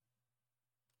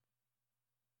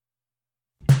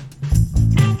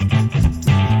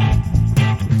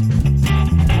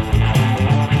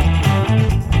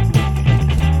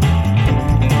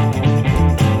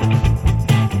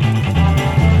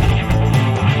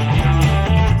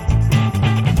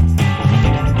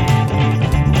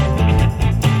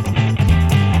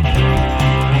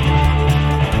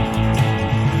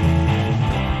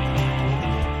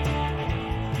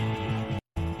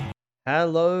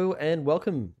Hello and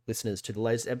welcome, listeners, to the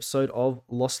latest episode of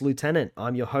Lost Lieutenant.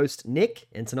 I'm your host, Nick,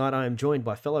 and tonight I am joined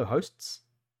by fellow hosts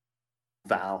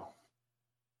Val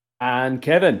and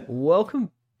Kevin.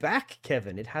 Welcome back,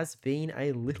 Kevin. It has been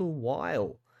a little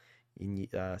while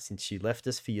since you left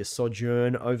us for your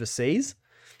sojourn overseas.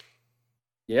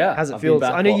 Yeah, how's it feel?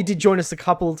 I know you did join us a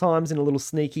couple of times in a little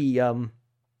sneaky,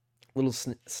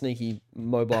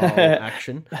 mobile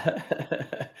action.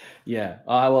 Yeah.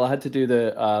 Well, I had to do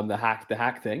the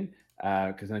hack thing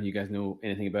because none of you guys know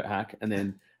anything about hack, and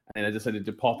then I decided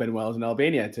to pop in while I was in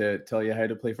Albania to tell you how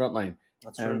to play Frontline.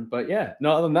 That's right. But yeah,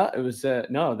 no, other than that, it was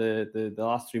the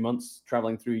last 3 months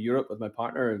traveling through Europe with my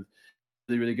partner,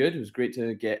 really, really good. It was great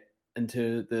to get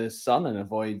into the sun and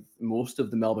avoid most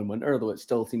of the Melbourne winter, although it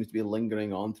still seems to be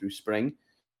lingering on through spring.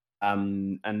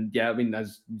 And yeah, I mean,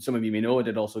 as some of you may know, I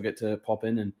did also get to pop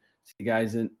in and see the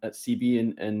guys at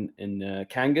CB in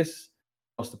Kangas,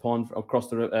 across the pond, across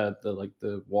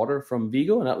the water from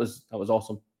Vigo, and that was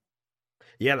awesome.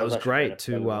 Yeah, that was great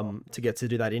to get to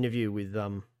do that interview with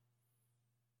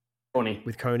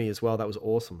Coney as well. That was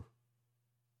awesome.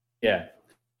 Yeah.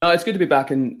 No, it's good to be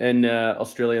back in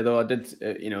Australia, though. I did,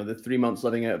 the 3 months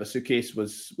living out of a suitcase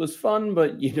was fun,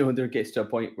 but there gets to a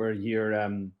point where you're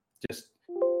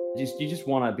you just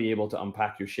want to be able to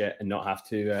unpack your shit and not have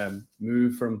to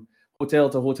move from hotel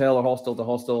to hotel or hostel to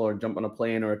hostel or jump on a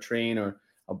plane or a train or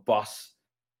a bus.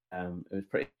 It was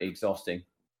pretty exhausting.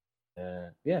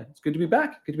 Yeah, it's good to be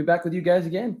back. Good to be back with you guys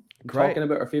again. Great. Talking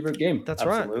about our favorite game. That's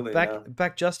right.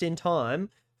 Back just in time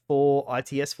for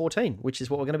ITS 14, which is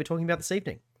what we're going to be talking about this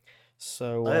evening.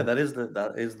 So yeah, that is the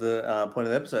point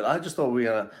of the episode. I just thought we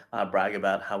were gonna brag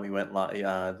about how we went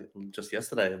just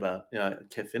yesterday about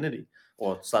Keffinity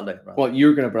or Sunday. Rather. Well,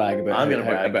 you're gonna brag about. I'm gonna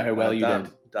brag about how well you did.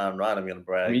 Damn right, I'm gonna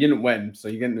brag. I mean, you didn't win, so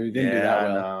you didn't do that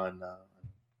well.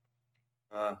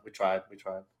 No. We tried. We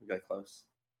got close.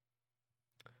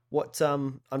 What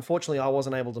unfortunately I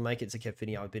wasn't able to make it to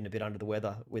Keffinity. I've been a bit under the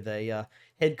weather with a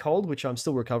head cold, which I'm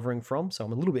still recovering from, so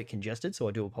I'm a little bit congested. So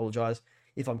I do apologize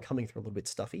if I'm coming through a little bit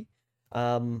stuffy.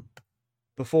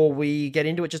 Before we get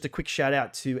into it, just a quick shout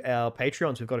out to our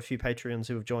Patreons. We've got a few Patreons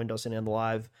who have joined us in our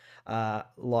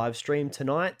live stream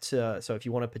tonight. So if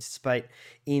you want to participate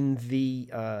in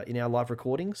in our live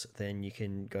recordings, then you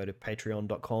can go to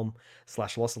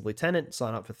patreon.com/LostLieutenant,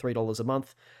 sign up for $3 a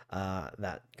month.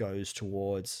 That goes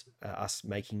towards us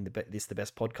making this the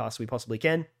best podcast we possibly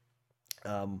can.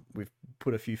 We've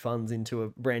put a few funds into a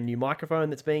brand new microphone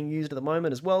that's being used at the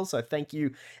moment as well. So thank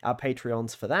you, our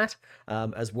Patreons, for that,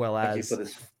 as well as thank you for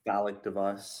this phallic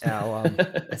device.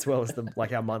 As well as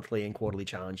our monthly and quarterly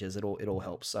challenges. It all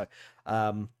helps. So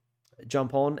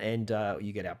jump on and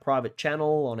you get our private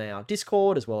channel on our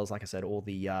Discord, as well as, like I said, all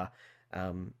the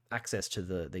access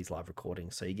to these live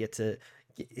recordings. So you get to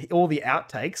get all the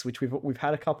outtakes, which we've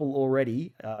had a couple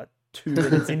already. 2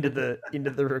 minutes into the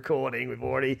recording, we've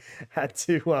already had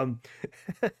to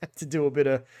do a bit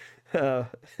of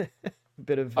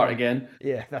start again.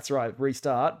 Yeah, that's right,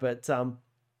 restart. But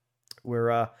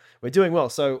we're doing well.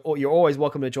 So you're always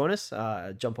welcome to join us.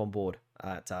 Jump on board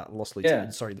at Lost Lieutenant.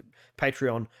 Yeah. Sorry,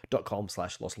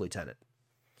 patreon.com/LostLieutenant.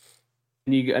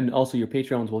 And also your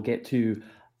Patreons will get to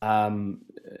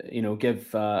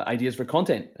give ideas for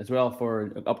content as well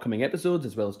for upcoming episodes,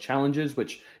 as well as challenges,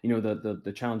 which,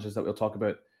 the challenges that we'll talk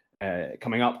about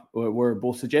coming up were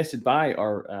both suggested by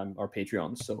our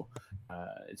Patreons. So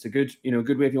it's a good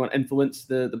way if you want to influence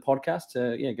the podcast.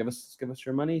 Give us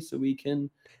your money so we can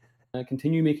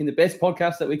continue making the best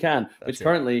podcast that we can.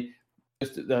 Currently,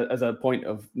 just as a point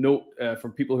of note for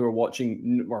people who are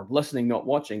watching or listening, not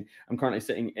watching, I'm currently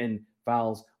sitting in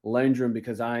Val's lounge room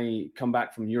because I come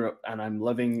back from Europe and I'm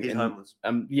living homeless.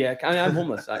 I'm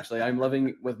homeless actually. I'm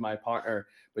living with my partner,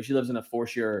 but she lives in a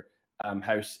 4-share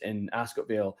house in Ascot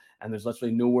Vale, and there's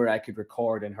literally nowhere I could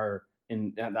record in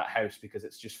that house because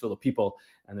it's just full of people,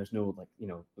 and there's no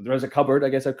there is a cupboard I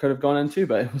guess I could have gone into,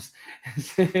 but it was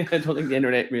I don't think the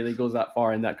internet really goes that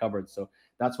far in that cupboard, so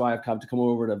that's why I've come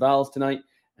over to Val's tonight,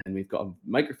 and we've got a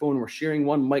microphone. We're sharing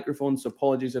one microphone, so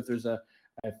apologies if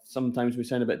sometimes we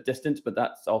sound a bit distant, but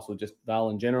that's also just Val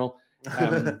in general.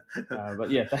 But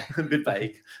yeah, a bit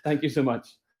vague. Thank you so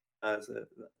much.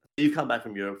 You've come back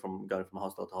from Europe from going from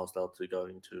hostel to hostel to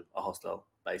going to a hostel,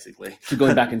 basically. To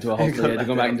going back into a hostel, Going to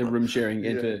going back into hostel. room sharing,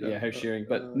 into Yeah, house sharing,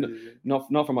 but yeah.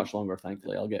 not for much longer.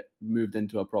 Thankfully, I'll get moved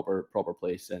into a proper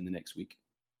place in the next week.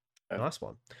 Nice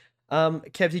one.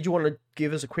 Kev, did you want to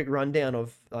give us a quick rundown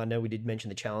of? I know we did mention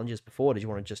the challenges before. Did you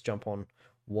want to just jump on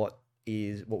what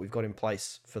we've got in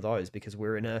place for those? Because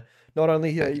we're in not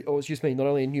only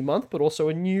a new month, but also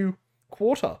a new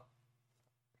quarter.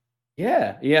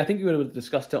 Yeah, I think we would have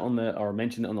discussed it or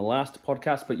mentioned it on the last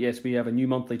podcast, but yes, we have a new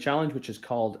monthly challenge, which is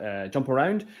called Jump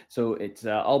Around. So it's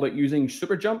all about using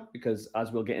Super Jump, because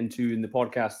as we'll get into in the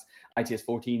podcast, ITS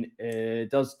 14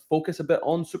 does focus a bit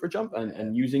on Super Jump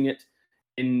and using it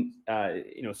in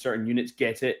certain units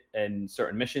get it in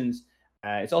certain missions.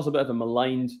 It's also a bit of a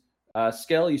maligned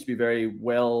skill. It used to be very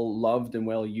well loved and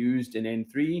well used in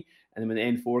N3, and then when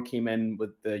the N4 came in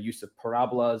with the use of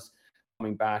parabolas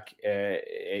coming back,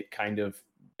 it kind of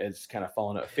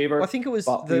fallen out of favor. I think it was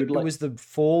the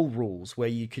fall rules where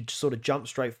you could sort of jump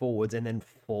straight forwards and then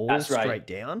fall straight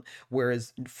down,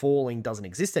 whereas falling doesn't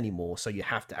exist anymore, so you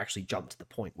have to actually jump to the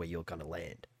point where you're going to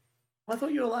land. I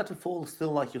thought you were allowed to fall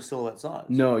still like you're still outside.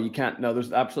 No, you can't. No,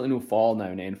 there's absolutely no fall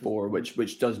now in N4,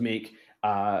 which does make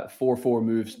 4-4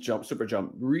 moves, super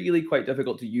jump, really quite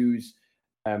difficult to use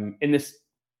in this,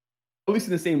 at least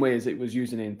in the same way as it was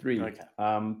used in N3.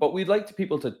 Okay. But we'd like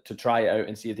people to try it out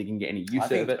and see if they can get any use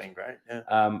out of it. It's been great. Yeah.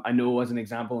 I know, as an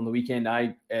example, on the weekend,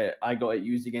 I got it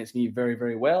used against me very,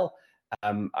 very well.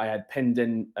 I had pinned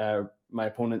in my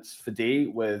opponent's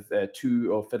Fide with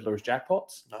 2 of Fiddler's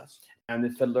jackpots. Nice. And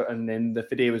then the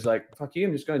Fide was like, "Fuck you,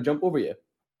 I'm just going to jump over you,"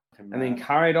 and then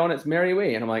carried on its merry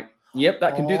way. And I'm like, "Yep,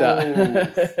 that can do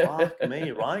that." Fuck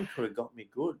me, Ryan could have got me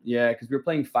good. Yeah, because we were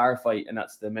playing Firefight, and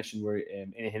that's the mission where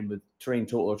anything with terrain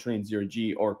total or terrain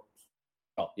 0G, or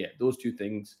those two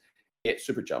things get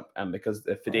super jump. And because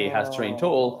the Fide has terrain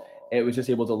total, it was just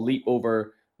able to leap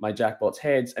over my jackpot's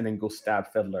heads and then go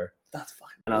stab Fiddler. That's fine.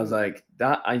 And I was like,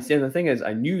 that. I said, the thing is,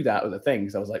 I knew that was the thing.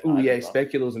 So I was like, oh yeah,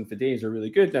 Speculos and Fides are really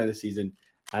good now this season.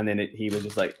 And then he was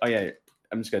just like, oh yeah,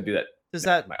 I'm just gonna do that.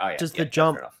 Does the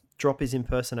jump drop his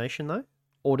impersonation though,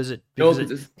 or does it because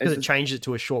it changes it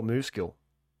to a short move skill?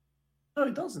 No,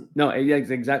 it doesn't. No,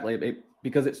 exactly.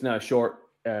 Because it's now a short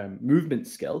movement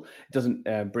skill, it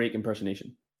doesn't break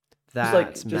impersonation.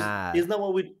 That's mad. Isn't that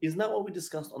what we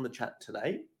discussed on the chat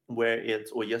today,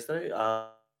 or yesterday?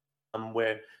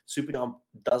 Where Super Jump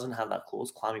doesn't have that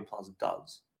clause, Climbing Plaza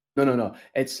does. No.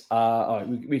 It's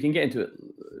we can get into it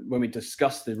when we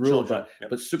discuss the rule,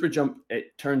 but Super Jump,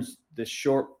 it turns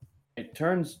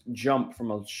jump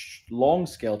from a long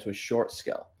scale to a short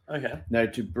scale. Okay. Now,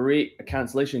 to break a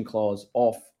cancellation clause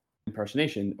off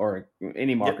impersonation or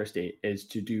any marker state is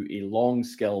to do a long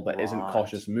skill that isn't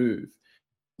cautious move.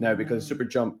 Now, because Super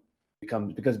Jump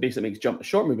because it basically makes jump a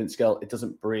short movement skill, it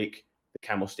doesn't break the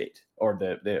camel state or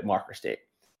the marker state.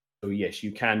 So yes,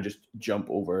 you can just jump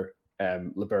over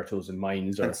Libertos and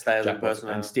Mines or and stays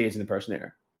in the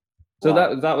impersonator. So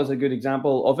that was a good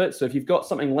example of it. So if you've got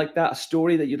something like that, a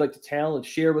story that you'd like to tell and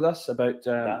share with us about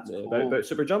about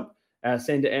Super Jump,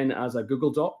 send it in as a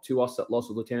Google Doc to us at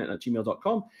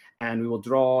lostoflieutenant@gmail.com, and we will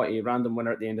draw a random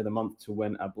winner at the end of the month to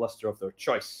win a blister of their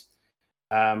choice.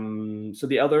 So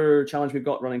the other challenge we've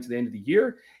got running to the end of the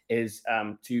year is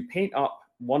to paint up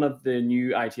one of the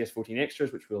new ITS 14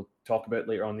 extras, which we'll talk about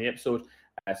later on in the episode.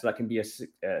 So that can be a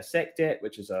Secdet,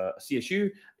 which is a CSU,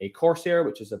 a Corsair,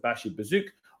 which is a Bashi Bazook,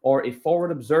 or a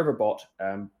Forward Observer bot.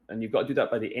 And you've got to do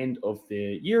that by the end of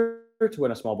the year to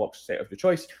win a small box set of your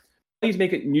choice. Please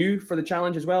make it new for the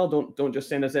challenge as well. Don't just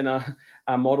send us in a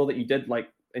model that you did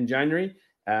like in January.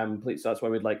 Please, so that's why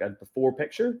we'd like a before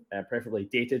picture, preferably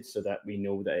dated, so that we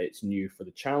know that it's new for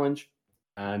the challenge.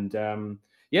 And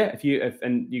if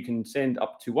you can send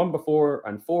up to 1 before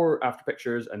and 4 after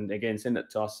pictures, and again send it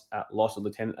to us at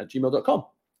lostoflieutenant@gmail.com.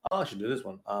 Oh, I should do this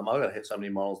one. I've got to hit so many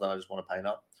models that I just want to paint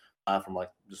up from like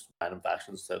just random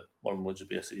factions. So one of them would just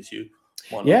be a CSU.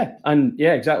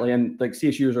 Exactly. And like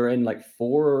CSUs are in like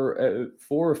 4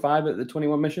 or 5 at the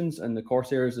 21 missions, and the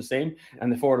Corsair is the same.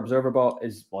 And the Forward Observer bot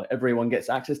is everyone gets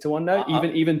access to one now,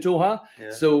 even Toha.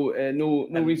 Yeah. So no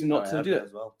reason not to do it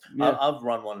as well. Yeah. I've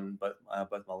run one both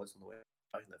my lists on the way.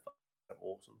 I think they're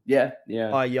awesome. Yeah.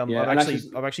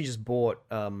 I've actually just bought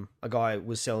a guy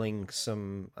was selling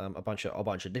some a bunch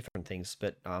of different things,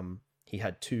 but he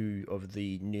had 2 of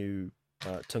the new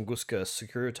Tunguska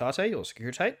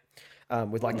Securitate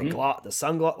with like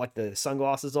the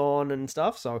sunglasses on and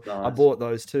stuff. So nice. I bought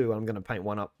those too. I'm going to paint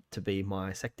one up to be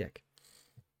my sec deck.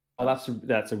 Oh, it's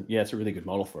a really good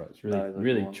model for it. It's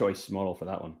really choice model for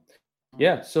that one.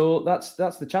 Yeah, so that's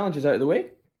the challenges out of the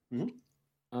way. Mm-hmm.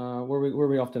 Where are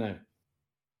we off to now?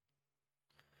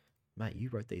 Mate, you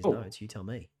wrote these Oh. notes. You tell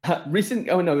me. Recent.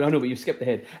 Oh no, but you skipped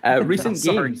ahead. Recent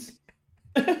Sorry. games.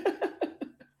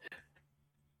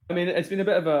 I mean, it's been a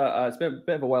bit of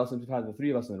a while since we've had the three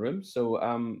of us in the room. So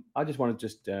I just want to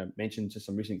just mention just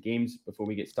some recent games before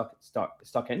we get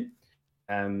stuck in.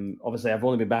 Obviously, I've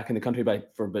only been back in the country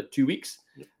for about 2 weeks.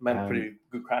 Made a pretty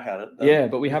good crack at it. though. Yeah,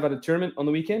 but we have had a tournament on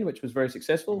the weekend, which was very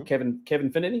successful. Mhm.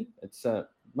 Kevin Finity. It's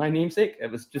my namesake. It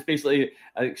was just basically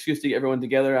an excuse to get everyone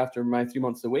together after my 3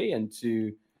 months away, and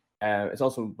to it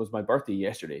also was my birthday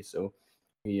yesterday, so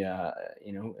we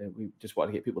we just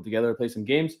wanted to get people together, play some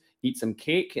games, eat some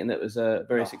cake, and it was a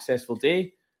very Oh. successful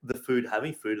day.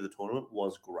 Having food at the tournament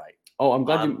was great. Oh, I'm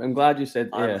glad you said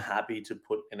I'm yeah. happy to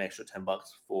put an extra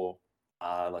 $10 for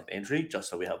like the entry, just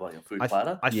so we have like a food I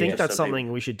platter. think Yeah. that's So people-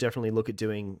 something we should definitely look at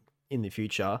doing in the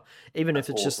future, even if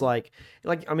That's it's just awesome.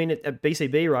 like I mean at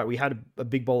BCB, right, we had a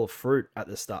big bowl of fruit at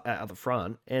the start at the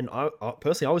front, and I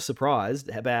personally I was surprised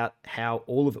about how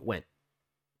all of it went.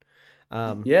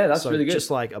 Yeah, that's so really good.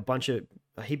 Just like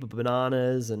a heap of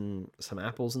bananas and some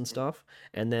apples and stuff,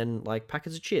 and then like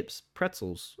packets of chips,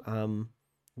 pretzels,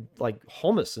 like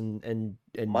hummus and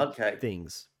Mud cake.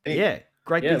 things. Hey. Yeah,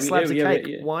 great Yeah, big slabs of cake.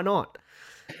 yeah. Why not?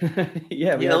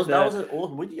 Yeah, we Yeah, had, that was an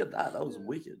awesome. Where'd you get that? That was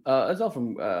wicked. it's all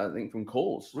from I think from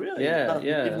Coles. Really? Yeah, Even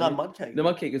yeah. that mud cake. The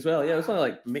mud cake as well. Yeah, it was only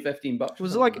like Me- $15. It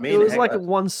was or like something. Me it and was like Hector-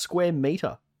 1 square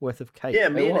meter worth of cake. Yeah,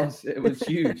 me It and was. It was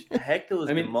huge. Hector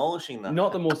was I mean, demolishing that.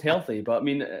 Not the most healthy, but I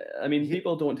mean,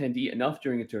 people don't tend to eat enough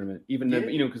during a tournament, even if,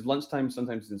 Yeah. because lunchtime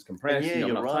sometimes is compressed. Yeah, you don't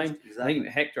you're have enough right. time. Exactly. I think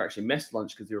Hector actually missed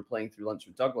lunch because they were playing through lunch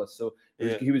with Douglas, so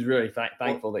Yeah. he was really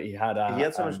thankful that he had. He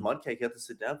had so much mud cake, he had to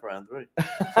sit down for round 3.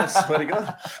 I swear to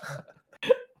God.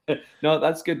 No,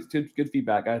 that's good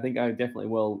feedback. I think I definitely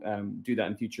will do that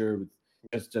in future with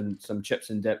just some chips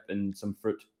and dip and some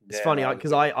fruit. It's Yeah, funny no,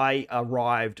 because I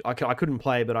arrived. I couldn't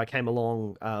play, but I came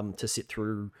along to sit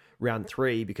through round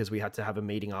 3 because we had to have a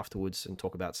meeting afterwards and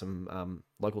talk about some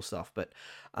local stuff. But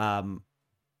I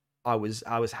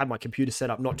had my computer set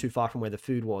up not too far from where the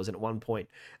food was, and at one point,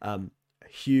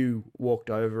 Hugh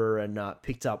walked over and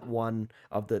picked up one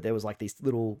of there was like these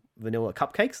little vanilla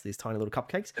cupcakes, these tiny little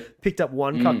cupcakes. Picked up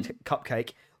one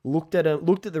cupcake. Looked at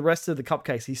the rest of the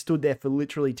cupcakes. He stood there for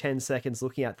literally 10 seconds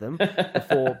looking at them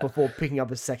before picking up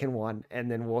a second one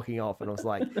and then walking off. And I was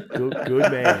like,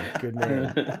 good man.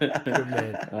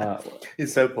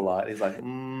 He's so polite. He's like,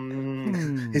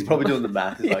 he's probably doing the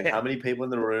math. He's like, Yeah. how many people in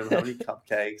the room? How many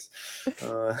cupcakes?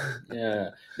 Yeah,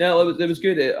 no, it was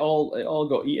good. It all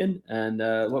got eaten, and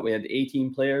what we had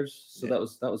 18 players, so Yeah.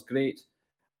 that was great.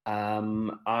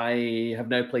 I have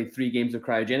now played 3 games of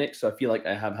cryogenics, so I feel like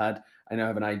I now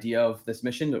have an idea of this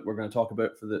mission that we're going to talk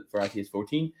about for ITS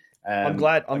 14. I'm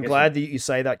glad I guess that you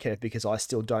say that, Kev, because I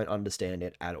still don't understand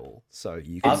it at all. So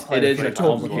you can I've played it is it a 3 times. you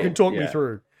complicated- can talk me yeah.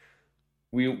 through.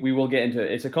 We will get into it.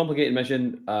 It's a complicated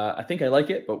mission. I think I like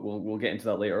it, but we'll get into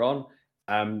that later on.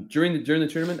 During the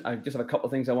tournament, I just have a couple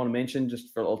of things I want to mention,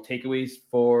 just for little takeaways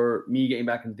for me getting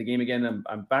back into the game again.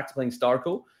 I'm back to playing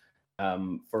Starco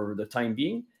for the time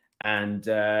being. And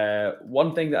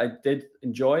one thing that I did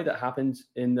enjoy that happened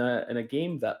in a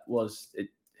game that it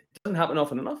doesn't happen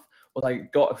often enough was I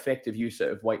got effective use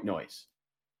out of white noise.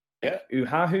 Yeah.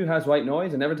 Uhahu has white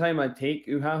noise, and every time I take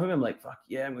Uhahu, I'm like, fuck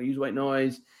yeah, I'm gonna use white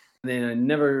noise, and then I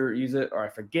never use it, or I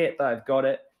forget that I've got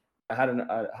it. I had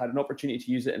an opportunity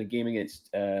to use it in a game against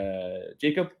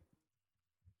Jacob.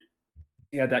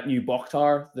 He had that new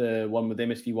Boktar, the one with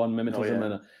MSV1 mimetism yeah.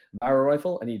 and a barrel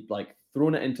rifle, and he'd like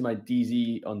thrown it into my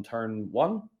DZ on turn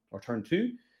 1 or turn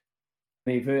 2.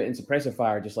 And he put it in suppressive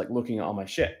fire, just like looking at all my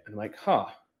shit. And I'm like, how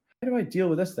do I deal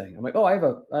with this thing? I'm like, oh, I have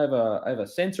a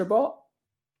sensor bot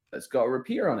that's got a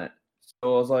repeater on it.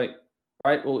 So I was like,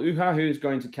 right, well, Uhahu is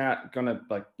going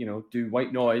to do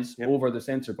white noise over the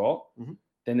sensor bot. Mhm.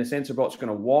 Then the sensor bot's going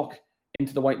to walk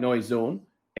into the white noise zone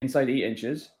inside 8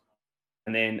 inches.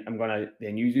 And then I'm going to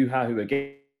then use Uhahu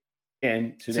again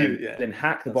to then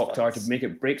hack the That's Boktar fast. to make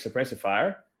it break suppressive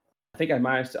fire. I think I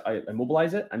managed to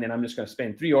immobilize it, and then I'm just going to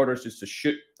spend 3 orders just to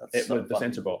shoot That's it so with the fucking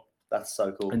sensor bot That's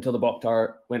so cool. until the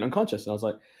Boktar went unconscious. And I was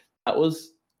like, that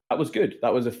was good.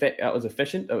 That was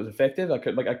efficient. That was effective.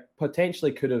 I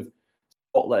potentially could have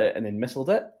spotlit it and then missiled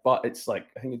it, but it's like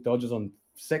I think it dodges on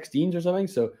 16s or something.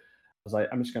 So I was like,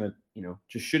 I'm just gonna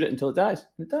just shoot it until it dies,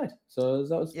 and it died. So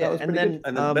that was Yeah, pretty and then good.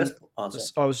 And then the best answer.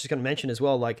 I was just going to mention as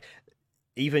well, like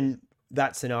even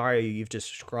that scenario you've just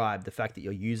described, the fact that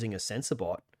you're using a sensor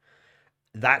bot,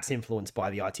 that's influenced by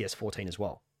the ITS 14 as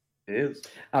well. It is.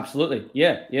 Absolutely.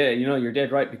 Yeah. You're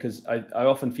dead right, because I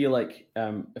often feel like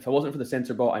if I wasn't for the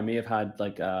sensor bot, I may have had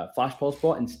like a flash pulse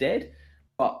bot instead,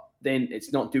 but then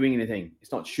it's not doing anything.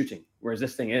 It's not shooting, whereas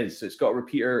this thing is. So it's got a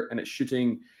repeater and it's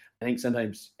shooting. I think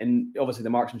sometimes, and obviously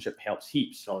the marksmanship helps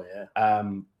heaps. Oh yeah.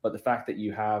 But the fact that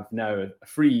you have now a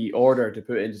free order to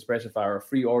put into suppressor fire, a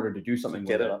free order to do something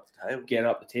Get with it up the table. get it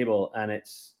up the table, and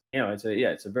it's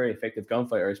it's a very effective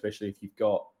gunfighter, especially if you've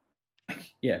got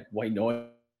white noise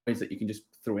that you can just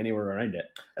throw anywhere around it.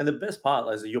 And the best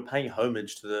part is that you're paying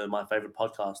homage to my favorite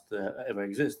podcast to ever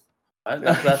exist. Right?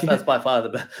 That's by far the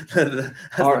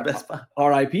best part.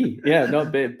 R.I.P. Yeah, no,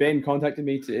 Ben contacted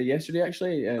me yesterday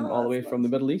actually, all the way from the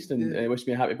Middle East, and wished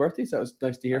me a happy birthday. So that was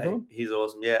nice to hear from him. He's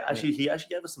awesome. Yeah, actually, he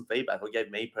actually gave us some feedback, or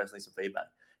gave me personally some feedback.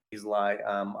 He's like,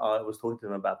 I was talking to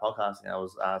him about podcasting. I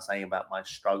was saying about my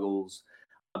struggles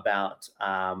about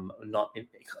not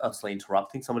constantly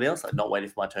interrupting somebody else, like not waiting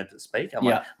for my turn to speak. I'm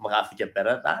like, I have to get better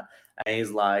at that. And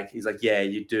he's like, yeah,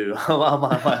 you do. I'm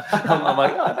like,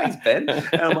 oh, thanks, Ben.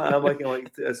 And I'm like,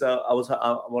 so I was,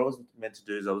 what I was meant to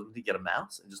do is I was meant to get a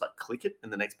mouse and just like click it in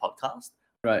the next podcast.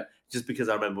 Right. Just because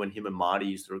I remember when him and Marty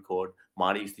used to record,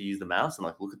 Marty used to use the mouse and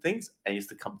like look at things, and he used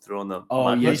to come through on the.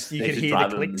 Oh yes, you could hear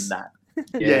the clicks.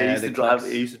 Yeah,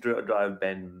 he used to drive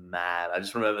Ben mad. I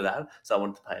just remember that, so I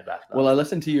wanted to pay it back. Well, I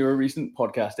listened to your recent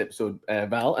podcast episode,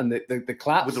 Val, and the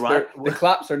claps. The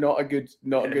claps are not a good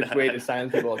way to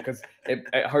silence people, because it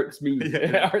hurts me.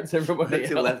 Yeah. It hurts everybody.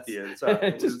 It's your left ear.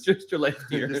 Sorry. just your left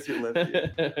ear. Just your left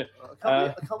ear.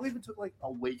 I can't believe it took like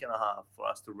a week and a half for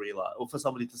us to realize, or for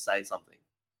somebody to say something.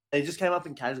 And it just came up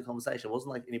in casual conversation. It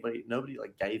wasn't like nobody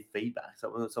like gave feedback.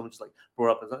 So someone just like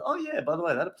brought up and was like, "Oh yeah, by the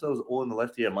way, that episode was all in the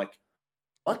left ear." I'm like,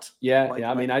 what? Yeah,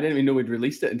 I mean, I didn't even know we'd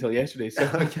released it until yesterday. So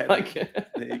okay,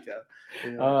 there you go.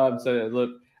 Yeah. So look,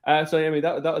 so I mean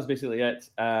that was basically it.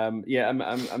 I'm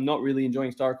not really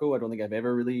enjoying Starco. I don't think I've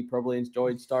ever really probably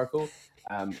enjoyed Starco.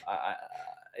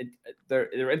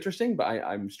 They're interesting, but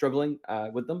I'm struggling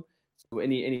with them. So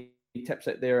any tips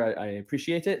out there, I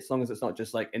appreciate it, as long as it's not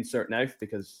just like insert knife,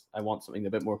 because I want something a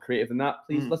bit more creative than that,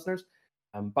 please, listeners.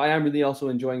 But I am really also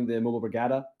enjoying the Mobile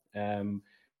Brigada.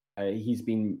 He's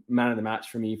been man of the match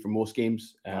for me for most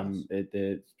games.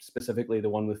 Specifically the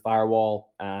one with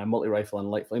Firewall, multi-rifle,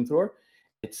 and light flamethrower.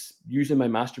 It's usually my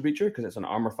master breacher because it's an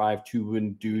armor 5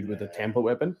 2-wound dude with a template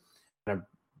weapon and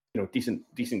a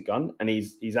decent gun, and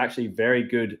he's actually very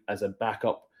good as a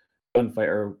backup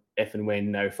gunfighter if and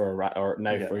when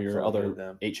for your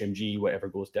other HMG whatever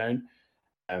goes down.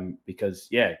 Because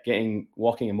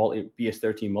walking a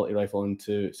BS13 multi-rifle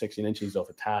into 16 inches off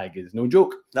a tag is no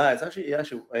joke. No, it's actually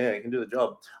it can do the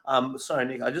job. Sorry,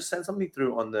 Nick, I just sent something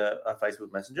through on the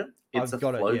Facebook Messenger. It's a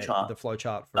flowchart. The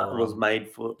flowchart that was made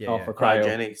for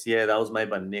cryogenics. Yeah, that was made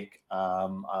by Nick.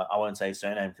 I won't say his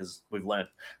surname because we've learned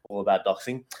all about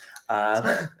doxing.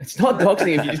 It's not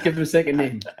doxing if you just give them a second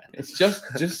name. It's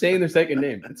just saying their second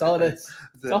name. That's all it is.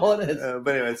 That's all it is.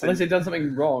 But anyway, unless they've done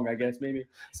something wrong, I guess maybe.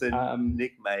 So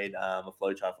Nick made a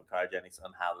flowchart for cryogenics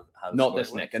on how not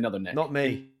this Nick, another Nick. Not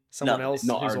me. Someone else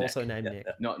who's also named Nick.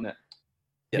 Not Nick.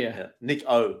 Yeah. Nick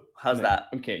O. How's that?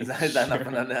 Okay. Is that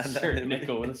enough? Sure,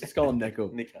 Nico. Let's just call him Nico.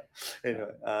 Nico.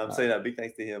 Anyway, big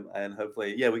thanks to him, and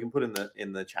hopefully, we can put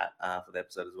in the chat for the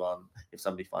episode as well. And if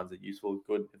somebody finds it useful,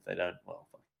 good. If they don't, well,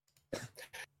 fine.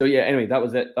 So anyway, that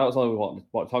was it. That was all we wanted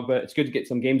to talk about. It's good to get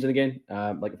some games in again.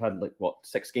 I've had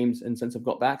 6 games in since I've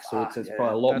got back, so it's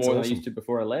probably a lot more than I used to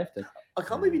before I left. I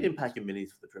can't believe you didn't pack your minis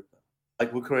for the trip though.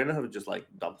 Like, would Corina have just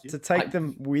dumped you to take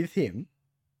them with him?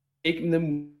 Taking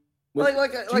them. Do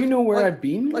you know where I've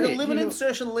been? Like a limit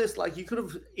insertion list. Like you could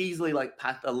have easily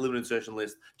packed a limit insertion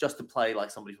list just to play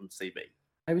somebody from CB.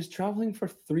 I was traveling for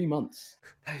 3 months.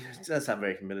 It does sound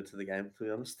very committed to the game, to be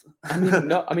honest.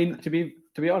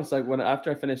 To be honest,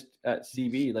 after I finished at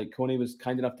CB, Coney was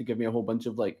kind enough to give me a whole bunch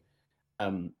of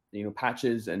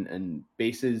patches and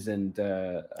bases and.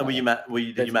 Did you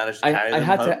manage to carry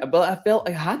them? I felt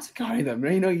I had to carry them.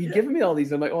 Right? You'd given me all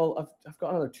these. I'm like, well, I've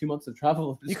got another 2 months of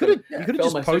travel. You could have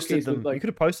just posted them. You could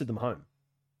have posted them home.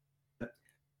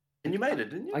 And you made it,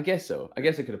 didn't you? I guess so. I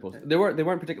guess I could have posted. They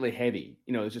weren't particularly heavy.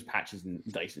 It was just patches and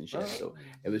dice and shit. So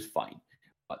it was fine.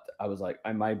 But I was like,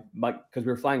 because we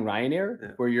were flying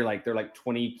Ryanair, where you're they're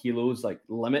 20 kilos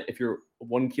limit. If you're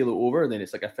 1 kilo over, then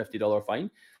it's a $50 fine.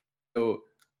 So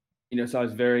so I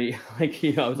was very I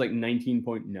was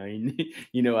 19.9,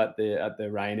 at the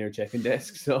Ryanair check-in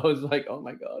desk. So I was like, oh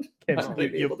my god,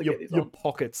 your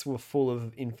pockets were full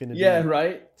of infinity. Yeah,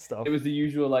 right. Stuff. It was the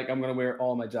usual I'm gonna wear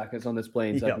all my jackets on this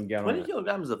plane so I can get on 20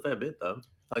 kilograms is a fair bit though.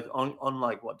 On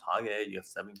what Target you have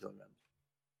 7 kilograms.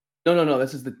 No.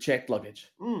 This is the checked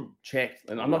luggage. Checked,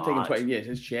 and I'm not taking 20 years.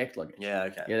 It's checked luggage. Yeah,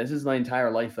 okay. Yeah, this is my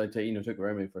entire life. I took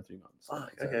around me for 3 months. Oh,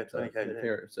 okay,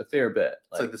 20K. It's a fair bit.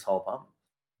 It's this whole apartment.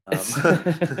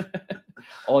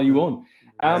 All you own.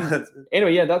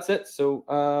 Anyway, that's it. So,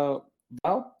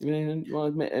 Val, you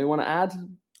want to add?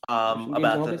 Recent games and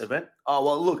About the hobbies? event. Oh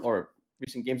well, look. Or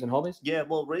recent games and hobbies? Yeah,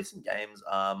 well, recent games.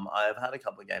 I've had a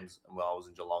couple of games while I was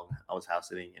in Geelong. I was house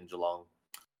sitting in Geelong.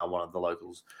 One of the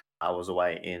locals. I was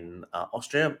away in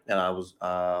Austria, and I was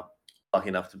lucky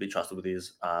enough to be trusted with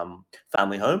his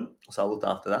family home, so I looked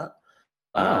after that.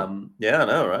 Wow. Yeah, I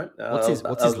know, right? What's his that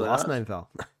was really last nice. name, Val?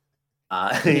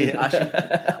 Actually,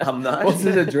 I'm not. What's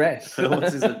his address?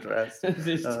 What's his address?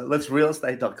 Just- Let's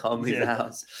realestate.com his Yeah.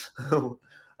 house.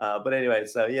 But anyway,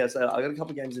 so I got a couple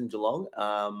of games in Geelong,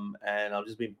 and I've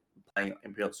just been playing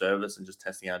Imperial Service and just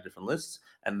testing out different lists.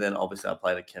 And then obviously I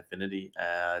played at Cafinity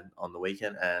on the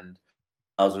weekend, and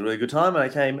that was a really good time. And I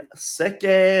came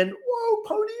second. Whoa,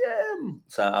 podium!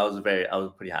 So I was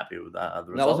pretty happy with that. The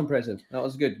that result. was impressive. That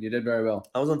was good. You did very well.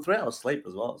 I was on 3 hours sleep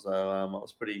as well, so I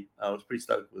was pretty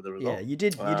stoked with the result. Yeah, you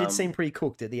did seem pretty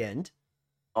cooked at the end.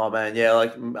 Oh man, yeah,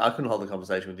 like I couldn't hold a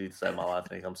conversation with you to save my life,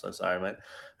 Nick. I'm so sorry, mate.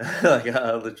 Like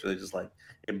I literally just like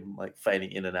am like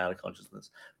fading in and out of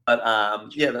consciousness. But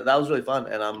yeah, that was really fun,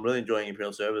 and I'm really enjoying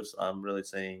Imperial Service. I'm really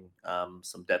seeing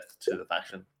some depth to the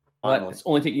faction. But Finally. it's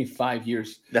only taking you 5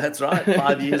 years. That's right,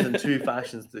 5 years and 2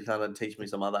 factions to kind of teach me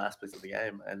some other aspects of the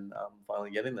game, and I'm finally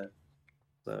getting there.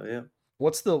 So yeah.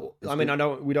 What's the? It's I mean, good. I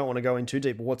know we don't want to go in too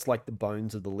deep, but what's like the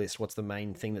bones of the list? What's the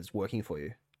main thing that's working for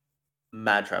you?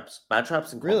 Mad traps and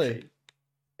Guangxi. Really?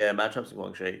 Yeah, mad traps and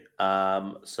Guangxi.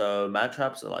 So mad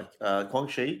traps are like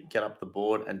Guangxi get up the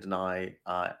board and deny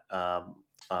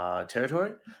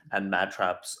territory, and mad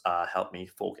traps help me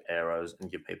fork arrows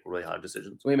and give people really hard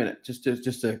decisions. Wait a minute, just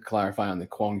to clarify on the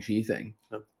Guangxi thing,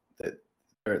 Yep.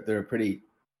 that they're a pretty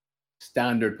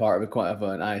standard part of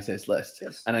an ISS list.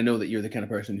 Yes. And I know that you're the kind of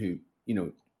person who,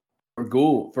 for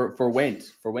gone,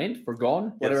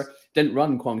 whatever, Yes. didn't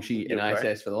run Guangxi in You're correct.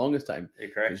 ISS for the longest time You're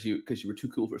correct. because you were too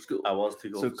cool for school. I was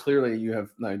too cool. So for school. clearly you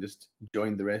have now just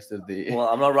joined the rest of the. Well,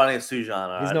 I'm not running a Sujan. He's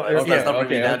Alright? not- Let's yeah, not bring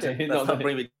me okay, down okay. to. He's Let's not not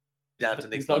bring me down to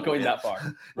Nick's He's not level going here. that far.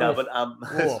 No, Oof. but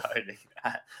Oof. sorry, Nick. I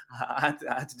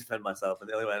had to defend myself, and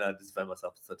the only way I know to defend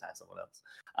myself is to attack someone else.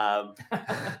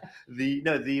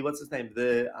 What's his name?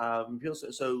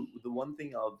 So the one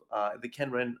thing of the Ken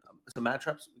Ren, so mad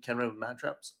traps, Ken Ren with mad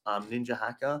traps, Ninja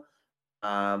Hacker,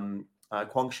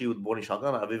 Guangxi with Borny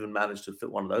Shotgun. I've even managed to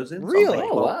fit one of those in. So I'm Really? like,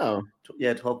 Oh, wow.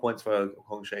 12 points for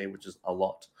Guangxi, which is a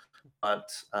lot. But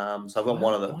so I've got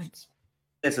one of those. Points.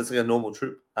 Yes, it's like a normal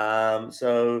troop.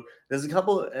 So there's a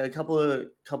couple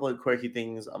of quirky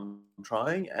things I'm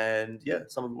trying, and yeah,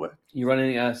 some of it work. You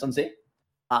running Sunset?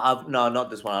 No,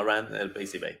 not this one. I ran at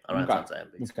BCB. I ran Okay. Sunset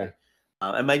and BCB. Okay.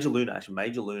 And Major Luna, actually,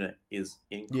 Major Luna is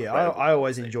incredible. Yeah, I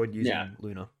always to see. enjoyed using Yeah.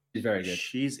 Luna. He's very good.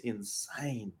 She's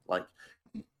insane. Like,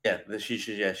 yeah,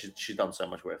 she's done so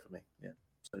much work for me. Yeah,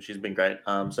 so she's been great.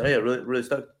 So yeah, really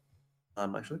stoked.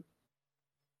 Actually.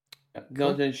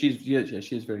 No, she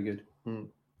is very good.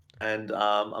 And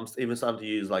I'm even starting to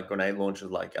use like grenade launchers,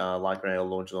 like light grenade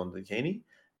launchers on the Kini,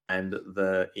 and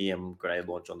the EM grenade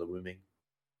launch on the Wuming.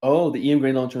 Oh, the EM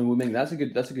Grain Launcher and Wuming. That's a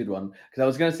good one. Because I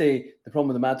was gonna say the problem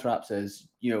with the mad traps is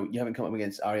you haven't come up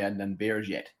against Ariadne and Bears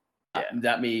yet. Yeah.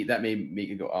 That may make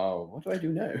you go, oh, what do I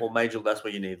do now? Well, that's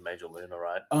where you need Major Luna,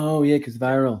 right? Oh yeah, because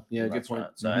viral. Yeah, good That's point.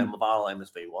 right. So Mhm. and Laval aim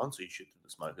is V1, so you shoot through the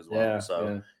smoke as well. yeah,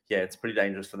 So yeah, it's pretty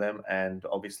dangerous for them. And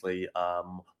obviously,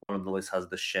 one of the lists has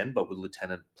the Shen, but with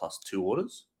Lieutenant plus 2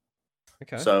 orders.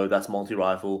 Okay. So that's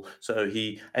multi-rifle. So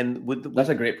that's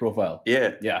a great profile.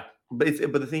 yeah. Yeah. But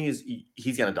the thing is,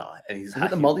 he's gonna die, and he's Is it the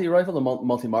hacking. multi rifle or the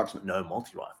multi marksman? No,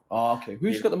 multi-rifle. Oh, okay.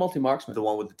 Who's Yeah. got the multi marksman? The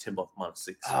one with the Timbot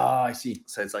 -6. Ah, I see.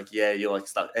 So it's like, yeah, you're like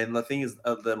stuck. And the thing is,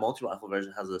 the multi-rifle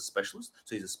version has a specialist.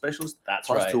 So he's a specialist That's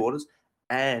plus right. 2 orders.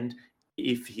 And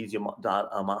if he's your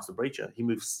master breacher, he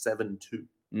moves 7-2.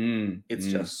 It's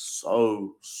just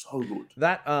so good.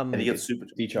 That And he gets super.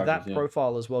 that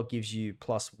profile as well gives you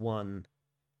 +1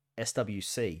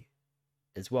 SWC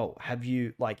as well. Have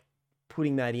you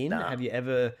putting that in? Nah. Have you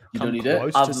ever You come don't need it?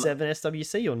 close I've- to 7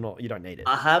 SWC or not? You don't need it.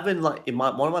 I haven't in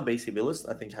one of my BCB lists,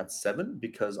 I think had 7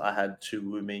 because I had 2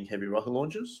 Wuming heavy rocket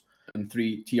launchers. And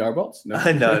 3 TR bots? No,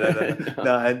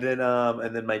 no, and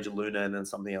then Major Luna, and then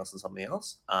something else and something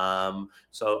else.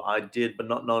 So I did, but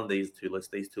none of these 2 lists.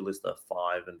 These 2 lists are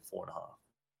 5 and 4.5.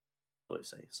 What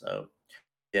see. So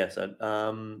yeah, so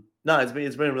no, it's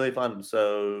been really fun.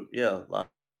 So yeah,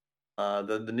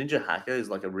 the Ninja Hacker is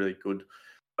like a really good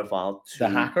profile. The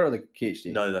hacker or the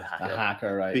KHD? No, the Hacker. The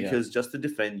hacker, right? Because just to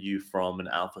defend you from an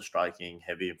alpha striking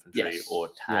heavy infantry Yes, or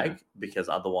yeah. tag, because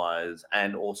otherwise,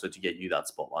 and also to get you that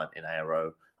spotlight in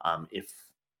ARO,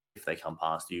 if they come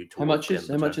past you. How much is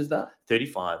that?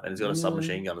 35, and it's got a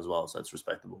submachine gun as well, so it's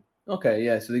respectable. Okay,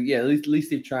 yeah. So yeah, at least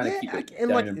they're trying to keep it and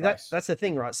down in price. that's the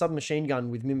thing, right? Submachine gun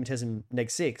with Mimetism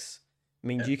Neg 6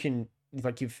 means Yeah. you can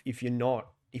if you're not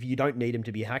if you don't need him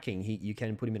to be hacking, you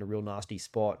can put him in a real nasty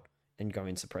spot and go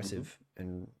in suppressive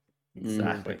and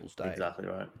ruin people's day. Exactly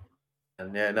right.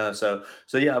 And yeah, no, so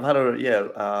yeah, I've had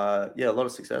a lot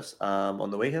of success on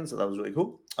the weekends, so that was really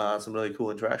cool. Some really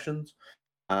cool interactions.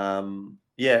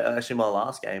 Yeah, actually, my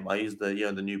last game, I used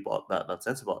the new bot, that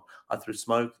sensor bot. I threw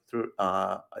smoke through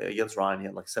against Ryan. He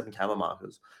had like 7 camera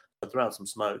markers. I threw out some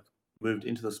smoke, moved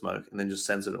into the smoke, and then just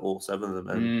censored all 7 of them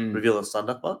and revealed a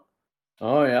Sunduck bot.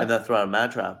 Oh yeah. And then I threw out a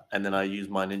mad trap, and then I used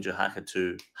my ninja hacker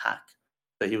to hack.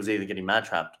 So he was either getting mad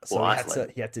trapped or So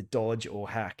isolated. he had to dodge or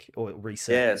hack or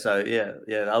reset. Yeah, so yeah.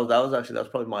 That was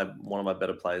probably one of my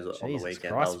better plays on the Jesus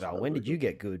weekend. Christ, Val, when did you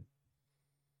get good?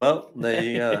 Well, there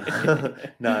you go.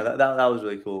 No, that was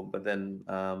really cool. But then,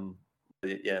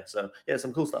 yeah, so yeah,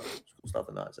 some cool stuff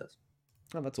in the ISS.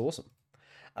 Oh, that's awesome.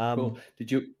 Cool.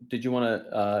 Did you want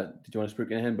to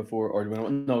spook in before, or do we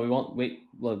want? No, we want wait.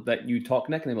 Let you talk,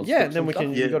 Nick, and then we'll Yeah, spook then we some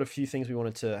can. stuff. We've got a few things we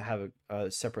wanted to have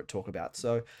a separate talk about.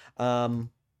 So,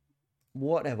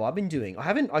 what have I been doing?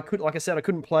 I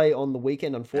couldn't play on the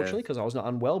weekend, unfortunately, because I was not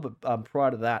unwell. But prior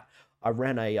to that, I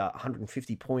ran a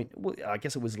 150 point. I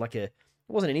guess it was like it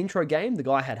wasn't an intro game. The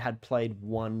guy had played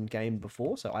one game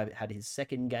before, so I had his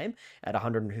second game at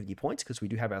 150 points because we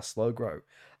do have our slow grow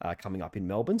coming up in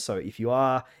Melbourne. So if you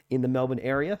are in the Melbourne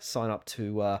area, sign up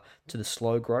to the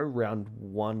slow grow. Round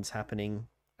 1's happening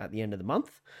at the end of the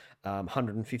month.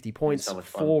 150 points, so much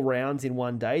fun. 4 rounds in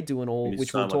one day, doing all,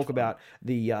 which we'll talk about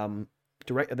the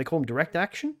direct. They call them direct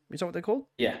action. Is that what they're called?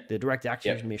 Yeah. The direct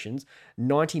action missions,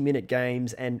 90-minute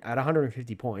games, and at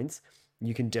 150 points,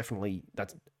 you can definitely,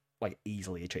 that's like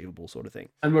easily achievable sort of thing.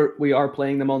 And we are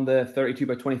playing them on the 32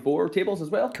 by 24 tables as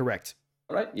well. Correct.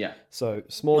 All right. Yeah. So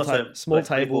small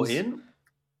tables in,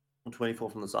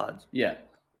 24 from the sides. Yeah.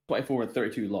 24 and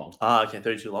 32 long. Okay,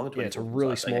 32 long. Yeah, it's a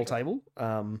really small table.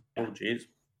 Oh, jeez.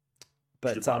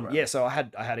 But yeah, so I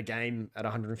had a game at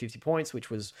 150 points,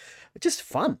 which was just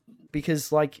fun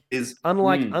because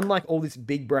unlike all this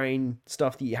big brain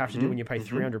stuff that you have to do when you pay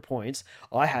 300 points,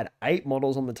 I had 8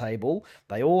 models on the ttable.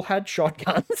 They all had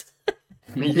shotguns.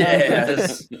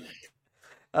 Yes.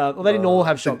 Well, they didn't all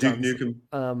have shotguns.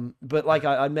 But like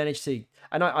I managed to,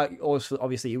 and I also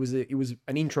obviously it was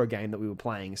an intro game that we were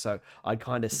playing, so I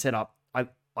kind of set up.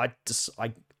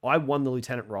 I won the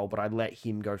lieutenant role, but I let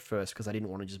him go first because I didn't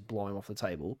want to just blow him off the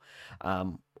table.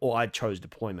 Or I chose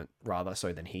deployment rather,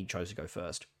 so then he chose to go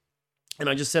first. And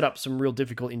I just set up some real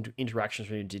difficult interactions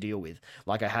for him to deal with.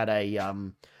 Like I had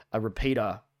a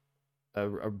repeater,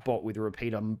 a bot with a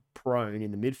repeater prone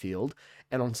in the midfield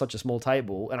and on such a small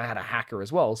table, and I had a hacker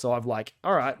as well. So I've like,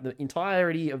 all right, the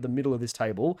entirety of the middle of this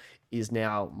table is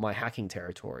now my hacking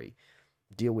territory.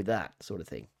 Deal with that sort of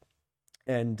thing.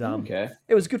 And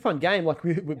it was a good fun game. Like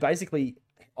we basically,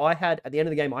 at the end of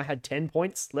the game, I had 10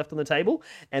 points left on the table,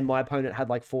 and my opponent had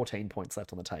like 14 points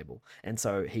left on the table, and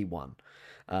so he won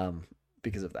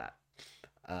because of that.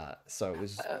 So it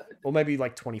was, or maybe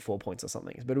like 24 points or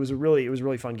something. But it was a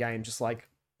really fun game, just like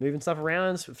moving stuff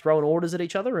around, throwing orders at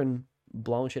each other, and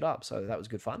blowing shit up. So that was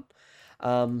good fun.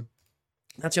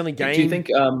 That's the only game. Do you think?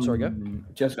 Sorry, go.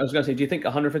 I was going to say, do you think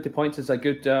 150 points is a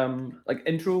good like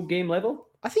intro game level?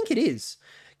 I think it is,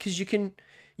 because you can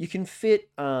fit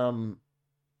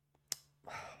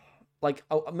like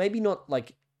maybe not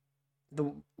like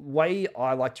the way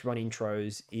I like to run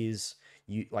intros is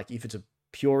you like if it's a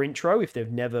pure intro, if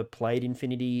they've never played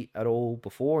Infinity at all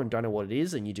before and don't know what it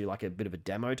is, and you do like a bit of a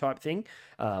demo type thing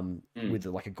with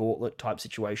like a gauntlet type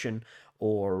situation,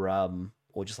 or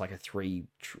just like a 3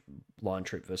 line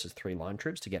troop versus 3 line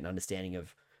troops to get an understanding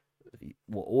of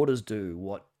what orders do,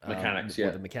 what mechanics,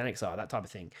 what the mechanics are, that type of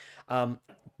thing.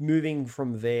 Moving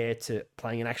from there to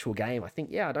playing an actual game, I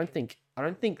think I don't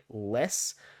think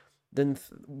less than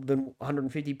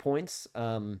 150 points.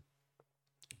 I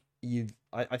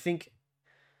think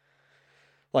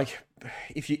like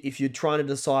if you're trying to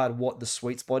decide what the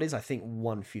sweet spot is, I think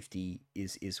 150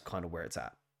 is kind of where it's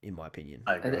at, in my opinion.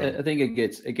 I think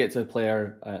it gets a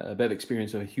player a bit of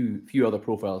experience of a few other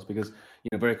profiles, because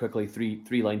very quickly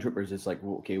three line troopers is like,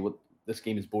 well, okay, what this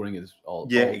game is boring as all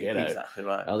get exactly out.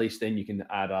 Right. At least then you can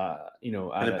add a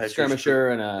skirmisher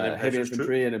and a heavy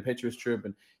infantry and an impetuous troop,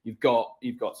 and you've got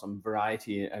some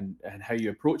variety and how you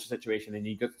approach the situation, and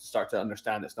you get to start to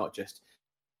understand it's not just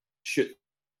shoot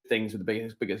things with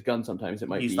the biggest gun, sometimes it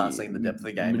might You be start seeing the depth of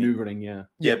the game. maneuvering. Yeah,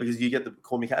 Yeah, because you get the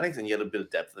core mechanics and you get a bit of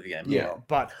depth of the game. Yeah, as well.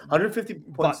 but 150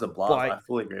 points is a blast. by- I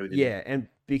fully agree with you. yeah, and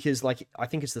because like I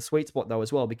think it's the sweet spot though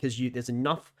as well, because there's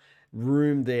enough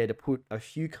room there to put a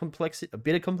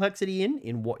bit of complexity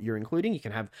in what you're including. You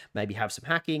can maybe have some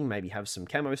hacking, maybe have some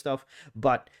camo stuff,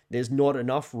 but there's not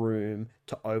enough room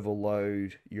to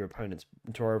overload your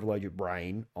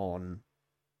brain on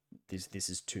this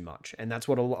is too much. And that's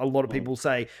what a lot of people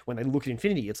say when they look at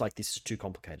Infinity. It's like, this is too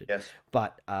complicated. Yes.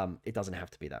 But it doesn't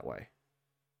have to be that way.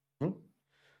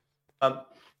 I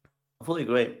fully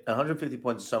agree. 150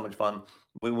 points is so much fun.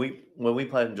 When we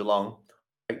played in Geelong,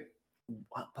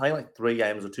 playing like 3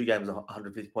 games or 2 games of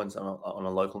 150 points on a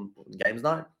local games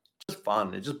night, just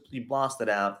fun. It just, you blast it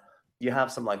out. You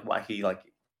have some like wacky, like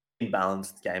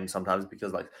imbalanced games sometimes,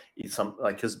 because like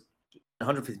because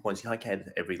 150 points, you can't cater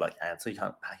to every like answer. You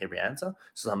can't pack every answer.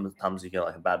 So sometimes you get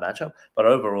like a bad matchup. But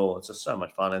overall, it's just so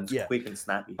much fun, and it's quick and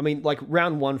snappy. I mean, like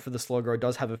round 1 for the slow grow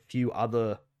does have a few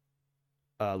other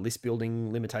list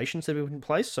building limitations that we put in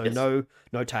place. So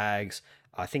no tags.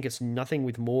 I think it's nothing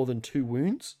with more than 2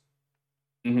 wounds.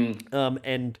 Mm-hmm.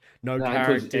 And no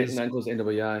characters. That includes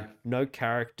NWI. No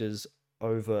characters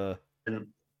over.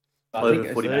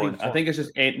 Over 40 points. I think it's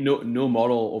just no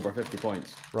model over 50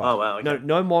 points. Right. Oh wow. Okay.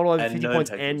 No model over And 50 no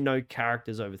points, characters. and no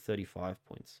characters over 35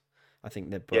 points. I think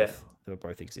they're both they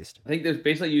both exist. I think there's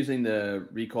basically using the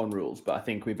recon rules, but I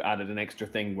think we've added an extra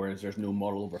thing, whereas there's no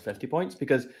model over 50 points.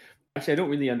 Because actually, I don't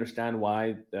really understand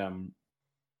why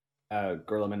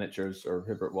Gorilla Miniatures, or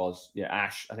whoever it was,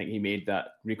 Ash, I think he made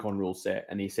that recon rule set,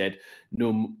 and he said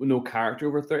no character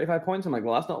over 35 points. I'm like,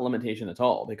 well, that's not a limitation at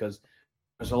all, because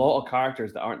there's a lot of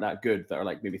characters that aren't that good that are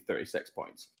like maybe 36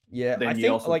 points. Yeah, Then I you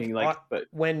think also like, think like, but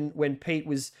when Pete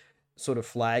was sort of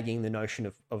flagging the notion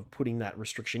of putting that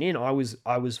restriction in, I was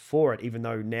for it, even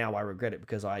though now I regret it,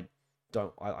 because I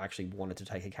actually wanted to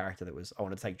take a character I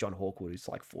wanted to take John Hawkwood, who's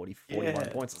like 41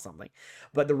 points or something.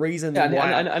 But the reason and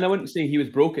I wouldn't say he was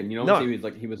broken, you know,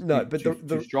 he was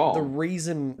too strong. The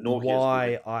reason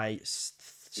why I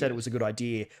said it was a good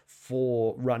idea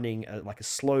for running like a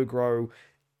slow grow,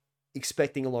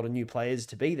 expecting a lot of new players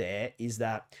to be there, is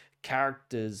that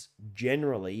characters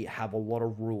generally have a lot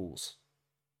of rules.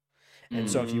 And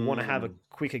so if you want to have a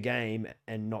quicker game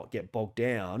and not get bogged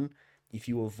down, if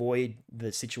you avoid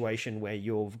the situation where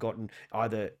you've gotten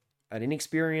either an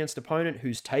inexperienced opponent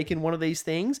who's taken one of these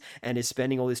things and is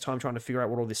spending all this time trying to figure out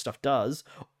what all this stuff does,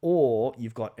 or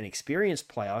you've got an experienced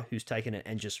player who's taken it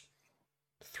and just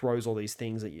throws all these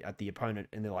things at the opponent,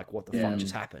 and they're like, what the fuck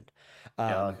just happened?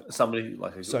 Somebody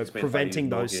like so preventing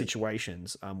those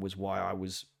situations was why I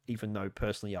was, even though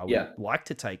personally I would like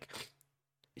to take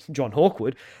John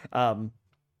Hawkwood,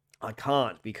 I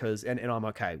can't, because and I'm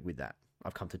okay with that.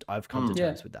 I've come to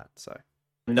terms with that. So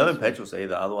no impetuous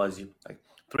either. Otherwise, you like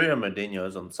 3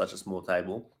 Armadillos on such a small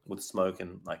table with smoke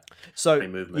and like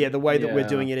movement. Yeah, the way that we're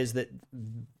doing it is that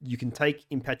you can take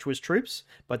impetuous troops,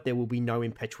 but there will be no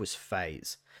impetuous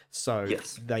phase. So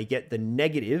they get the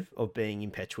negative of being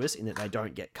impetuous in that they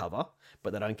don't get cover,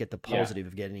 but they don't get the positive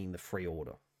of getting the free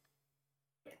order.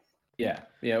 Yeah,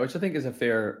 which I think is a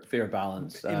fair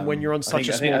balance. And when you're on such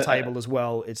a small table as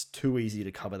well, it's too easy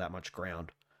to cover that much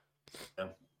ground.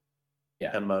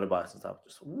 Yeah, and motorbikes and stuff.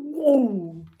 Just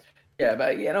whoa. Yeah,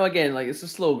 but again, like, it's a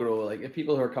slow grow. Like, if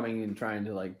people who are coming and trying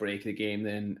to like break the game,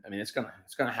 then I mean, it's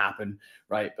gonna happen,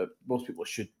 right? But most people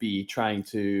should be trying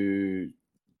to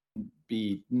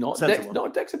be not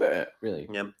dicks about it, really.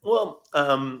 Yeah. Well,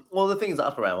 the thing is,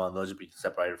 after round 1, they'll just be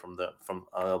separated from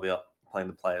they'll be up playing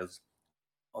the players,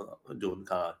 doing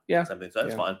kind of same thing. So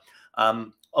it's fine. I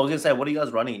was gonna say, what are you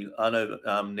guys running? I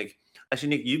know, Nick. Actually,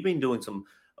 Nick, you've been doing some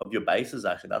of your bases.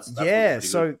 Actually, that's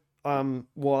so.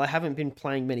 Well, I haven't been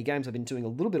playing many games. I've been doing a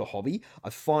little bit of hobby. I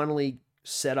finally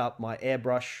set up my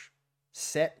airbrush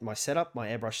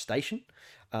airbrush station,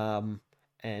 and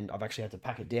I've actually had to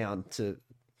pack it down to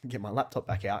get my laptop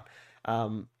back out.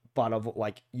 But I've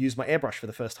like used my airbrush for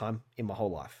the first time in my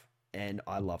whole life, and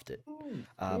I loved it.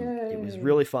 It was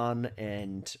really fun,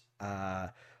 and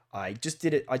I just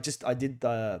did it. I did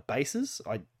the bases.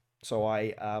 I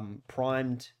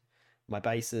primed my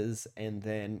bases, and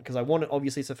then because I wanted,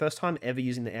 obviously it's the first time ever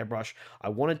using the airbrush, I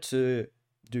wanted to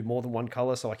do more than one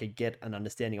color so I could get an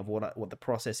understanding of what the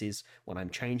process is when I'm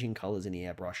changing colors in the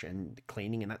airbrush and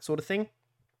cleaning and that sort of thing.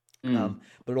 But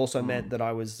it also meant that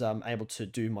I was able to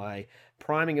do my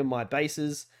priming of my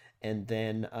bases, and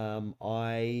then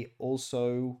I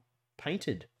also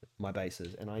painted my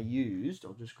bases, and I used,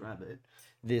 I'll just grab it,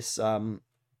 this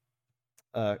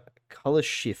color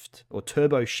shift or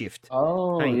turbo shift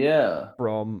Oh paint yeah.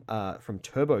 from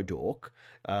Turbo Dork.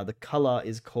 The color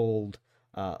is called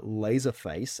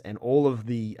Laserface, and all of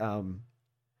the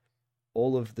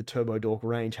Turbo Dork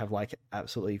range have like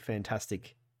absolutely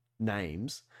fantastic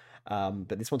names.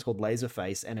 But this one's called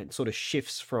Laserface, and it sort of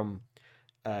shifts from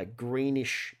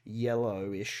greenish,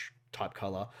 yellowish type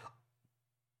color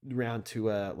round to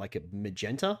like a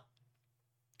magenta.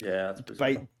 Yeah, that's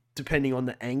bizarre. Depending on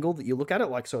the angle that you look at it.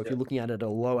 Like, so if Yeah. you're looking at it at a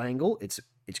low angle, it's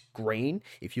green.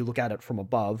 If you look at it from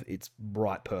above, it's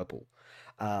bright purple.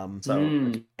 So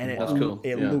Mm, and it, that's cool.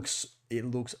 it Yeah. looks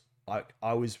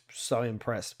I was so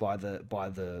impressed by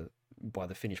the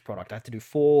finished product. I had to do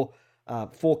four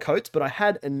coats, but I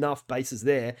had enough bases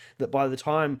there that by the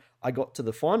time I got to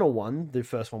the final one, the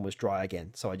first one was dry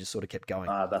again. So I just sort of kept going.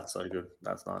 that's so good.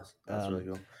 That's nice. That's really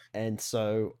cool. And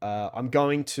so I'm not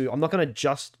going to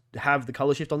just have the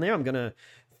color shift on there. I'm going to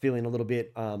fill in a little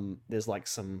bit. There's like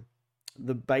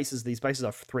these bases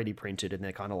are 3D printed, and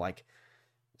they're kind of like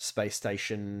space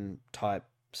station type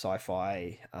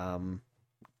sci-fi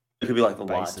It could be like the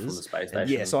lights from the bases. space And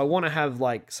station. yeah, so I want to have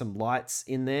like some lights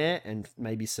in there, and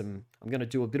maybe I'm going to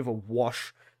do a bit of a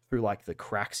wash through like the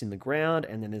cracks in the ground,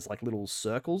 and then there's like little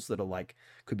circles that are like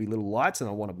could be little lights, and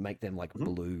I want to make them like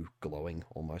blue glowing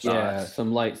almost. Yeah,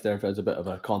 some lights there. If there's a bit of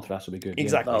a contrast, would be good.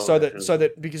 Exactly. Oh, so that's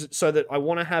that I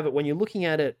want to have it when you're looking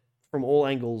at it from all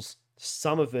angles.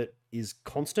 Some of it is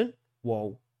constant,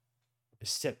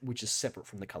 which is separate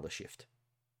from the color shift.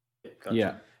 Gotcha.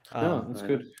 Yeah. Oh, that's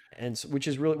good. And which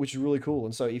is really cool.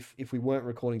 And so if we weren't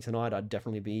recording tonight, I'd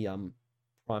definitely be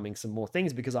priming some more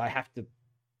things because I have to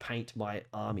paint my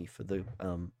army for the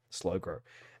slow grow.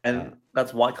 And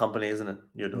that's White Company, isn't it?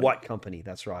 You're doing White Company,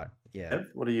 that's right. Yeah. Yep.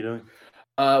 What are you doing?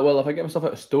 Well, if I get myself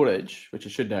out of storage, which I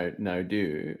should now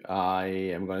do, I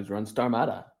am going to run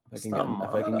Starmada. If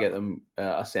I can get them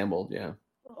assembled, yeah.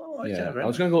 Oh, okay, Yeah. right. I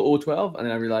was going to go O12, and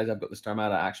then I realized I've got the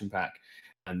Starmada action pack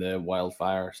and the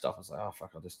Wildfire stuff. I was like, oh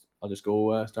fuck, I'll just go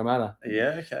Starmada.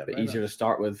 Yeah, okay. A bit right easier on. to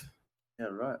start with. Yeah,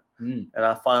 right. Mm. And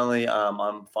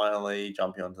I'm finally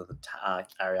jumping onto the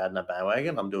Ariadna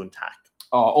bandwagon. I'm doing TAC.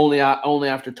 Oh, only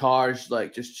after Taj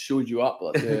like just showed you up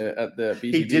at the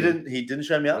BCB. He didn't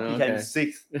show me up. He came Okay.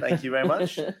 sixth. Thank you very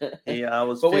much. He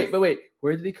was But fifth. wait,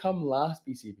 where did he come last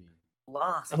BCB?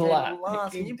 Last.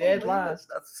 Last. Can He you dead believe it? last.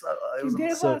 That's so. It He was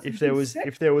dead So last.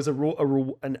 if there was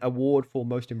an award for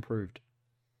most improved.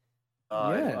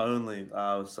 If only. It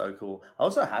was so cool. I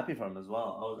was so happy for him as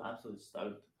well. I was absolutely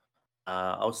stoked.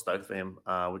 I was stoked for him,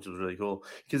 which was really cool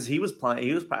because he was playing.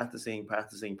 He was practicing,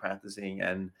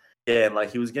 and yeah,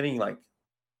 like he was getting like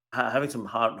having some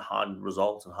hard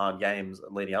results and hard games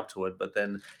leading up to it. But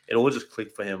then it all just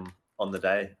clicked for him on the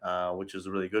day, which is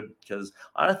really good because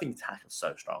I don't think TAC is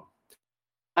so strong.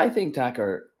 I think TAC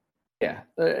are, yeah.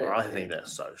 I think they're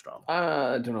so strong.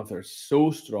 I don't know if they're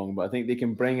so strong, but I think they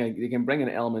can bring an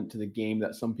element to the game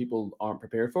that some people aren't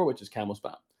prepared for, which is camo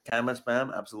spam. Camo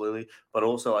spam, absolutely, but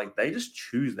also like they just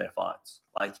choose their fights.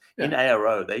 Like in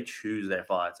ARO, they choose their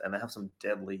fights, and they have some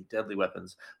deadly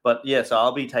weapons. But yeah, so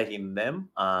I'll be taking them.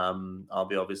 I'll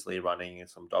be obviously running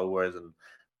some Dog Warriors and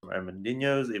some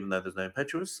Armandinos, even though there's no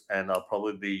Impetuous, and I'll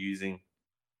probably be using.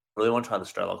 Really want to try the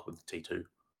Strelok with the T2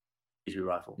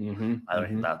 rifle. I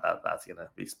think that's gonna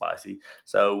be spicy.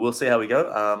 So we'll see how we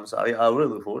go. So I really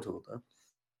look forward to it though.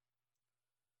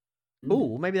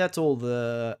 Oh, maybe that's all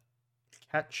the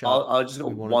catch up. I just got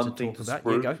we wanted one to thing talk to about.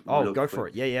 spruik Yeah, go. real Go quick. for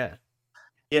it. Yeah.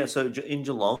 Yeah, so in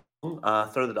Geelong,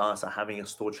 Throw the Dice are having a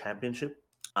store championship.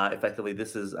 Effectively,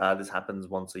 this happens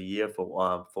once a year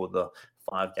for the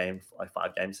five game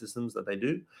systems that they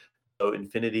do. So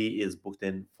Infinity is booked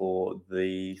in for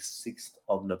the 6th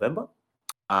of November.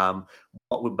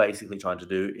 What we're basically trying to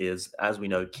do is, as we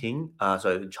know, King.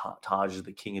 So Taj is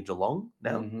the king of Geelong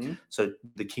now. So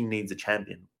the king needs a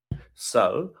champion.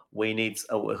 So we need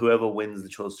whoever wins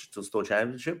the store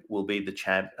championship will be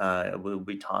the will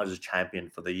be Taj's champion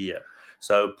for the year.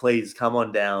 So please come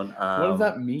on down. What does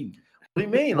that mean? What do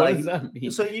you mean? What does that mean?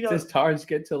 So does Taj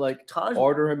get to like Taj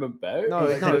order him about? No,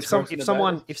 Like, no. this person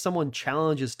about? If someone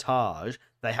challenges Taj,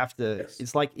 they have to. Yes.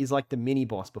 It's like the mini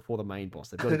boss before the main boss.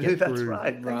 They've got to get That's through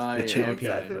right. Right, the champion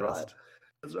Exactly first. right.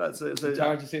 That's right. So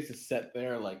Taj just has to sit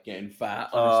there like getting fat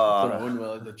Oh. on his throne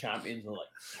while the champions are like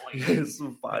it's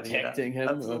so funny. protecting him.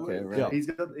 Absolutely. Okay, right. Yeah. He's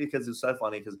got because it's so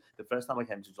funny because the first time I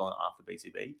came to Geelong after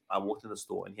BCB, I walked in the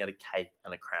store and he had a cape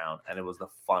and a crown, and it was the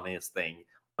funniest thing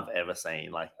I've ever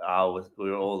seen. Like we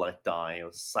were all like dying. It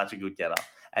was such a good get up,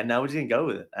 and now we're just gonna go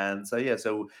with it. And so yeah,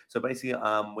 so basically,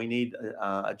 we need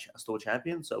a store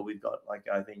champion. So we've got like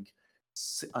I think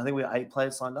we have 8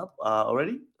 players signed up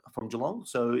already from Geelong.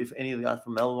 So if any of the guys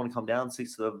from Melbourne want to come down,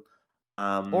 6th of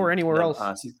Or anywhere else.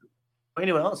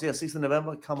 anywhere else, 6th of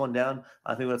November, come on down.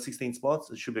 I think we've got 16 spots.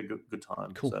 It should be a good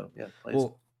time. Cool. So yeah, please.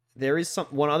 Well, there is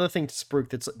one other thing to spruik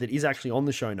that is actually on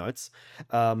the show notes.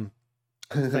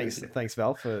 Thanks,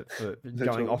 Val, for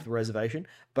going off the reservation.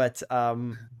 But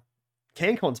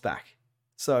CanCon's back.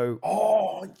 So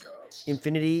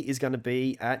Infinity is going to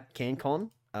be at CanCon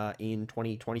in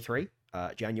 2023,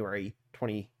 January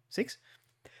 26th.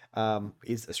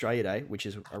 Is Australia Day, which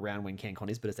is around when CanCon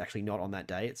is, but it's actually not on that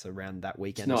day. It's around that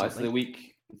weekend. No, it's the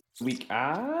week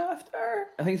after.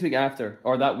 I think it's the week after,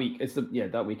 or that week. It's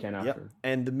that weekend after. Yep.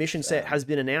 And the mission set has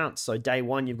been announced. So day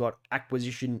 1, you've got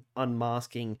acquisition,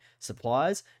 unmasking,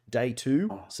 supplies. Day 2,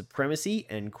 supremacy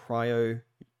and cryogenics.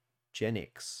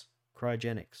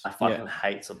 I fucking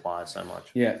hate supplies so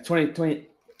much. Yeah, 27th,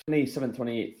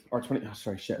 28th, or 20. Oh,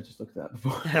 sorry, shit. I just looked at that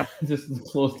before. I just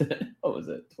closed it. What was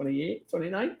it? 28th,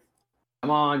 29th?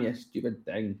 Come on, you stupid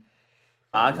thing.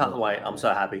 I can't wait. I'm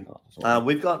so happy.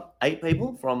 We've got 8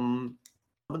 people from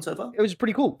Melbourne so far. It was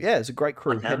pretty cool. Yeah, it's a great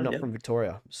crew heading up yeah. from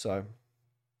Victoria. So,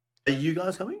 are you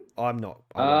guys coming? I'm not.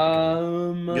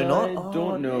 You're not? I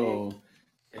don't know.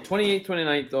 28th,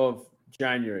 29th of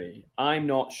January. I'm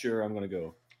not sure I'm going to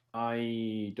go.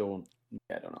 I don't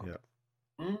know. Yeah.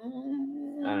 I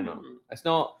don't know. It's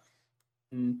not.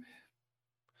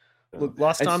 Look,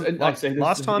 last time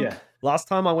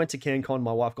I went to CanCon,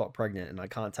 my wife got pregnant, and I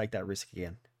can't take that risk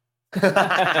again.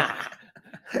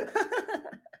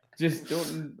 Just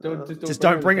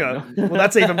don't bring her. Well,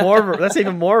 that's even more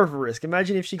of a risk.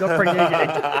 Imagine if she got pregnant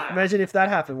again. Imagine if that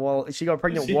happened. Well, she got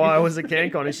pregnant while I was at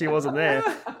CanCon and she wasn't there.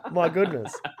 My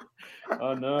goodness.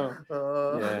 Oh no.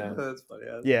 Yeah, that's funny.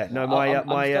 Yeah, no,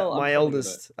 my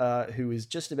eldest, who is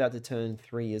just about to turn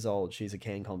 3 years old, she's a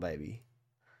CanCon baby.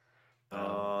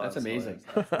 Oh, that's amazing.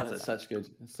 That's such good.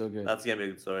 That's so good. That's gonna be a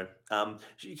good story. Can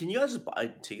you guys just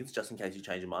buy tickets just in case you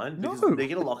change your mind? No. Because they're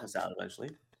gonna lock us out eventually.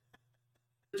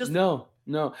 Just No.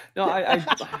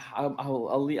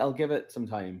 I'll give it some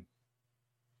time.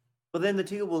 But then the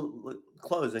ticket will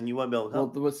close and you won't be able to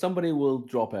come. Well, somebody will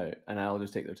drop out, and I'll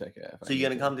just take their ticket. So you're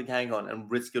gonna come to CanCon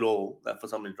and risk it all for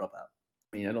somebody to drop out.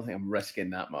 I mean, I don't think I'm risking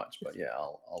that much, but yeah,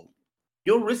 I'll.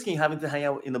 You're risking having to hang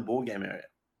out in the board game area.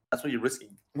 That's what you're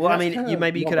risking. Well, I mean, That's you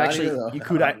maybe you could not bad actually either, though. you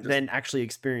could then actually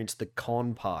experience the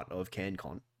con part of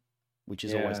CanCon, which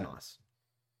is always Yeah. nice.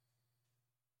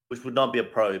 Which would not be a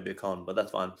pro, it'd be a con, but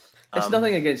that's fine. It's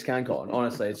nothing against CanCon,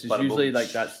 honestly. It's just but usually like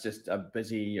that's just a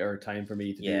busier time for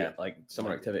me to Yeah. do like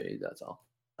summer activities. That's all.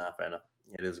 Nah, fair enough.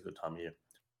 It is a good time of year.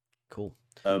 Cool.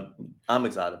 I'm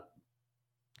excited.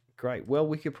 Great. Well,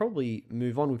 we could probably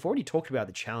move on. We've already talked about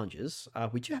the challenges.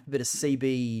 We do have a bit of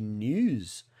CB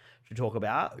news to talk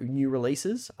about. New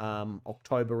releases,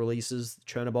 October releases,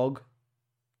 Chernobog,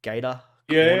 Gator.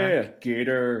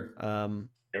 Gator.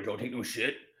 Don't take no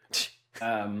shit.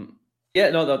 The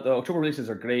October releases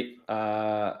are great.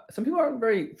 Some people aren't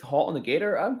very hot on the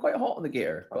Gator. I'm quite hot on the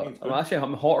Gator, but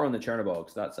I'm hotter on the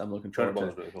Chernobogs. I'm looking forward to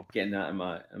really cool. getting that in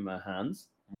my hands.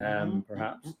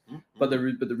 Perhaps. But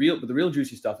the real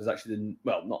juicy stuff is actually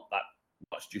not that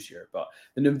much juicier. But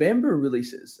the November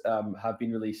releases have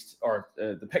been released, or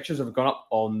the pictures have gone up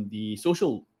on the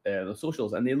socials,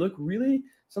 and they look really.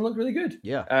 Some look really good.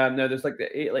 Yeah. Now there's like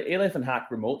the Aleph and Hack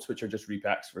remotes, which are just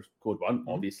repacks for Code 1,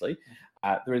 obviously.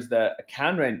 There is the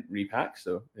CanRen repack.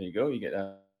 So there you go. You get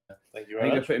Thank you I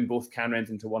very think they're much. putting both CanRens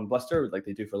into one blister, like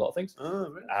they do for a lot of things. Oh,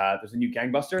 really? There's a new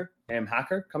Gangbuster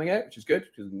hacker coming out, which is good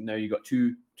because now you got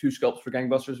two sculpts for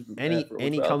Gangbusters.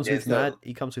 And he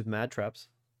comes with mad traps.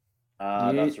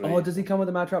 That's really... does he come with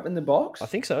a mad trap in the box? I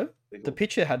think so. Cool. The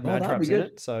picture had mad that'd traps be in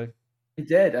good. it, so He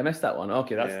did. I missed that one.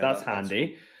 Okay, that's Yeah, that's that's-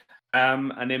 handy.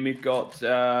 And then we've got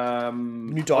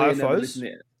New Direfoes.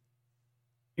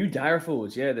 New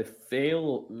Direfoes, yeah, the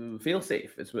fail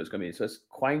safe is what it's going to be. So it's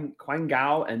Quang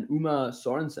Gao and Uma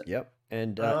Sorensen. Yep.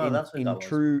 And that's what in that was.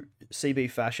 true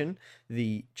CB fashion,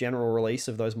 the general release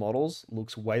of those models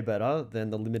looks way better than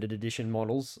the limited edition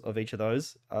models of each of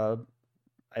those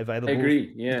available I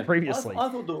agree. Yeah. previously. I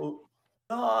thought the...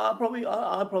 No, I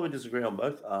probably disagree on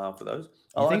both for those.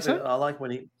 You think so? I like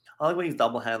when he's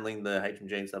double handling the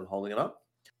HMG instead of holding it up.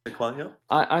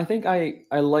 I think I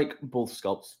like both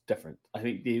sculpts different. I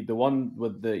think the one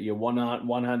with your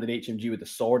one-handed HMG with the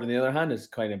sword in the other hand is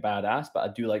kind of badass, but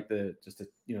I do like the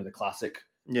classic.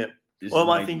 Yeah. This Or is am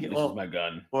I my- thinking? This is my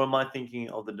gun. Or am I thinking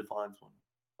of the Defiance one?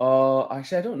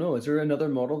 Actually, I don't know. Is there another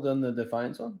model than the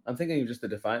Defiance one? I'm thinking of just the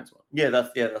Defiance one. Yeah,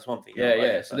 that's one thing.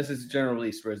 Yeah. So this is general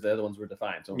release, whereas the other ones were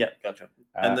Defiance. Yeah, gotcha.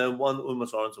 And the one Uma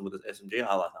Sorensen with the SMG,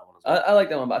 I like that one as well. I like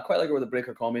that one, but I quite like it with the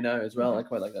Breaker Combi now as well. I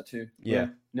quite like that too. Yeah.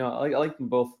 No, I like them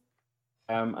both.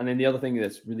 And then the other thing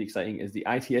that's really exciting is the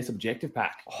ITS Objective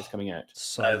Pack is coming out.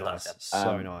 So I like nice. that.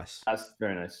 So nice. That's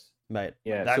very nice. Mate,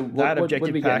 Yeah, that, so that what do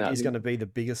objective we get in pack that? is going to be the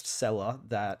biggest seller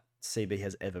that CB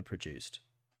has ever produced.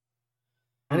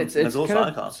 And it's There's also kind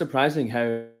of sidecars. surprising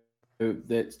how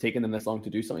it's taken them this long to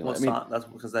do something like. That's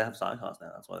because they have sidecars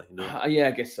now. That's why they can do it. Yeah,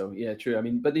 I guess so. Yeah, true. I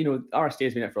mean, but RSD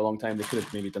has been out for a long time. They could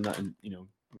have maybe done that in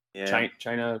Yeah.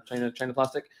 China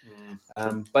plastic.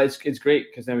 Mm. But it's great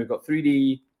because now we've got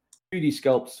 3D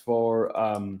sculpts for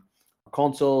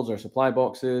consoles or supply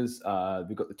boxes.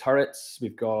 We've got the turrets.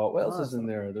 We've got what else is in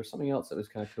there? There's something else that was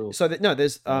kind of cool. So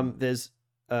there's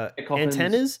Tech coffins.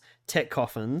 antennas, tech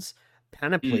coffins,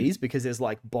 panoplies because there's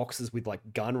like boxes with like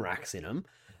gun racks in them.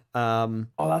 Oh,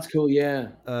 that's cool. Yeah.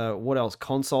 What else?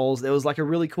 Consoles. There was like a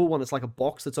really cool one. It's like a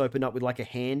box that's opened up with like a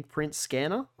handprint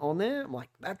scanner on there. I'm like,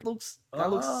 that looks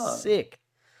sick.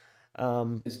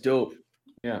 It's dope.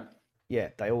 Yeah. Yeah,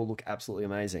 they all look absolutely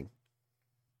amazing.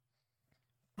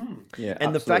 Yeah.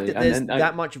 And the fact that absolutely. there's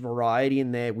that much variety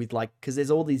in there with like, because there's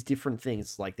all these different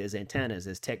things, like there's antennas,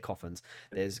 there's tech coffins,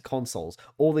 there's consoles,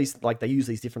 all these, like they use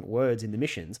these different words in the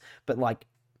missions, but like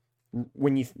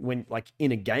when like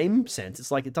in a game sense, it's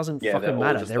like it doesn't fucking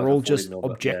matter. They're all just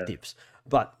objectives.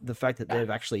 But the fact that they've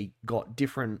actually got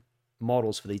different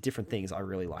models for these different things, I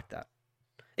really like that.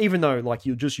 Even though like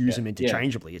you'll just use them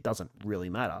interchangeably, it doesn't really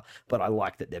matter. But I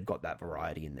like that they've got that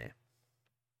variety in there.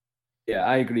 Yeah,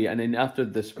 I agree. And then after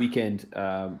this weekend,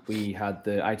 we had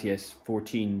the ITS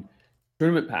 14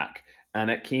 tournament pack, and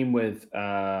it came with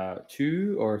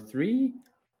 2 or 3,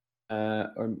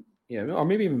 or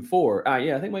maybe even 4.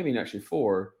 I think maybe actually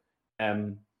 4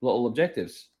 little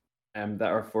objectives that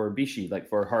are for Bishi, like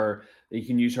for her. You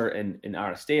can use her in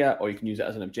Aristea, or you can use it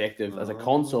as an objective as a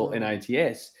console in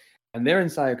ITS, and they're in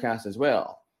Siocast as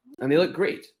well. And they look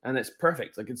great, and it's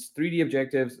perfect. Like it's 3D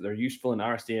objectives. They're useful in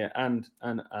Aristea and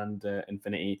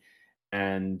Infinity,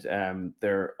 and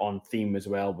they're on theme as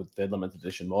well with the limited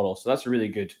edition model. So that's a really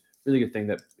good thing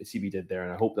that CB did there,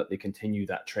 and I hope that they continue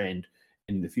that trend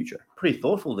in the future. Pretty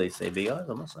thoughtful, these CB guys,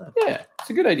 I must say. Yeah,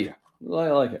 it's a good idea. I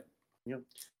like it. Yep.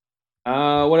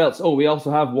 What else? Oh, we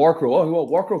also have Warcrow. Oh, well,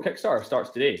 Warcrow Kickstarter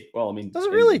starts today. Well, I mean, does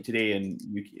it really? Today in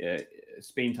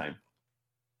Spain time.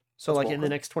 So like in the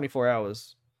next 24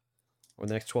 hours. Or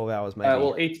the next 12 hours, maybe.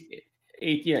 Well,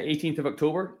 18th of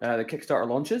October, the Kickstarter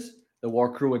launches. The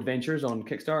Warcrow Adventures on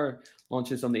Kickstarter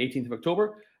launches on the 18th of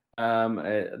October.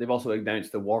 They've also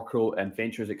announced the Warcrow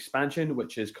Adventures expansion,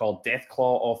 which is called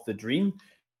Deathclaw of the Dream,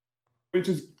 which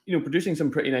is producing some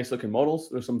pretty nice looking models.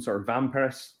 There's some sort of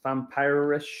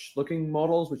vampire-ish looking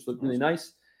models, which look really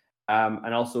nice.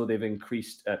 And also they've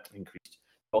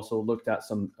also looked at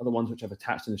some other ones which I've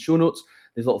attached in the show notes.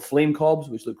 There's little flame cobs,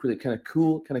 which look really kind of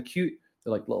cool, kind of cute.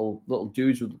 They're like little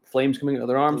dudes with flames coming out of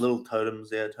their arms. Little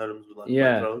totems, totems with like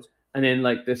throws. And then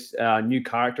like this new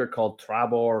character called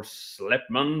Trabor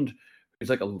Slipmund,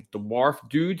 who's like a dwarf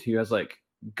dude who has like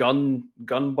gun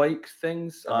bike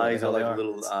things. He's got like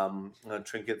little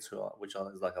trinkets, which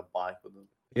is like a bike with them.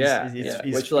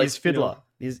 He's Fiddler.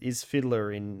 He's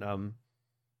Fiddler in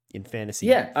fantasy.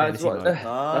 Yeah, fantasy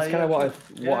that's kind of what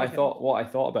I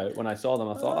thought about when I saw them.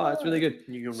 I thought, it's really good.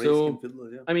 You can race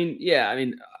Fiddler, I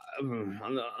mean,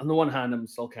 on the one hand, I'm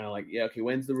still kind of like, okay,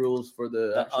 when's the rules for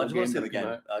the? I just want to see the game.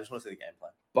 I just want to see the gameplay.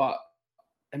 But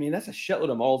I mean, that's a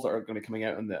shitload of models that are going to be coming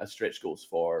out in the stretch goals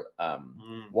for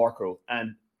Warcrow,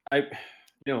 and I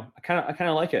kind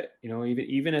of like it.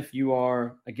 Even if you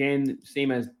are, again,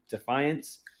 same as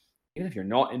Defiance, even if you're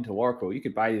not into Warcrow, you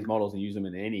could buy these models and use them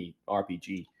in any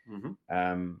RPG.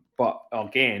 But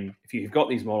again, if you've got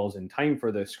these models in time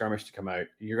for the skirmish to come out,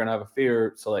 you're going to have a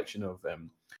fair selection of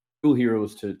cool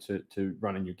heroes to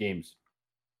run in your games.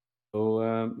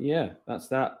 So that's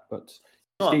that. But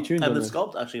stay tuned. And the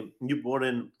sculpt, actually, you brought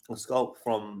in a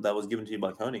sculpt that was given to you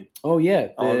by Tony. Oh yeah,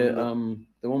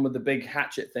 the one with the big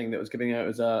hatchet thing that was giving out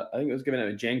I think it was given out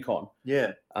at Gen Con.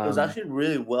 Yeah, it was actually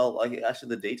really well. Like actually,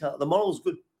 the detail, the model was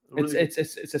good. Really it's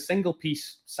a single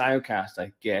piece Siocast,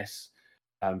 I guess.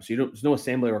 So there's no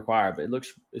assembly required, but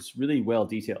it's really well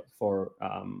detailed for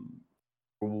a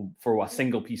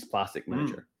single piece plastic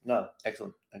miniature. No,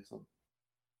 excellent.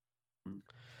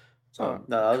 So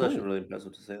no, I was actually really impressed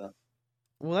to see that.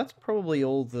 Well, that's probably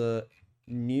all the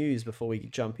news before we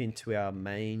jump into our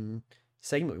main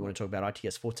segment. We want to talk about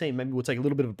ITS 14. Maybe we'll take a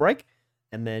little bit of a break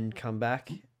and then come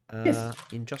back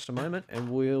in just a moment,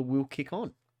 and we'll kick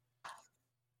on.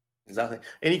 Exactly.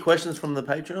 Any questions from the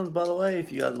Patreons, by the way,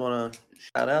 if you guys want to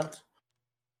shout out?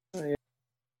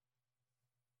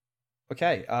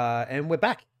 Okay, and we're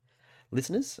back.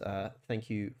 Listeners, thank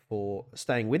you for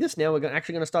staying with us. Now we're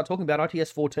actually going to start talking about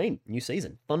ITS 14, new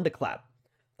season. Thunderclap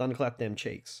them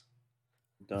cheeks.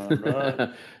 Darn right.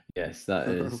 Yes, that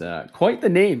is quite the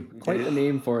name. Quite the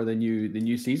name for the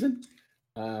new season.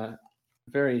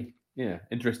 Very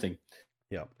interesting.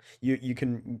 Yeah, you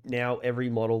can now every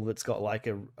model that's got like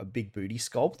a big booty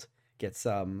sculpt gets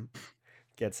a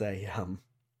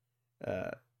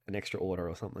an extra order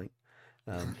or something.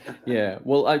 Yeah.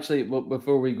 Well, actually,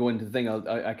 before we go into the thing,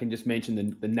 I can just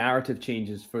mention the narrative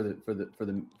changes for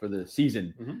the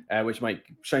season, which might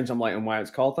shine some light on why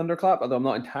it's called Thunderclap. Although I'm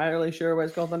not entirely sure why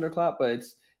it's called Thunderclap, but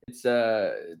it's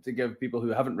to give people who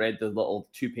haven't read the little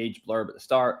 2-page blurb at the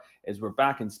start is we're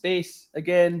back in space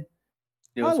again.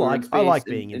 You know, so I like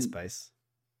being in space.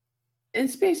 In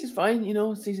space is fine,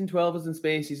 season 12 was in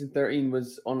space, season 13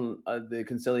 was on the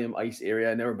Concilium ice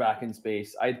area, and they were back in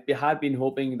space. I had been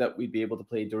hoping that we'd be able to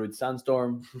play Darude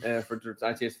Sandstorm for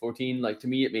ITS 14. Like, to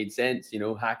me, it made sense,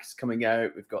 hacks coming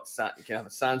out, we've got you can have a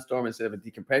sandstorm instead of a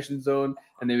decompression zone,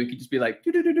 and then we could just be like,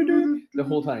 the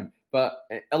whole time. But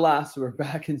alas, we're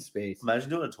back in space. Imagine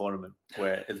doing a tournament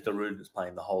where it's Darude that's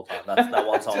playing the whole time. That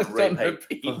one's on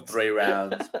repeat for 3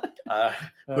 rounds.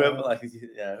 Whoever likes.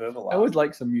 I would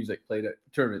like some music played at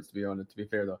tournaments, to be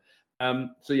fair though.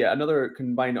 So yeah, another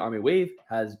combined army wave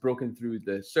has broken through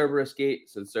the Cerberus gate.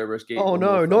 So the Cerberus gate. Oh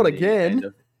no, not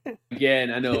again.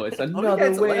 Again, I know it's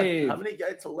another wave. How many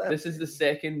gates are left? This is the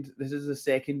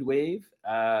second wave.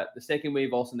 The second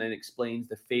wave also then explains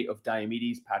the fate of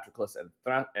Diomedes, Patroclus, and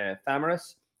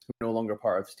Thamyrus, who are no longer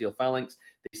part of Steel Phalanx.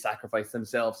 They sacrificed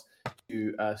themselves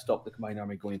to stop the combined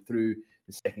army going through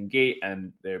the second gate,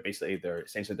 and they're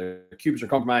essentially their cubes are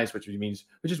compromised, which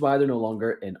is why they're no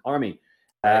longer in army.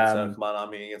 Combined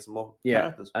army against more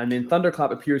characters. And then Thunderclap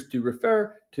appears to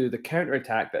refer to the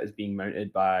counterattack that is being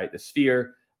mounted by the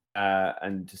Sphere.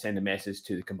 And to send a message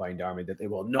to the combined army that they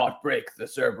will not break the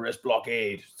Cerberus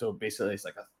blockade. So basically, it's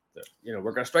like we're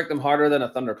going to strike them harder than a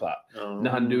thunderclap.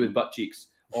 Nothing to do with butt cheeks,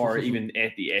 or even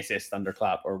at the SS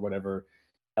thunderclap, or whatever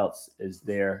else is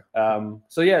there.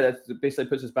 So yeah, that basically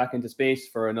puts us back into space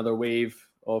for another wave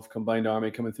of combined army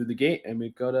coming through the gate, and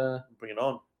we've got to bring it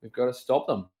on. We've got to stop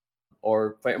them,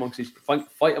 or fight amongst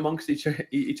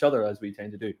each other, as we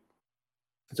tend to do.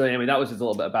 So anyway, that was just a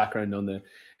little bit of background on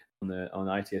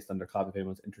ITS Thunderclap, if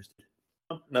anyone's interested.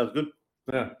 No, it's good.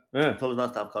 Yeah. It's always nice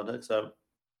to have context. So,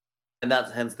 and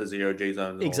that's hence the 0 G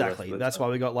zones. Exactly. That's why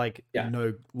we got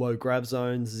no low grab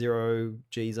zones, 0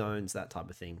 G zones, that type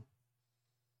of thing.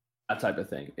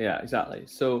 Yeah, exactly.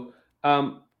 So,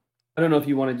 I don't know if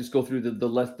you want to just go through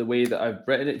the way that I've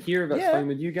written it here. If that's fine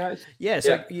with you guys. Yeah.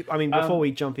 So, I mean, before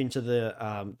we jump into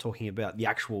the talking about the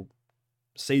actual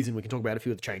season, we can talk about a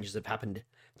few of the changes that have happened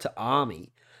to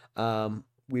Army.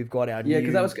 We've got our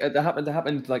because that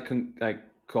happened like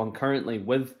concurrently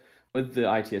with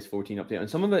the ITS 14 update, and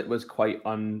some of it was quite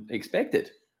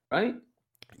unexpected, right?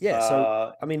 Yeah.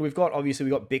 So I mean, we've got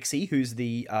Bixie, who's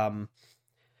the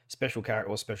special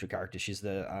character. She's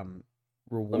the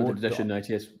reward limited edition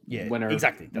ITS winner.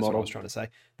 Exactly. That's what I was trying to say.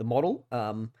 The model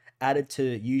added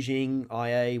to Yujing,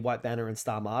 IA, White Banner, and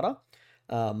Star Martyr.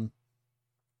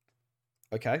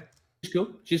 Okay. She's cool.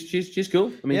 She's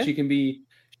cool. I mean, she can be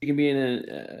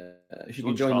in she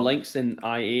can join Lynx in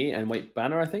IA and White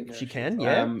Banner, I think. She can,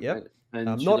 yeah. Yep.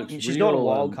 And she's not a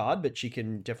wild card, but she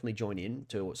can definitely join in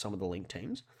to some of the Link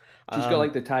teams. She's got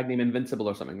like the tag name Invincible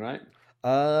or something, right?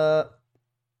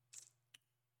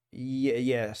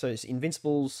 Yeah. So it's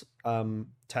Invincible's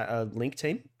Link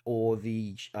team, or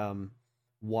the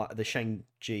Shang-Chi,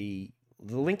 the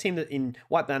Link team that in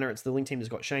White Banner, it's the Link team that's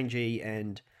got Shang-Chi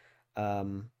and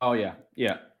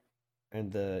and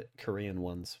the Korean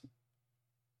ones.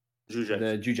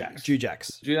 The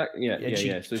Jujaks.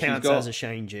 Yeah. So counts as a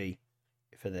Shang-Chi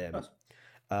for them.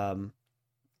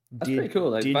 That's pretty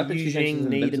cool. Did Yujing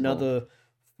need another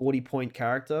 40-point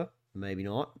character? Maybe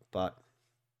not, but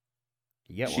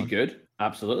you get one. She good,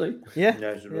 absolutely. Yeah.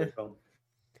 Yeah, she's really cool.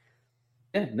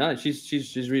 Yeah, no, she's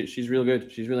real good.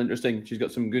 She's real interesting. She's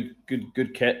got some good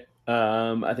kit.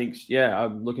 I think,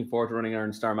 I'm looking forward to running her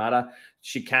in Starmada.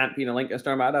 She can't be in a Link at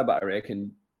Starmada, but I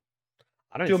reckon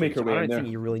she'll make her way. I don't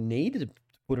think you really need to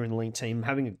put her in the Link team.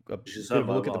 Having a bit of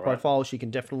a look at the profile, she can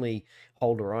definitely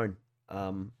hold her own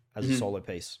as a solo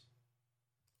piece.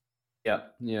 Yeah.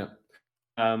 The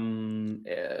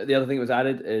other thing that was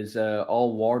added is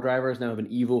all war drivers now have an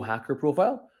Evo hacker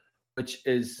profile,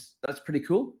 that's pretty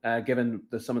cool. Given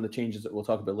some of the changes that we'll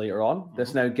talk about later on,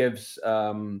 this now gives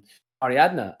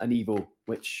Ariadna an Evo,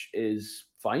 which is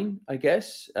fine, I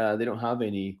guess. They don't have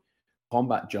any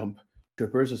combat jump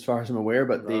troopers, as far as I'm aware,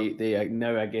 but they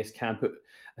now, I guess, can put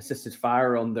assisted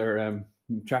fire on their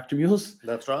tractor mules.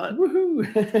 That's right. Woohoo!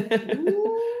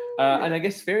 And I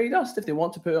guess fairy dust if they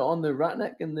want to put it on the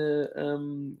Ratnik and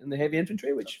the heavy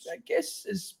infantry, which I guess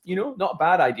is not a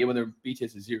bad idea when their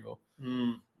BTS is 0.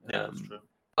 Yeah, that's true.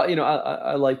 But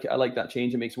I like that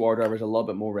change. It makes war drivers a little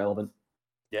bit more relevant.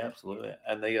 Yeah, absolutely,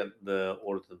 and they get the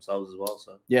order to themselves as well.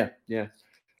 So yeah.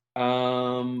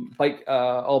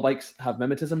 All bikes have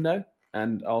mimetism now,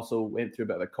 and also went through a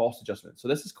bit of a cost adjustment. So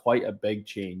this is quite a big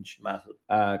change. massive.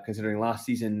 Considering last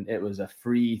season it was a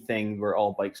free thing where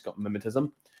all bikes got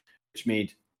mimetism, which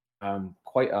made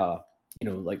quite a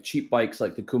like cheap bikes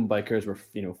like the Kuhn bikers were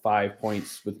 5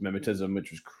 points with mimetism,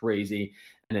 which was crazy.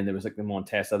 And then there was like the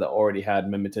Montesa that already had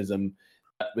mimetism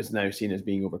that was now seen as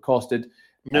being overcosted.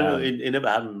 No, it never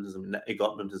had mimetism. It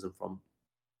got mimetism from.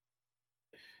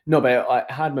 No, but I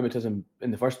had mimetism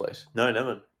in the first place. No,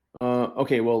 never.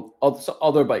 Okay, well,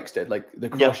 other bikes did, like the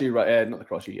Croshy, not the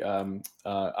Croshy,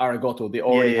 Aragoto. They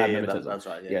already had mimetism. That's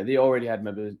right. Yeah, they already had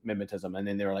mimetism, and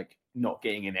then they were like not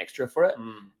getting an extra for it.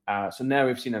 So now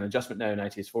we've seen an adjustment now in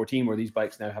ITS 14 where these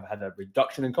bikes now have had a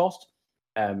reduction in cost.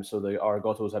 So the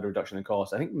Aragotos had a reduction in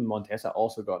cost. I think Montesa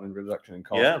also got a reduction in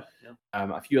cost. Yeah.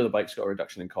 A few other bikes got a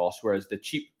reduction in cost, whereas the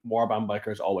cheap warband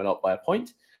bikers all went up by a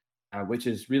point, which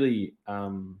is really,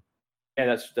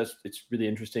 it's really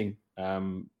interesting.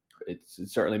 It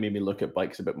certainly made me look at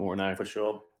bikes a bit more now. For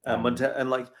sure. And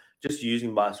like just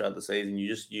using bikes throughout the season,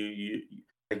 you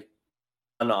like.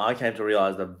 I know I came to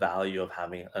realize the value of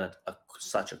having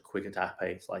such a quick attack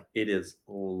pace. Like it is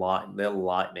they're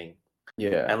lightning.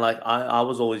 Yeah. And like I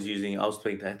was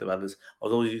speaking to Hector about this. I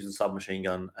was always using submachine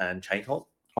gun and chain hold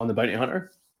on the Bounty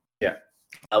Hunter. Yeah.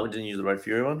 I didn't use the Red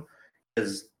Fury one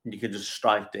because you could just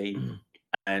strike deep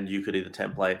and you could either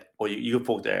template or you could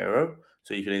fork the arrow.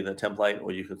 So you could either template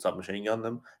or you could submachine gun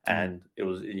them, and you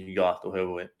could go after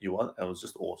whoever you want. It was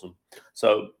just awesome.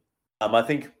 So I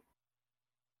think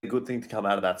a good thing to come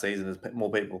out of that season is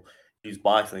more people use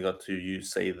bikes and they got to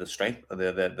see the strength of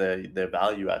their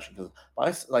value actually, because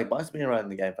bikes have been around in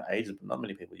the game for ages, but not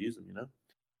many people use them.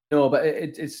 No, but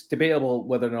it's debatable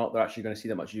whether or not they're actually going to see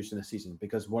that much use in the season,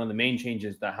 because one of the main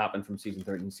changes that happened from season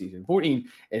 13 to season 14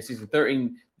 is season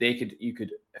 13 you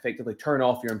could effectively turn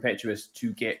off your impetuous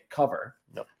to get cover.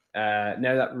 Yep.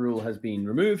 Now that rule has been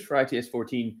removed for ITS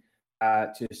 14.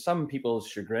 To some people's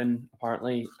chagrin,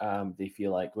 apparently, they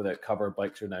feel like without cover,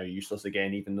 bikes are now useless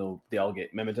again, even though they all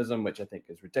get mimetism, which I think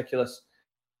is ridiculous.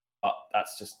 But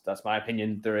that's my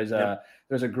opinion. There's a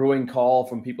growing call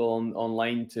from people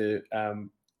online to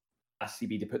ask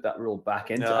CB to put that rule back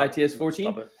into ITS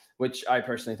 14, which I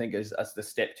personally think is the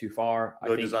step too far.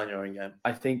 Design your own game.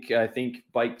 I think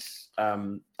bikes.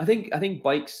 I think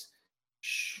bikes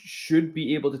should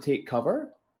be able to take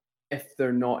cover if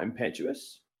they're not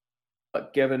impetuous.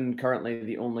 But given currently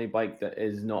the only bike that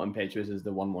is not impetuous is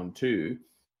the 112,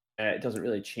 it doesn't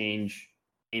really change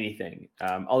anything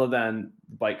other than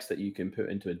bikes that you can put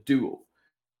into a duo.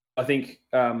 I think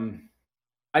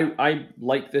I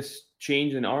like this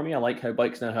change in Army. I like how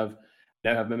bikes now have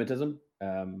mimetism.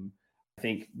 I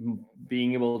think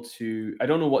being able to, I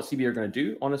don't know what CB are going to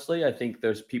do, honestly. I think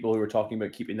there's people who are talking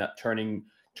about keeping that turning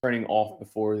off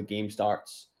before the game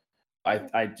starts.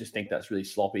 I just think that's really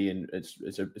sloppy, and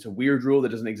it's a weird rule that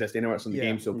doesn't exist anywhere else in the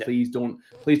game. So please don't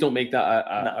make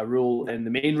that a rule in the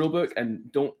main rulebook,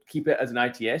 and don't keep it as an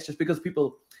ITS just because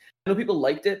people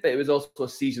liked it, but it was also a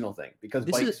seasonal thing because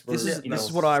this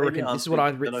is what I reckon. This is what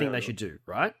I think they should do.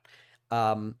 Right?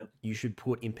 You should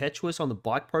put impetuous on the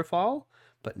bike profile,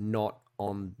 but not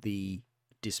on the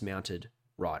dismounted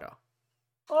rider.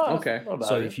 Oh, okay.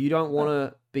 So if you don't want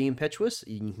to be impetuous,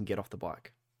 you can get off the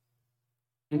bike.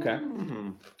 Okay.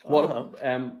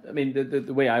 I mean,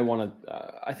 the way I want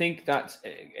to, I think that's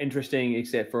interesting,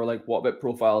 except for like what about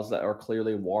profiles that are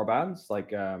clearly warbands, like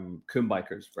Kuhn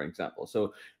bikers, for example.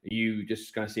 So you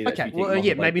just going to see that. Okay. Well,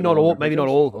 yeah, maybe not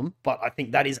all of them, but I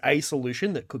think that is a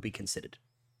solution that could be considered.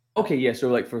 Okay, yeah. So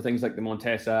like for things like the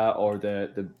Montesa or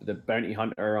the Bounty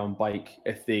Hunter on bike,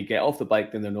 if they get off the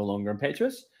bike, then they're no longer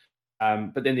impetuous.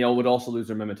 But then they all would also lose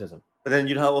their mimetism. But then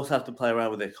you'd also have to play around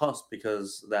with their cost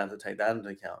because they have to take that into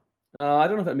account. I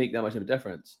don't know if it make that much of a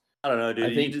difference. I don't know,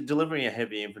 dude. You're delivering a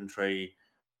heavy infantry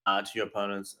to your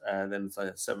opponents, and then it's like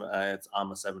it's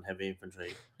armor 7 heavy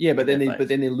infantry. Yeah, but then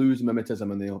they lose mimetism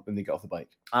when they get off the bike.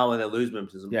 Oh, when they lose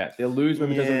mimetism. Yeah, they'll lose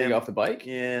mimetism when they get off the bike.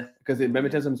 Yeah, because the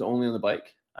mimetism is only on the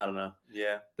bike. I don't know.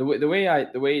 Yeah. The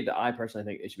way that I personally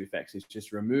think it should be fixed is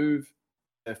just remove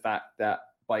the fact that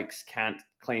bikes can't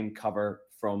claim cover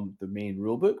from the main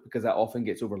rulebook, because that often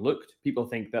gets overlooked. People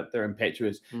think that they're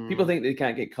impetuous. People think they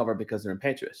can't get cover because they're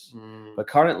impetuous. But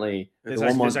currently, there's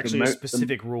actually a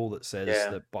specific rule that says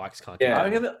that bikes can't get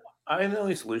cover. I I think the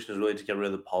only solution is really to get rid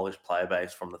of the Polish player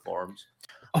base from the forums.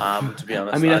 To be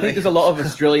honest, I mean, I think there's a lot of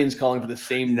Australians calling for the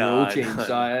same No, rule I change. know,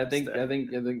 So I I think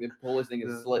the Polish thing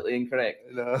is slightly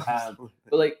incorrect. No.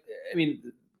 But like, I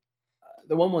mean,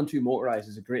 the 112 motorized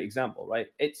is a great example, right?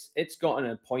 It's gotten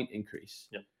a point increase,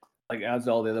 Yep. like as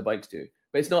all the other bikes do,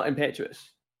 but it's not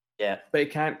impetuous. Yeah. But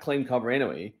it can't claim cover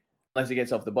anyway unless it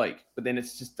gets off the bike. But then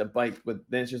it's just a bike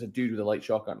then it's just a dude with a light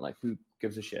shotgun. Like, who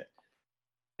gives a shit?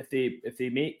 If they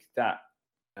make that,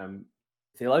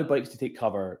 if they allow bikes to take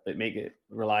cover but make it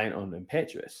reliant on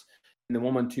impetuous, and the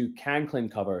 112 can claim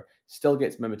cover, still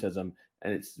gets mimetism,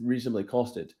 and it's reasonably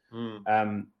costed.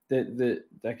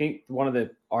 I think one of the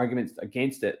arguments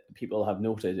against it people have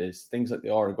noted is things like the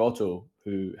Origato,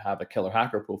 who have a killer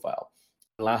hacker profile.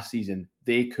 Last season,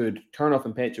 they could turn off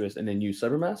impetuous and then use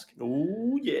cybermask.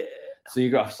 Oh yeah. So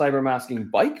you got a cybermasking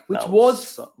bike, which That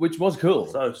was was cool.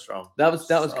 So strong. That was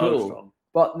So cool. strong.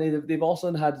 But they've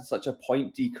also had such a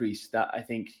point decrease that I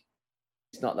think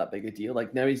it's not that big a deal.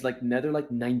 Like now they're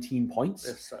like 19 points.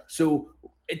 It's So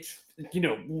it's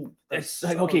it's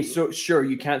like, so okay, good. so sure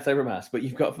you can't cybermask, but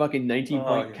you've got fucking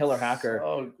 19-point it's killer hacker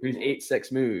so who's good.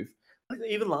 8-6 move. Like,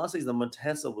 even last season, the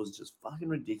Montesa was just fucking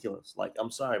ridiculous. Like,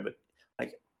 I'm sorry, but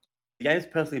like the game's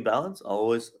perfectly balanced. I'll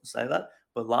always say that.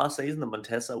 But last season, the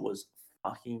Montesa was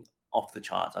fucking off the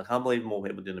charts. I can't believe more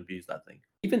people didn't abuse that thing.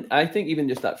 I think even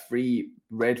just that free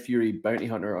Red Fury bounty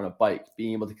hunter on a bike,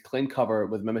 being able to claim cover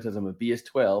with mimetism with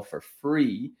BS12 for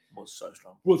free Was so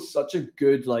strong. was such a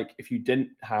good, like, if you didn't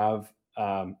have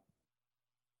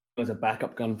as a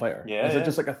backup gunfighter. Yeah, Is it yeah.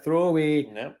 just like a throwaway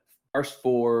Yep. first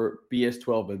for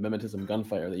BS12 with mimetism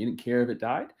gunfighter that you didn't care if it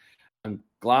died? I'm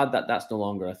glad that that's no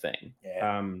longer a thing.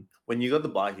 Yeah. When you got the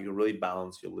bike, you could really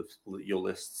balance your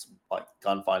lists like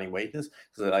gunfighting weakness.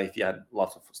 Because if you had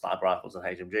lots of sniper rifles and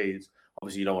HMGs,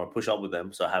 obviously you don't want to push up with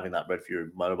them. So having that Red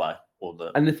Fury motorbike or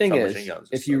the And the thing submachine is, guns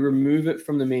if is you so- remove it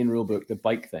from the main rulebook, the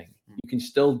bike thing, you can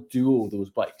still duo those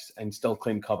bikes and still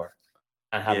claim cover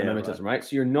and have a Yeah, mimetism, right?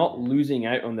 So you're not losing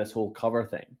out on this whole cover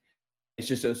thing. It's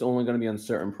just it's only going to be on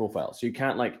certain profiles. So you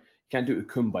can't do it with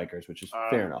Kum bikers, which is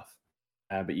fair enough.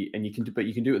 But you can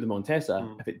do it with the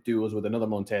Montesa if it duos with another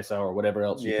Montesa or whatever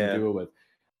else you Yeah. can duo with.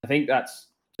 I think that's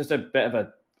just a bit of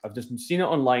a. I've just seen it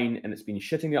online and it's been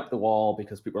shitting me up the wall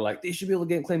because people are like, they should be able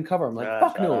to claim cover. I'm like,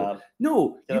 fuck shut no. up.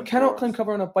 No, Get you up cannot for claim us.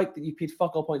 cover on a bike that you paid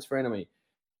fuck all points for anyway,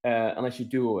 unless you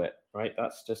duo it, right?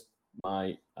 That's just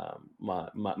my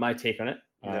my take on it.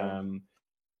 Yeah.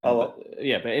 But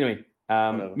anyway,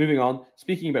 Whatever. moving on.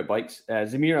 Speaking about bikes,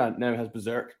 Zamira now has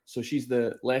Berserk, so she's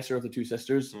the lesser of the two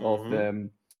sisters of the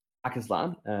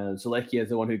Akazlan. Zalekia is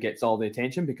the one who gets all the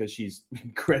attention because she's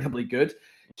incredibly good.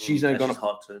 She's now And gone she's up.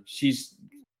 hot too. She's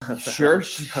That sure,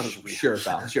 was weird. sure,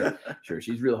 pal, sure.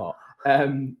 She's real hot.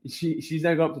 She's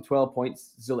now gone up to 12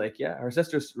 points. Zalekia, her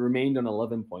sisters remained on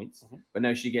 11 points, but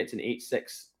now she gets an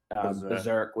 8-6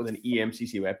 Berserk with an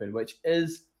EMCC weapon, which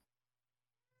is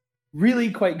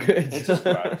really quite good. It's just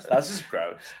gross. That's just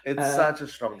gross. It's such a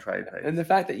strong trade pace. And the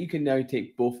fact that you can now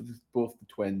take both the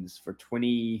twins for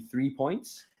 23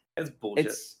 points, It's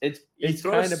bullshit. it's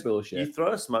throw a kind of s- bullshit. You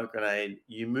throw a smoke grenade,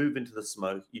 you move into the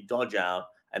smoke, you dodge out,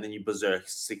 and then you berserk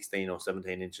 16 or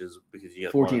 17 inches because you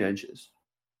get 14 inches.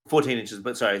 14 inches,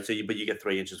 but sorry, but you get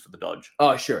 3 inches for the dodge.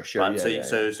 Oh, sure. Right, Yeah,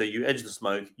 so you edge the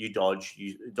smoke, you dodge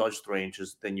 3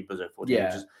 inches, then you berserk 14 Yeah,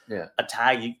 inches. yeah. A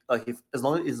tag, as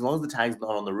long as the tag's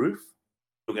not on the roof,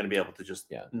 you're going to be able to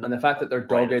just And the fact that they're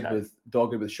Great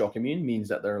dogged attack. with shock immune means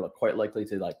that they're quite likely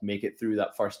to make it through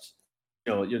that first.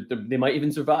 They might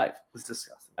even survive. It's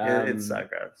disgusting. It's so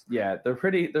gross. Yeah, they're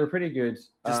pretty good.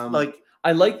 Just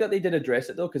I like that they did address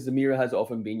it though, because the Mira has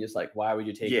often been just like, why would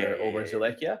you take her over Yeah.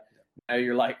 Zalekia? Now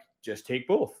you're like, just take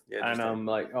both. Yeah, and just take I'm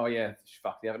like, oh yeah,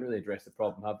 fuck, they haven't really addressed the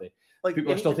problem, have they? like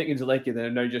People are still any- taking Zalekia,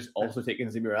 they're now just also taking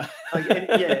Zamira.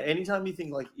 anytime you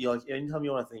think anytime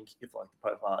you want to think if like the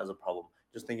profile is a problem,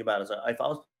 just think about it. So if I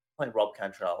was playing Rob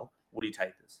Cantrell, would he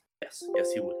take this?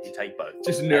 Yes, he would. He'd take both.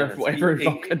 Just And nerf it's- whatever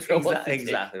Rob Cantrell wants to take.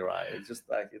 Exactly right. It's just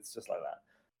like that.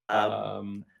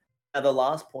 Mhm. At the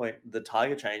last point, the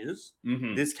Tiger changes.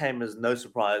 This came as no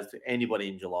surprise to anybody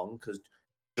in Geelong because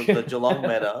the Geelong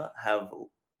meta have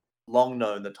long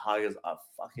known that Tigers are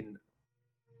fucking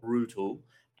brutal,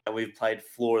 and we've played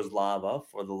floor as lava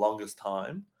for the longest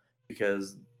time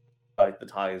because the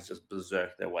Tigers just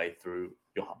berserk their way through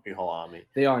your whole army.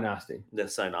 They are nasty. They're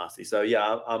so nasty. So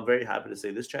yeah, I'm very happy to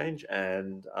see this change.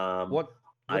 And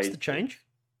What's the change?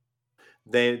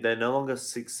 They're no longer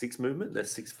 6-6 movement. They're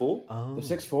 6-4. Oh.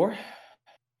 They're 6'4".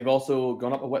 They've also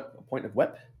gone up a point of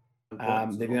whip.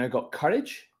 They've now got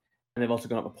courage, and they've also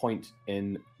gone up a point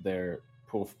in their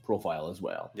profile as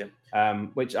well.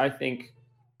 Yep. Which I think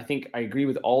I think I agree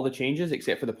with all the changes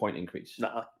except for the point increase.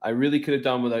 Nah, I really could have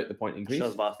done without the point increase.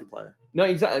 Shaz Vasti player. No,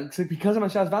 exactly. It's because I'm a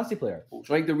Shaz Vasti player.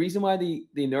 Like the reason why they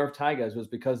nerfed Taigas was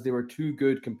because they were too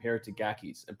good compared to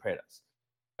Gakis and Predas.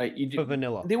 Right? For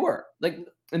vanilla. They were like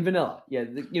in vanilla. Yeah,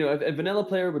 if a vanilla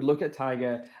player would look at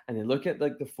Taiga and they look at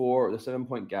like the 4 or the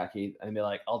 7-point Gaki and be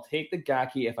like, I'll take the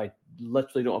Gaki if I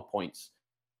literally don't have points.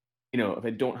 If I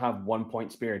don't have 1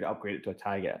 point spare to upgrade it to a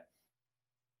Taiga.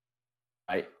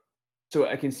 Right? So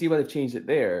I can see why they've changed it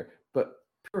there, but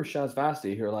poor Shaz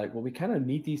Vasti who are like, well, we kind of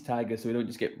need these Taigas so we don't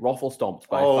just get ruffle stomped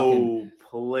by fucking.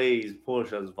 Please, poor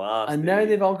Shaz Vasti. And now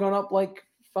they've all gone up like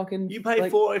fucking. You pay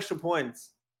 4 extra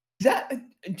points. Do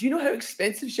you know how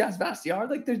expensive Shaz Vasti are?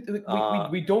 Like,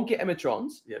 we don't get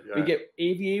Emitrons. Yep, we get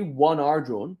AVA 1 R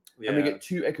drone, and we get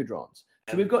 2 Echidrons.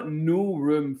 So we've got no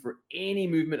room for any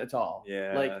movement at all.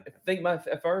 Yeah. Like,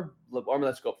 if our armor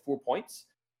list got 4 points,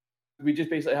 we just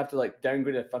basically have to like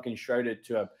downgrade a fucking Shrouded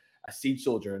to a Siege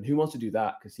Soldier, and who wants to do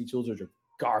that? Because Siege Soldiers are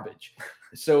garbage.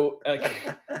 So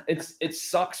it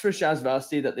sucks for Shaz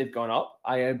Vasti that they've gone up.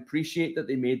 I appreciate that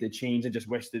they made the change. I just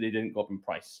wish that they didn't go up in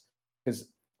price because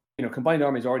Combined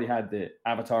Armies already had the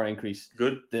Avatar increase,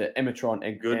 good, the Emitron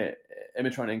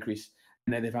increase,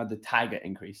 and then they've had the Taiga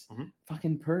increase. Mm-hmm.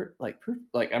 Fucking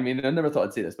I mean, I never thought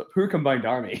I'd say this, but poor Combined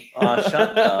Army. Oh,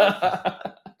 shut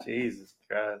up! Jesus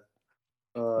Christ.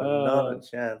 Not a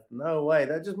chance. No way.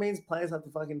 That just means players have to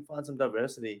fucking find some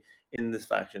diversity in this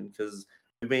faction because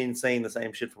we've been seeing the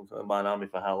same shit from Combined Army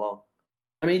for how long?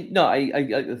 I mean, no, I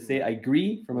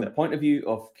agree from a point of view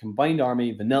of Combined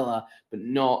Army vanilla, but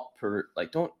not per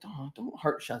don't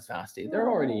hurt Shaz Vasti. They're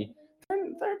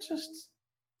just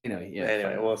Yeah.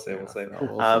 Anyway, we'll see.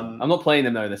 I'm not playing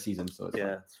them now this season, so it's fine.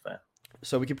 It's fair.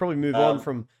 So we could probably move on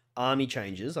from army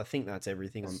changes. I think that's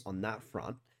everything on that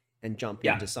front, and jump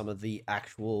into some of the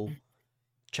actual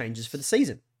changes for the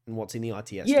season and what's in the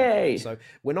ITS. Yay! So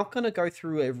we're not going to go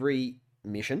through every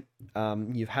mission.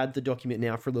 You've had the document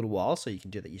now for a little while, so you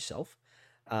can do that yourself.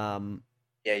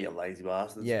 Yeah, you lazy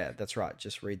bastards. Yeah, that's right.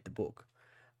 Just read the book.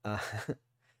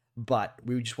 But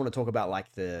we just want to talk about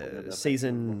like the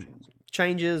season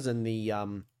changes and the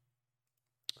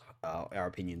our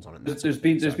opinions on it. There's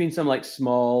been some like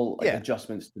small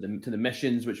adjustments to the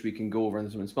missions, which we can go over,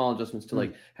 and some small adjustments to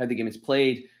like how the game is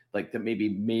played, like that maybe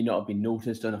may not have been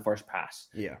noticed on a first pass.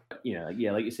 Yeah.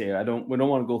 Like you say, we don't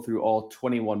want to go through all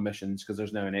 21 missions because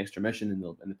there's now an extra mission in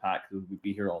the pack that would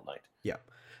be here all night. Yeah.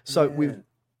 So we've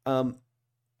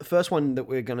the first one that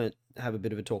we're going to have a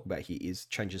bit of a talk about here is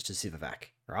changes to Civivac,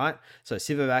 right? So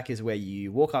Civivac is where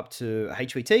you walk up to a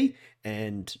HVT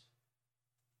and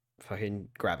fucking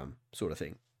grab them, sort of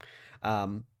thing.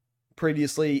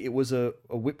 Previously, it was a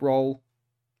whip roll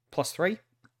 +3.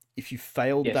 If you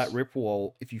failed that whip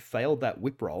roll, if you failed that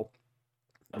willpower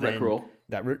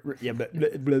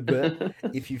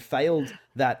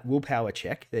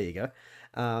check, there you go.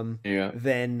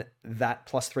 Then that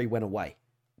 +3 went away.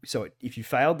 So if you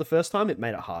failed the first time, it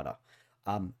made it harder.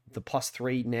 The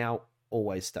 +3 now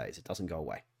always stays; it doesn't go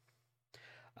away,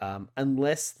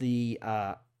 unless the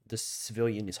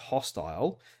civilian is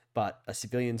hostile. But a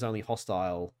civilian's only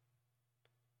hostile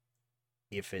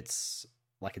if it's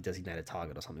like a designated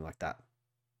target or something like that.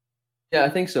 Yeah, I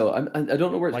think so. I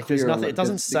don't know where it's like. Clear There's nothing. Like, it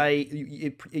doesn't say.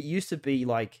 It used to be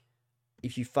like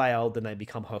if you failed, then they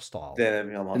become hostile.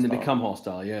 And they become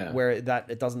hostile. Yeah. Where it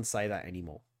doesn't say that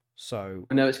anymore. So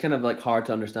no, it's kind of like hard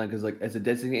to understand because like it's a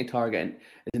designated target and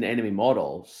it's an enemy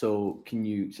model. So can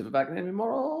you sit back an enemy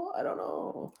model? I don't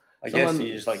know. I guess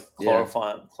you just like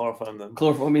chloroform them.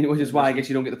 Chloroform, I mean, which is why I guess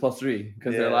you don't get the +3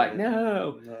 because they're like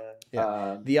no.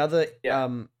 The other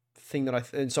thing that I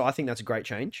think that's a great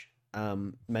change.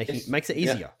 Makes it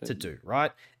easier to do,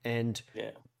 right? And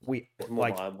we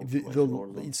like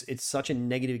it's such a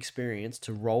negative experience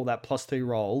to roll that +3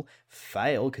 roll,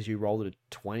 fail because you rolled it a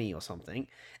 20 or something,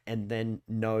 and then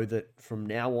know that from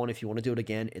now on, if you want to do it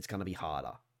again, it's going to be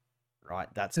harder, right?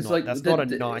 That's not a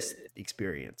nice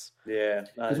experience. Yeah,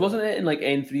 because wasn't it in like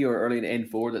N3 or early in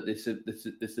N4 that the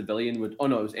civilian would? Oh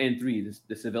no, it was N3.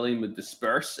 The civilian would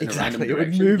disperse in a random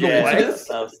direction. It would move away. That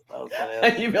was funny,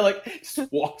 and you'd be like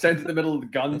walks out to the middle of the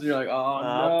guns. And you're like, oh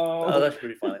no. Oh, that's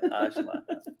pretty funny. I actually like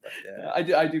that. Yeah.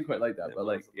 I do quite like that. But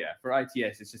like, for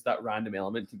ITS, it's just that random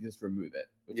element to just remove it.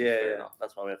 Yeah.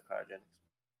 That's why we have cryogenics.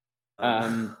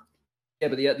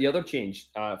 But the other change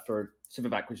for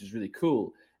Civivac, which is really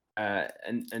cool.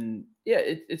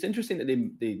 It's interesting that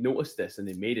they noticed this and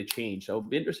they made a change. So I'll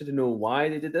be interested to know why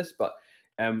they did this. But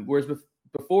whereas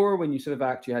before, when you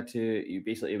Civivac,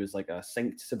 it was like a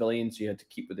synced civilian, so you had to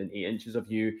keep within 8 inches of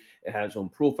you. It had its own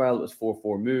profile. It was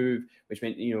 4/4 move, which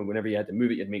meant whenever you had to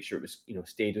move it, you had to make sure it was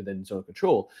stayed within zone of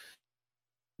control.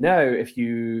 Now, if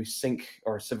you sync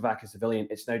or civivac a civilian,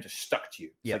 it's now just stuck to you.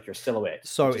 It's Yeah. like your silhouette.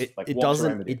 So just, it, like, it walks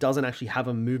around with you. doesn't actually have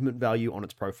a movement value on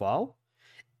its profile.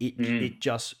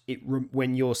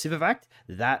 When you're civivac,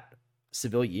 that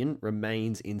civilian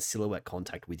remains in silhouette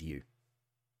contact with you.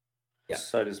 Yeah.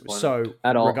 So disappointing. So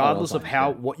At all regardless of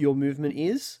times, what your movement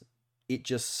is, it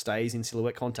just stays in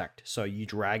silhouette contact. So you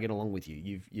drag it along with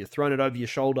you. You've thrown it over your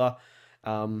shoulder,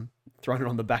 thrown it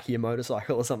on the back of your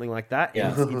motorcycle or something like that.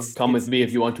 Yeah. Come with me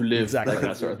if you want to live. Exactly. Like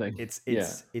that sort of thing.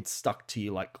 It's stuck to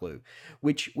you like glue,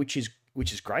 which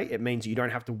is great. It means you don't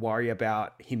have to worry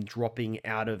about him dropping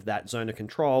out of that zone of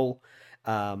control.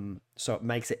 So it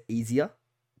makes it easier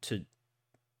to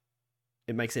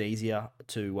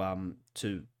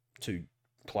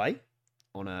play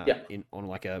on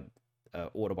a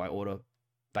order by order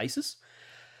basis.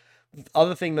 The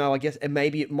other thing though, I guess, and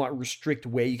maybe it might restrict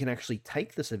where you can actually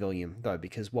take the civilian though,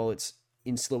 because while it's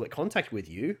in silhouette contact with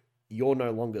you, you're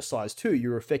no longer size 2.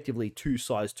 You're effectively 2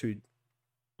 size 2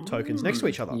 tokens next to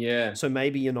each other. Yeah. So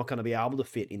maybe you're not going to be able to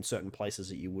fit in certain places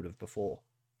that you would have before.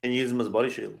 And use them as a body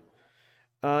shield.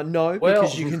 No, Well-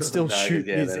 because you can still No, shoot.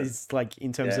 yeah, It's like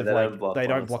in terms yeah, of they like don't block they line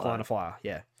don't of block fire. line of fire.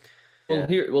 Yeah.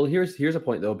 Here's a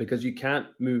point though, because you can't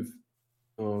move.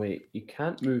 Oh wait, you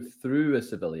can't move through a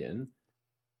civilian.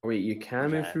 Wait, you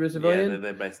can move through a civilian. Yeah,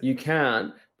 they're basically. You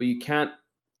can, but you can't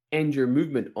end your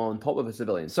movement on top of a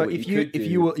civilian. So what if could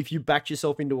do- you backed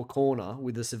yourself into a corner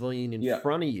with a civilian in Yeah.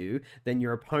 front of you, then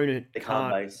your opponent They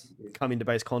can't can't base. come into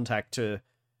base contact to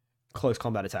close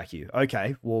combat attack you.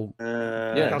 Okay, well, Yeah,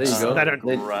 there you go. They don't.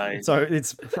 Right. So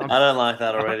it's I don't like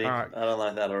that already. Alright. I don't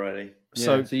like that already.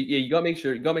 so so you gotta make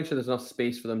sure there's enough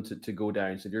space for them to go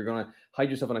down. So if you're gonna hide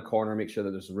yourself in a corner, make sure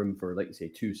that there's room for, like you say,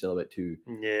 2 silhouette 2.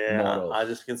 Yeah, models. I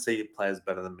just can see players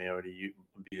better than me already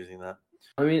abusing that.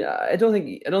 I mean, I don't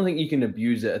think you can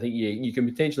abuse it. I think you can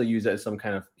potentially use it as some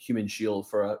kind of human shield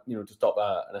for to stop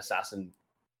an assassin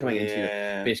coming into your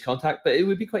Yeah. base contact, but it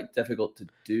would be quite difficult to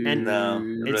do. And No,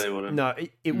 it it's, really wouldn't. no,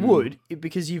 it would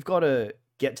because you've got to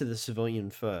get to the civilian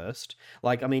first.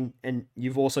 Like, I mean, and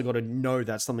you've also got to know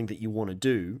that's something that you want to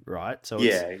do, right? So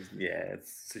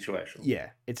It's situational.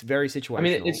 yeah, it's very situational. I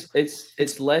mean,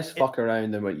 it's less fuck around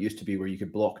than what it used to be, where you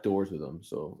could block doors with them.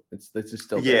 So it's just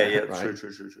still there, right?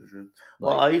 True.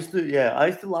 Well, I used to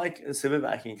like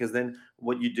civivacking because then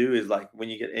what you do is, like, when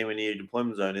you get anywhere near your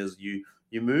deployment zone is you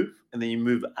move and then you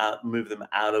move them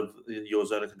out of your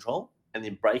zone of control, and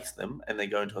then breaks them and they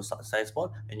go into a safe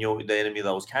spot, and the enemy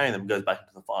that was carrying them goes back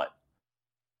into the fight.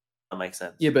 That makes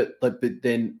sense. Yeah, but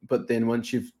then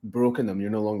once you've broken them, you're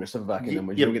no longer civivacking them.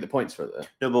 You don't get the points for that.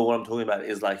 No, but what I'm talking about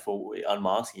is, like, for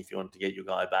unmasking, if you want to get your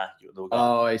guy back,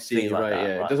 Oh, I see. things like Right, that,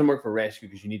 yeah. right? It doesn't work for rescue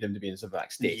because you need them to be in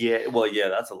civivac state. Yeah, well, yeah,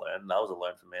 that's a learn. That was a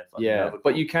learn for me. Yeah,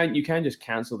 but you can just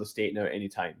cancel the state now at any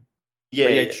time. Yeah,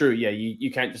 But yeah, true. Yeah,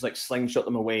 you can't just like slingshot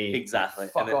them away. Exactly.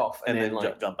 Fuck off, and then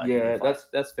like, jump back. yeah,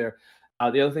 that's fair.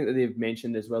 The other thing that they've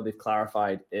mentioned as well, they've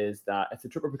clarified, is that if the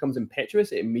trooper becomes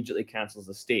impetuous, it immediately cancels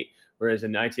the state. Whereas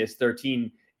in ITS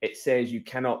 13, it says you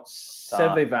cannot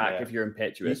civivac if you're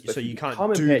impetuous. But so if you can't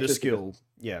become do the impetuous, skill.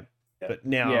 Yeah. Yeah. But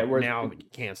now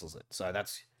it cancels it. So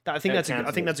I think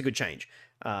that's a good change.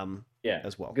 Yeah,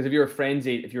 as well. Because if you're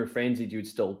frenzied, you would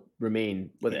still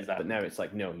remain with it. Exactly. But now it's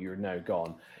like, no, you're now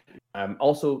gone.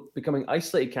 Also, becoming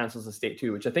isolated cancels the state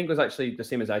too, which I think was actually the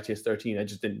same as ITS 13. I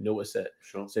just didn't notice it.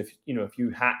 Sure. So if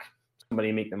you hack somebody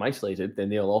and make them isolated, then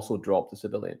they'll also drop the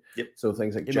civilian. Yep. So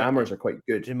things like jammers are quite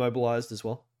good. Immobilized as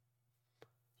well.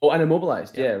 Oh, and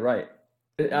immobilized. Yeah, right.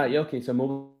 Yeah, okay. So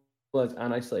immobilized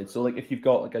and isolated. So like if you've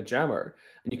got like a jammer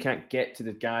and you can't get to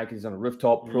the guy because he's on a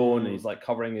rooftop prone and he's like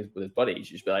covering with his buddies,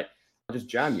 you just be like, I'll just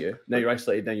jam you. Now you're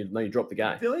isolated. Now you drop the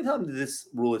guy. The only time this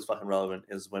rule is fucking relevant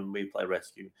is when we play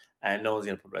rescue, and no one's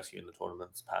going to put rescue in the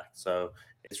tournaments packed, so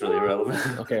it's really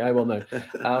irrelevant. Okay, I will know.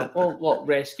 Well,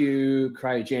 rescue,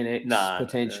 cryogenics,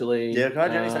 potentially. Yeah,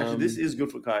 cryogenics, actually, this is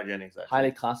good for cryogenics, actually.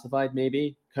 Highly classified,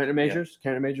 maybe. Countermeasures.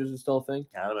 Countermeasures is still a thing.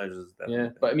 Countermeasures is definitely Yeah, a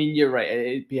thing. but I mean, you're right.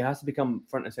 It has to become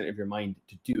front and center of your mind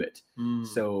to do it. Mm.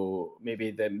 So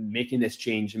maybe making this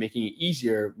change and making it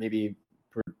easier maybe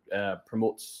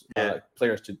promotes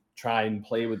players to try and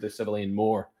play with the civilian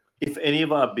more. If any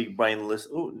of our big brain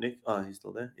listeners... Oh, Nick. Oh, he's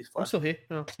still there. He's I'm fine. still here.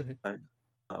 No, I'm still here.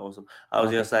 Awesome. I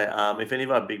was going to say, if any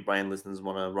of our big brain listeners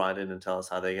want to write in and tell us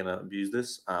how they're going to abuse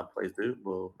this, please do.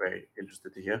 We're very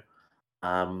interested to hear.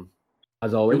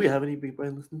 As Do always. we have any big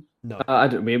brain listeners? No. I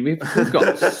don't. We've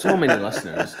got so many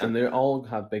listeners, and they all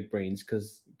have big brains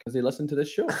because they listen to this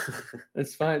show.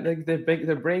 It's fine. Like their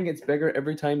brain gets bigger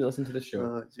every time they listen to this show.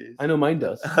 Oh, jeez. I know mine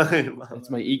does.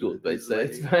 It's my ego, but it's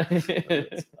fine.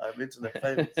 I'm internet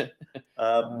famous.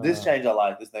 This change I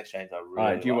like. This next change I really All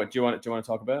right. Do you like. want to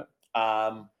talk about?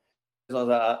 It's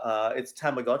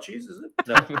Tamagotchis, is it?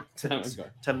 No,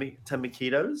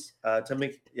 Tamikitos.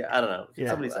 Yeah, I don't know. Can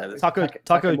somebody say this?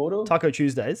 Takemoto? Taco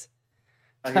Tuesdays.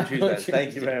 Taco Tuesdays.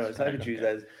 Thank you Tuesdays. very much. Taco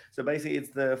Tuesdays. So basically, it's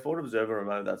the Ford Observer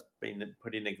remote that's been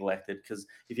pretty neglected, because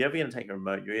if you're ever going to take a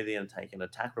remote, you're either going to take an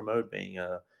attack remote, being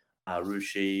a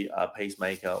Rushi, a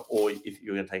Pacemaker, or if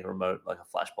you're going to take a remote like a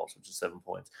Flash Box, which is 7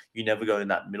 points, you never go in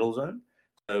that middle zone.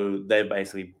 So they've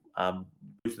basically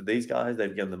boosted these guys.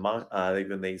 They've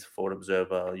given these Ford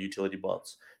Observer utility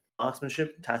bots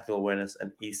marksmanship, tactical awareness,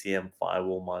 and ECM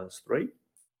firewall -3.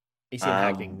 ECM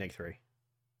hacking -3.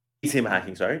 ECM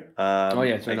hacking, sorry. Oh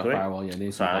yeah, sorry, not firewall. Yeah,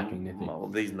 ECM hacking.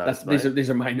 These notes. These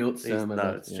are my notes. These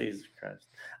notes. Yeah. Jesus Christ.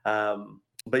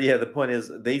 But yeah, the point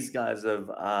is, these guys have.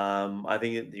 I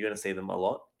think you're going to see them a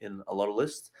lot in a lot of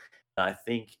lists. And I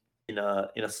think in like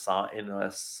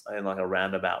a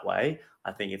roundabout way,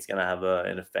 I think it's going to have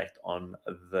an effect on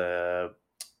the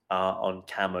on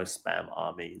camo spam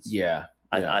armies. Yeah.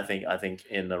 I think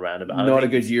in the roundabout. Not a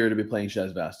good year to be playing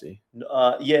Shazvasti.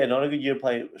 Yeah, not a good year to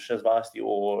play Shazvasti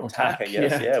or Tak, I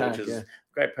guess. Yeah, which is a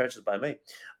great purchase by me.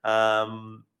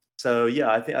 So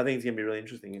yeah, I think it's gonna be really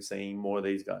interesting in seeing more of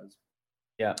these guys.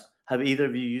 Yeah. Have either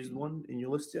of you used one in your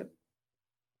list yet?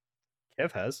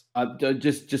 Kev has.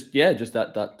 Just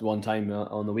that one time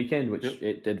on the weekend, which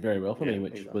it did very well for me,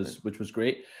 which was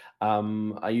great.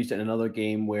 I used it in another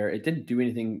game where it didn't do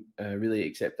anything really,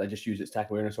 except I just used its attack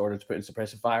awareness order to put in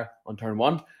suppressive fire on turn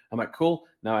 1. I'm like, cool.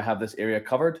 Now I have this area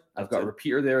covered. I've got a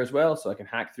repeater there as well, so I can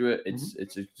hack through it. It's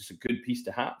just a good piece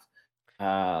to have.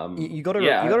 You got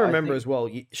to remember as well.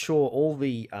 Sure, all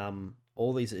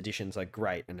these additions are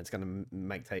great, and it's going to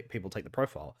make people take the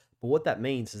profile. But what that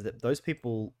means is that those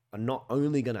people are not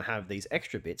only going to have these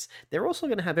extra bits, they're also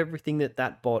going to have everything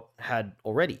that bot had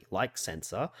already, like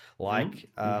sensor, like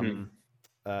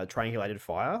triangulated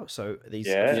fire. So these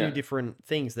few different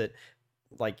things that,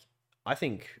 like, I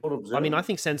think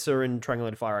sensor and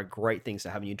triangulated fire are great things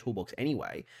to have in your toolbox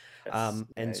anyway.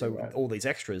 Yes. All these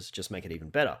extras just make it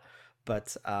even better.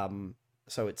 But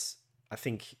so it's, I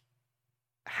think,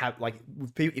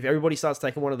 if everybody starts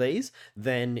taking one of these,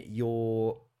 then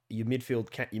your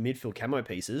midfield camo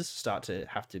pieces start to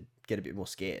have to get a bit more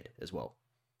scared as well.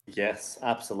 Yes,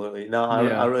 absolutely. No,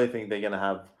 I really think they're going to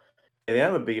have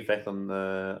a big effect on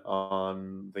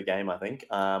the game, I think.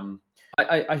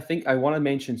 I think I want to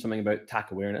mention something about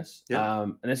attack awareness. Yeah.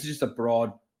 And this is just a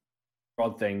broad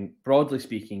thing. Broadly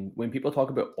speaking, when people talk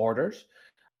about orders,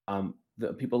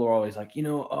 the people are always like,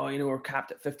 we're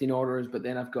capped at 15 orders, but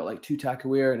then I've got like 2 attack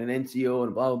aware and an NCO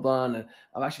and blah, blah, blah. And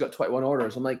I've actually got 21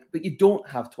 orders. I'm like, but you don't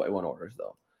have 21 orders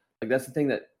though. Like, that's the thing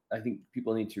that I think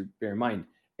people need to bear in mind.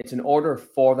 It's an order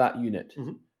for that unit.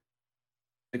 Mm-hmm.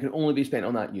 It can only be spent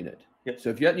on that unit. Yep. So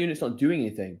if that unit's not doing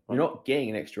anything, you're not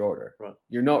getting an extra order. Right.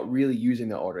 You're not really using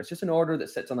that order. It's just an order that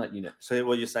sits on that unit. So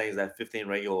what you're saying is that 15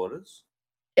 regular orders?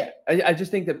 Yeah. I just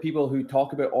think that people who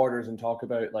talk about orders and talk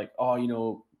about like,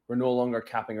 we're no longer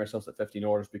capping ourselves at 15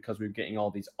 orders because we're getting all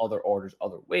these other orders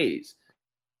other ways.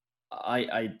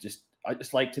 I just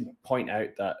like to point out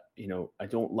that, I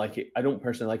don't like it. I don't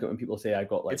personally like it when people say I've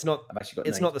actually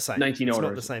got not the same. 19 orders. It's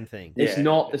not the same thing. It's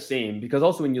not the same, because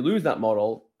also when you lose that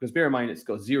model, because bear in mind it's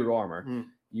got 0 armor,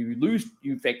 you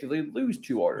effectively lose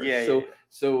 2 orders.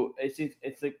 So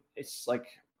it's like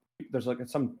there's like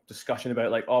some discussion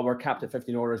about like, we're capped at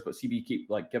 15 orders, but CB keep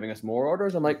like giving us more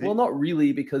orders. I'm like, well, not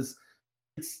really, because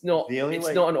it's not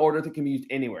an order that can be used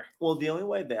anywhere. Well, the only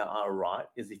way they are right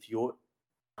is if your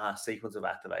sequence of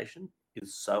activation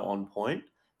is so on point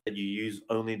that you use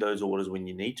only those orders when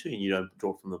you need to and you don't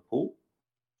draw from the pool.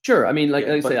 Sure. I mean,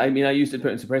 I used to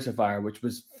put in suppressive fire, which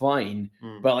was fine.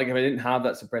 But like, if I didn't have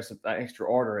that extra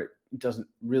order, it doesn't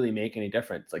really make any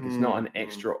difference. Like, it's not an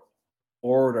extra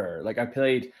order. Like, I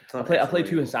played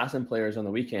 2 assassin players on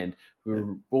the weekend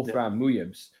who both ran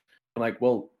Muyabs. I'm like,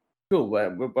 well, cool.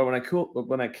 But when I kill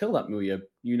that Muyab,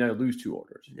 you now lose 2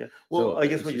 orders. Yeah. Well, I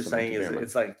guess what you're saying is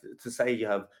it's like to say you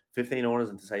have 15 orders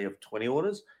and to say you have 20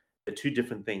 orders. They're 2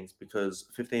 different things, because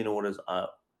 15 orders are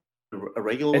a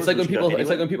regular. It's like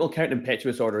when people count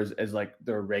impetuous orders as like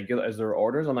their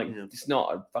orders. I'm like, it's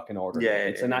not a fucking order.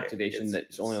 It's an activation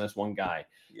that's only on this one guy.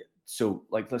 Yeah. So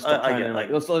like, let's stop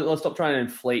let's stop trying to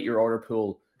inflate your order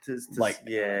pool. Like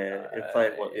to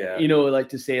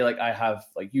say like I have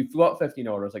like you've got 15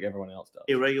 orders like everyone else does.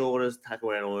 Irregular orders, attack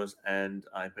aware orders, and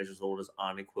impetuous orders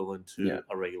aren't equivalent to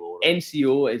a regular order.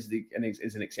 NCO is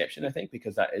an exception, I think,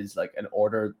 because that is like an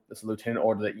order. It's a lieutenant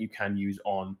order that you can use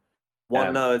on.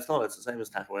 No, it's not. It's the same as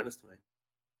attack awareness to me.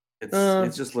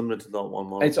 It's just limited to that one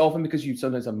model. It's often because you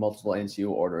sometimes have multiple NCO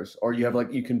orders, or you have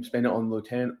like you can spend it on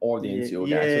lieutenant or the NCO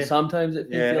guy. yeah. So sometimes it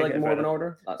Yeah, feel like okay, more fair of an enough.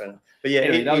 order. That's Fair fine. enough. But yeah,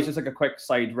 Anyway, that was just like a quick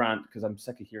side rant because I'm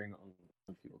sick of hearing it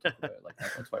on people talk about it. Like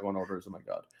that's why one orders. Oh my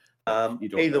god. You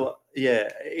don't either know.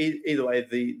 way, either way,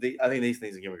 the I think these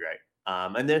things are gonna be great.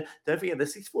 And then don't forget the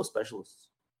 6-4 specialists.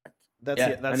 That's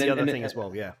Yeah, the, that's and the then- other and thing then- as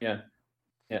well. Yeah. Yeah,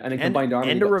 and then And- combined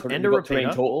army. and you've a got re- terrain- and you've a got terrain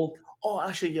repeater. total. Oh,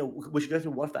 actually, yeah, we should go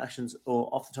through what factions, or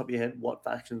off the top of your head, what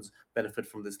factions benefit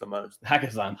from this the most.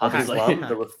 Hakazan, obviously. Hakazan,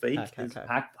 the Rafik. Hack, is-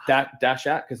 hack, hack.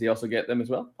 Dashat because they also get them as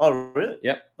well. Oh, really?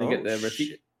 Yep, they get Oh, the sh-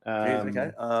 repeat.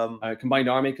 Jeez, okay. Combined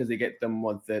army because they get them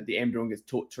with the M drone gets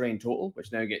terrain total,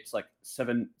 which now gets like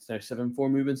 7/4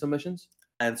 move in some missions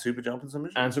And super jump in some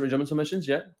missions. and super jump in some missions.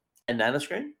 Yeah. And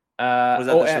nanoscreen. Was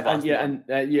that the Shavasthi one?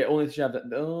 only the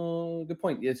Shav. Oh, good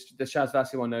point. Yes, the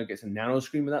Shazvassi one now gets a nano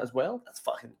screen with that as well, That's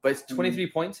fucking. but it's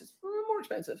 23 points. It's more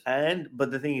expensive.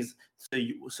 But the thing is,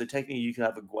 so technically you can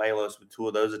have a Guelos with 2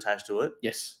 of those attached to it.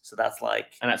 Yes, So that's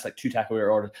like. and that's like 2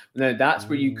 Takaware orders. Now that's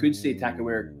where you could say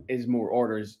Takaware Ooh. is more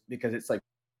orders because it's like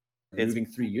It's- moving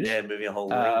 3 units, Yeah, moving a whole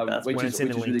link. That's which when is it's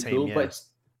in a really link team, cool. yeah. But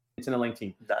it's in a link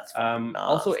team. that's fucking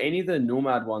Also, nasty. any of the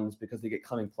Nomad ones because they get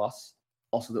Climbing Plus.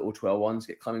 Also, the O12 ones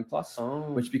get Climbing Plus,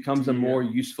 Oh, which becomes a more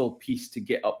dear. useful piece to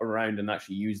get up around and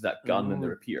actually use that gun and the Oh,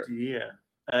 repeater. Yeah.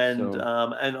 And So-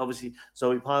 and obviously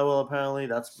Zoe Pywell apparently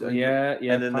that's So really good.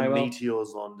 yeah, And then the Pywell.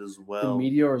 Meteor's on as The well.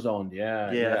 Meteor's on,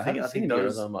 yeah. Yeah, I think haven't seen those-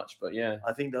 Meteor's on much, but yeah.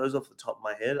 I think those off the top of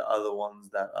my head are the ones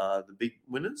that are the big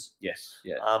winners. Yes,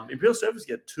 yeah. Imperial Service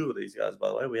get 2 of these guys, by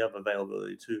the way. We have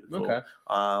availability too for Okay.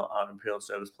 our Imperial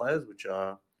Service players, which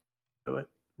are.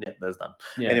 Yeah, there's none.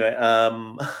 Yeah. Anyway,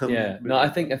 Yeah. No, I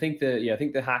think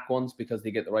the hack ones because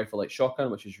they get the rifle like shotgun,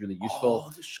 which is really useful.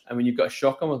 Oh, the sh- And when you've got a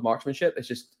shotgun with marksmanship,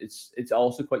 it's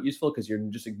also quite useful because you're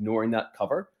just ignoring that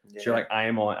cover. So you're yeah. like, I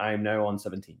am now on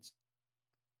 17s.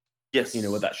 yes,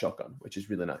 With that shotgun, which is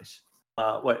really nice.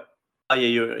 Wait. Oh yeah,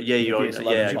 you're PS11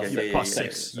 yeah, plus okay, yeah, Plus yeah,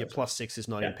 6. yeah, Your plus 6 is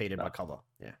not Yeah, impeded by no. cover.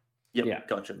 Yeah. Yep, Yeah.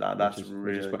 gotcha. That's Which is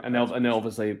really. quite- and then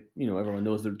obviously, everyone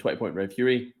knows the 20-point Red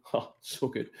Fury. Oh, so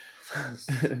good.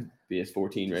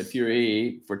 BS14 Red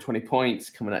Fury for 20 points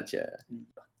coming at you.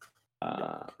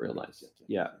 Real nice.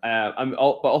 Yeah. But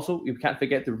also, you can't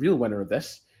forget the real winner of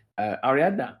this,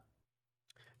 Ariadna.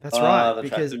 That's Ah, right, the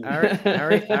because tractor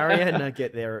mule. Ariadna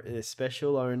get their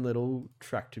special own little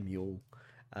tractor mule.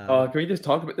 Can we just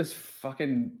talk about this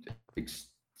fucking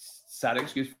sad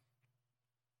excuse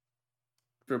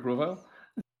for a profile?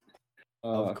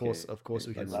 Of course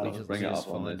we can. Let's just bring it just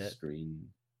up on find the it. screen.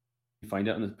 You find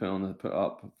it and put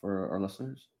up for our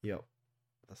listeners. Yep,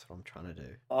 that's what I'm trying to do.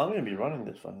 I'm gonna be running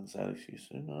this fucking sad excuse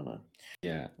soon, aren't I?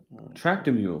 Yeah. Oh,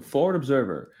 Tractor mule, forward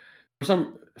observer. For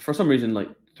some reason, like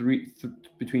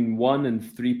between 1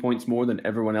 and 3 points more than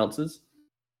everyone else's.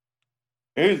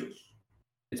 Jesus.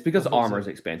 It's because I thought armor so. is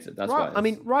expensive. That's Right, why. I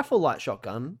mean, rifle light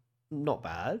shotgun, not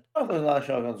bad. I think that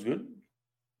shotgun's good.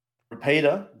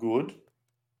 Repeater, good.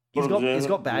 It's got Observer,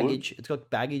 good. baggage. It's got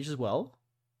baggage as well.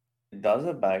 It does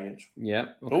have baggage. yeah.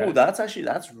 Okay. Oh,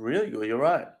 that's really good. You're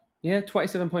right. Yeah,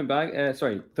 27-point bag.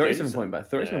 Sorry, 37-point bag.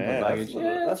 37-point Yeah, baggage. that's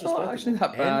That's not respectable. actually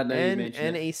that bad. now you And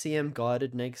mention it. ECM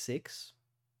guided neg 6.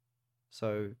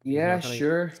 So it's Yeah, not gonna-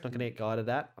 sure. It's not going to get guided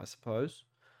that, I suppose.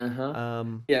 Uh-huh.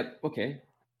 Yeah, okay.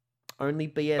 Only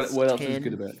But BS what else 10. is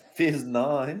good about it? Fizz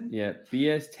 9. Yeah,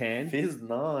 BS10, Fizz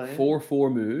 9.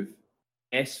 4/4 move,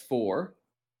 S4.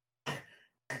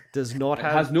 Does not It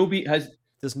have has no beat.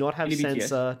 does not have any BTS.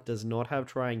 sensor. Does not have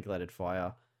triangulated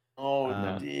fire. Oh,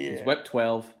 No, dear. It's Web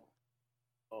 12.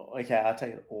 Oh, okay, I'll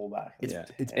take it all back. It's Yeah.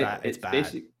 it's bad. It's bad.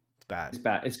 It's bad. It's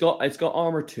bad. It's got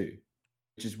armor 2,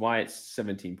 which is why it's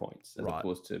 17 points as Right.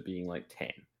 opposed to being like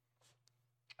 10.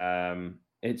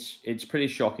 It's pretty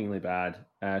shockingly bad.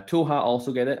 Toha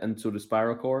also get it, and so does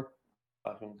Spiral Core.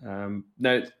 Fucking-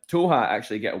 Now Toha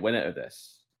actually get a win out of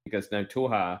this because now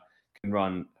Toha can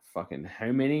run fucking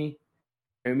how many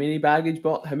baggage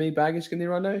how many baggage can they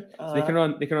run now? So they can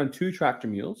run 2 tractor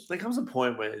mules. There comes a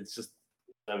point where it's just.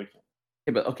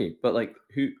 But like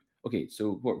who? Okay,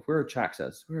 so where are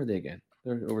Chaxas? Where are they again?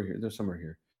 They're over here. They're somewhere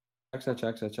here.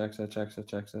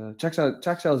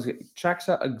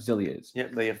 Chaxa Auxiliaries.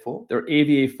 Yep, they have 4. They're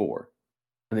AVA 4,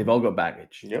 and they've all got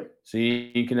baggage. Yep. So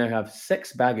you can now have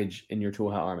 6 baggage in your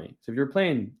Toha army. So if you're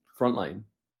playing frontline,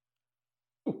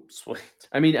 Oh, sweet.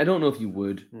 I mean, I don't know if you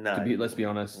would. No. Let's be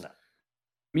honest. No. I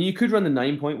mean, you could run the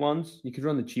 9-point ones. You could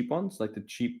run the cheap ones, like the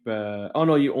cheap. You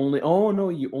only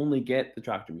get the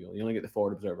tractor mule. You only get the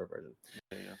forward observer version.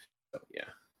 There you go. So,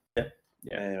 yeah.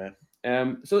 Anyway,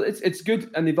 So it's good,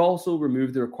 and they've also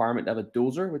removed the requirement to have a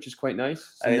dozer, which is quite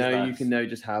nice. So That is now you nice. can now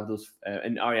just have those,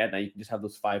 and now you can just have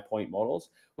those 5-point models,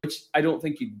 which I don't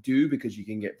think you do because you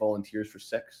can get volunteers for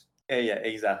 6. Yeah,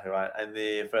 exactly right. And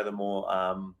then furthermore,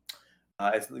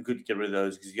 it's good to get rid of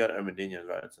those because you got Ermedinians,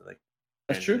 right? So like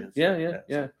That's true. Engineers,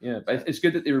 Yeah. But it's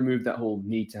good that they removed that whole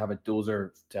need to have a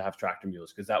dozer to have tractor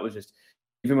mules, because that was just,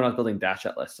 even when I was building dash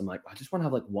at lists, I'm like, I just want to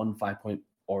have like one 5-point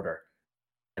order,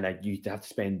 and you'd have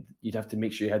to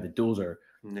make sure you had the dozer.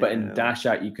 But in dash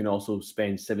at, you can also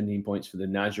spend 17 points for the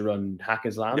Najarun Hack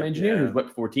Islam engineer who's whipped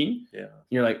 14. Yeah.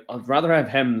 You're like, I'd rather have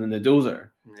him than the dozer.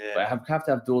 Yeah. But I have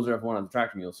to have dozer if I want to have the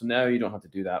tractor mule. So now you don't have to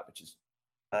do that, which is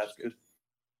That's good.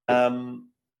 So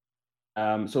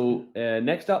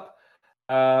next up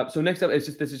is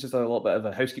this is just a little bit of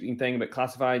a housekeeping thing about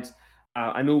classifieds.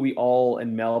 I know we all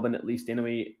in Melbourne, at least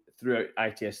anyway, throughout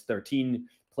ITS 13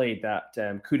 played that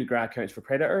coup de grace counts for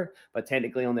predator, but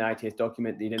technically on the ITS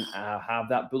document they didn't have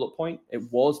that bullet point. It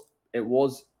was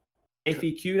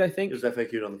FAQ'd, I think. It was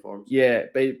FAQ'd on the forums. Yeah,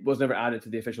 but it was never added to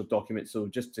the official document. So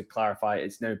just to clarify,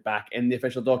 it's now back in the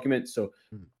official document. So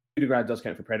coup de grace does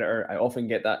count for predator. I often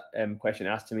get that question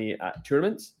asked to me at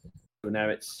tournaments. So now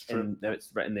it's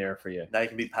written there for you. Now you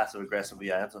can be passive aggressive with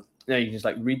your answer. Now you can just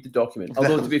like read the document.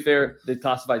 Although to be fair, the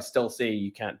classifieds still say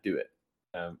you can't do it.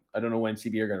 I don't know when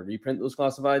CB are going to reprint those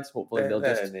classifieds. Hopefully they'll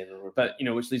just. But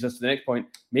which leads us to the next point.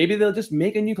 Maybe they'll just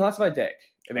make a new classified deck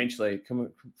eventually.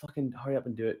 Come fucking hurry up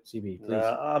and do it, CB, please.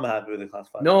 I'm happy with the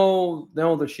classified. No,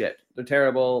 they're shit. They're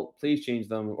terrible. Please change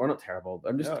them. Or not terrible.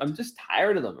 I'm just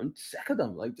tired of them. I'm sick of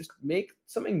them. Like, just make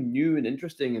something new and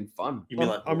interesting and fun.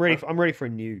 I'm ready for a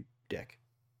new deck.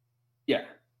 Yeah,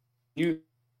 a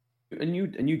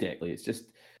new deck. Like, it's just,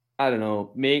 I don't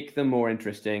know. Make them more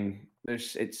interesting. We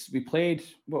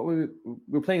were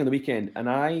playing on the weekend, and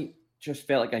I just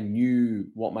felt like I knew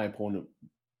what my opponent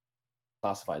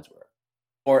classifieds were,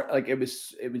 or like it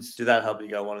was. Did that help you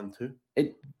go 1 and 2?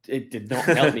 It did not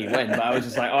help me win, but I was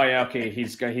just like, oh yeah, okay,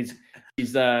 he's it's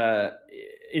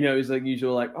like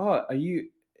usual, like, oh,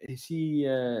 is he?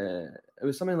 It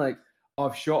was something like, oh,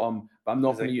 I've shot him, but I'm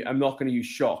not going to use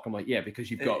shock. I'm like, yeah,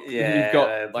 because you've got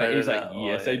like, he's like,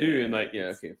 yes, I do, and like, yeah,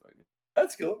 okay, fine.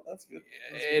 That's cool. I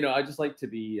just like to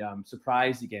be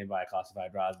surprised again by a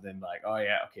classified rather than like, oh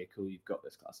yeah, okay, cool, you've got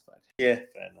this classified. Yeah,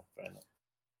 fair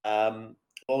enough.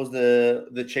 What was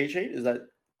the cheat sheet? Is that?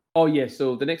 Oh yeah.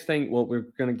 So the next thing, well, we're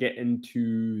going to get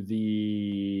into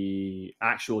the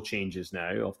actual changes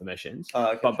now of the missions.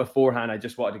 Okay. But beforehand, I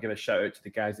just wanted to give a shout out to the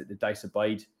guys at the Dice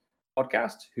Abide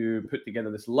podcast who put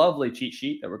together this lovely cheat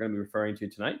sheet that we're going to be referring to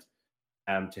tonight.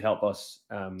 To help us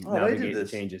navigate the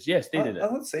changes. Yes, they did it. I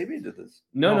thought Sabi did this.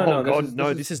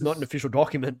 No. This is not an official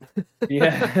document.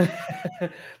 Yeah,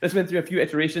 this went through a few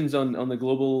iterations on the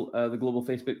global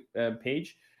Facebook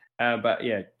page. But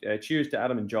yeah, cheers to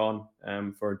Adam and John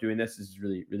for doing this. This is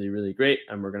really, really, really great,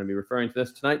 and we're going to be referring to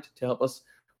this tonight to help us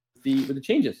with the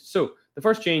changes. So the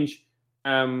first change,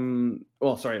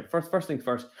 first thing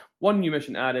first. One new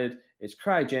mission added is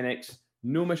cryogenics.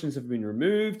 No missions have been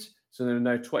removed. So there are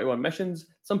now 21 missions.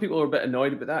 Some people are a bit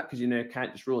annoyed about that because you now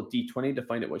can't just roll a d20 to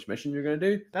find out which mission you're going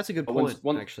to do. That's a good point.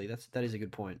 Actually, that is a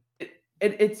good point.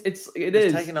 It is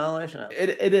taking annihilation out.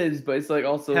 It is, but it's like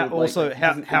also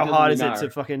how hard is it to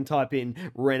fucking type in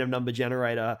random number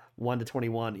generator 1 to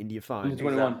 21 into your phone?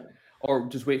 21. Exactly. Or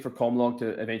just wait for Comlog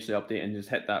to eventually update and just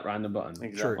hit that random button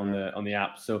on the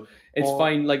app. So it's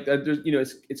fine. Like there's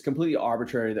it's completely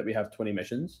arbitrary that we have 20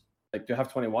 missions. Like to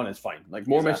have 21 is fine. Like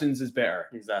more missions is better.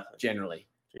 Exactly. Generally.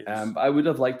 I would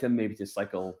have liked them maybe to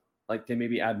cycle, like to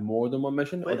maybe add more than one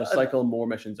mission or to cycle more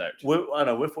missions out.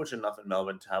 We're fortunate enough in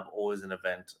Melbourne to have always an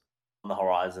event on the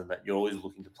horizon that you're always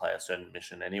looking to play a certain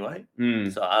mission anyway.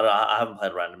 So I haven't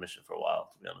played a random mission for a while,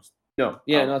 to be honest. No,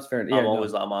 that's fair. Yeah,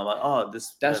 I'm like, oh,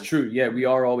 this. That's true. Yeah, we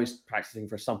are always practicing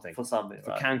for something. For something.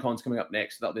 For CanCon's coming up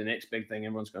next, that'll be the next big thing.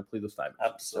 Everyone's going to play those 5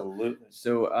 missions. Absolutely.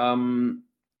 So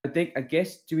I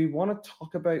guess, do we want to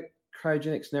talk about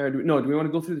cryogenics now? Do we want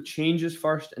to go through the changes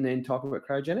first and then talk about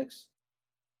cryogenics?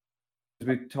 Do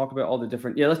we talk about all the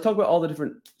different? Yeah, let's talk about all the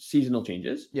different seasonal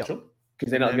changes. Yeah, sure.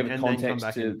 Because then I'll give context come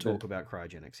back to talk about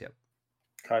cryogenics. Yep.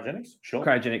 Cryogenics, sure.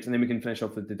 Cryogenics, and then we can finish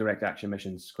off with the direct action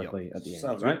missions quickly at the end.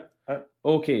 Sounds right. Right.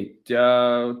 Okay,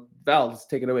 Val, let's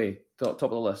take it away. Top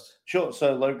of the list. Sure.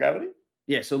 So low gravity.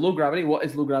 Yeah. So low gravity. What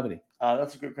is low gravity?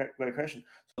 That's a great question.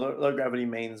 So low gravity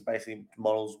means basically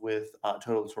models with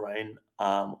total terrain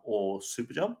or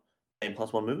super jump, gain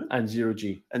 +1 movement, and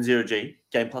 0G. And 0G,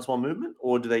 gain +1 movement,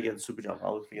 or do they get super jump?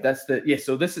 That's the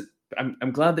So this is.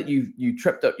 I'm glad that you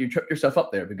tripped yourself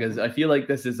up there because I feel like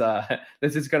this is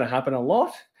going to happen a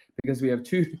lot because we have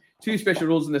two special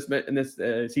rules in this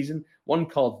season. One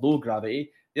called low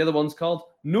gravity, the other one's called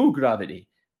no gravity,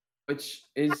 which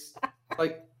is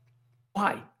like,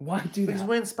 why? Why do Because that?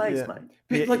 we're in space, Yeah.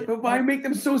 mate. But why make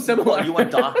them so similar? You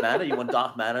want dark matter? You want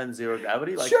dark matter and zero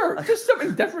gravity? Like, Sure, just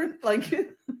something different. Like,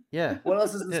 Yeah. what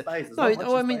else is in Yeah. space? There's No, not much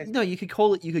no, I in mean, space. no. You could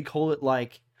call it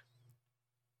like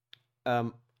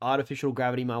artificial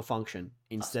gravity malfunction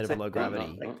instead of say- low no,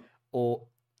 gravity. no. Or,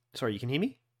 sorry, you can hear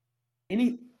me?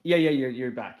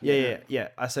 you're back. Yeah.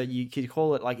 I said you could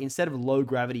call it like instead of low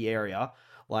gravity area,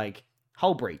 like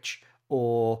hull breach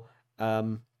or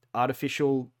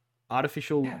artificial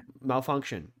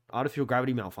malfunction, artificial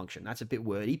gravity malfunction. That's a bit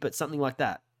wordy, but something like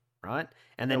that, right?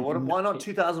 And then Why not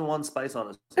 2001 Space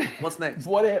Odyssey? What's next?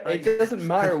 It doesn't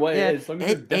matter what yeah, it is. As long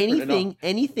as it's different enough.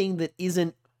 anything that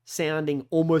isn't sounding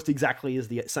almost exactly as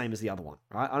the same as the other one,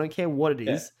 right? I don't care what it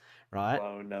is, right?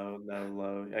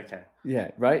 Low. Okay.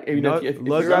 Yeah, right. I mean, No, if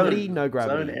low you're gravity, on no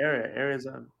gravity. Zone area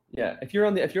zone. if you're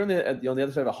on the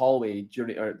other side of a hallway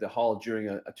during the hall during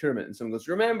a tournament, and someone goes,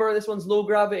 "Remember, this one's low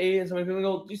gravity," and someone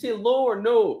will go, "Do you say low or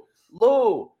no?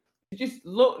 Low. You just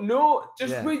low. No.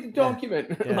 Just Yeah, read the yeah,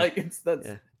 document." yeah, Like it's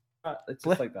yeah. it's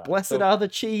just like that. Blessed are the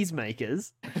cheese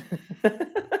makers.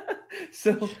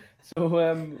 So,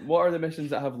 what are the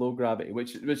missions that have low gravity?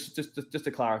 Which just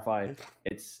to clarify,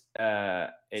 it's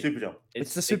Super jump.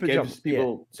 It's the it super gives jump.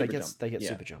 people They super get jump. they get Yeah.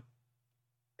 super jump.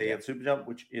 They get super jump,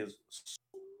 which is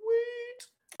sweet.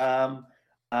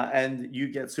 And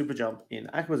you get super jump in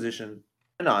acquisition,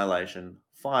 annihilation,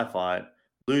 firefight,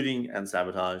 looting and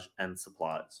sabotage, and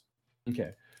supplies.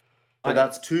 Okay. So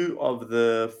that's 2 of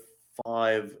the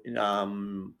 5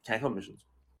 CanCon missions.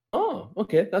 Oh,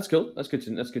 okay, that's cool. That's good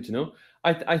to know.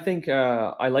 I think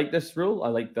I like this rule. I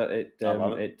like that I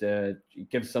love it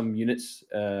gives some units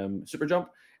super jump.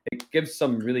 It gives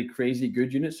some really crazy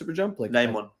good units super jump, like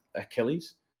Name one.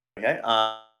 Achilles. Okay.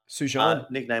 Sujan.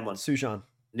 Nick, name one. Sujan.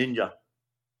 Ninja.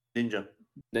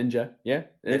 Ninja, yeah.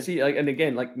 Yeah. See, and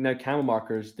again, like now camo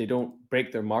markers, they don't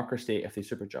break their marker state if they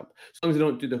super jump. As long as they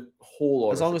don't do the whole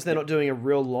order. As long as they're not doing a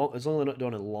real long, as long as they're not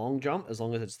doing a long jump, as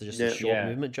long as it's just a short Yeah.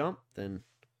 movement jump, then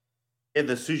Yeah,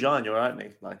 the Sujan, you're right,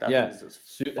 Nick. Like that Yeah. is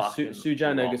just fucking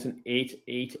Sujan now long. gets an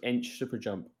 8-inch super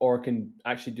jump, or can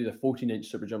actually do the 14-inch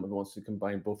super jump if it wants to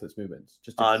combine both its movements.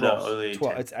 Just to No, cross. only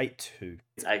 12. 10. It's 8-2.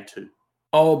 It's 8-2.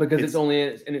 Oh, because it's It's- only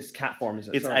in its cat form, is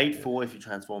it? It's Sorry. 8-4 if you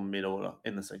transform mid-order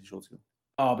in the second short skill.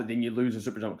 Oh, but then you lose a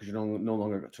super jump because you no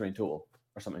longer got terrain total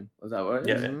or something. Is that what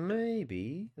it is? Yeah.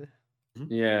 Maybe.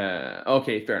 Yeah.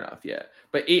 Okay, fair enough. Yeah,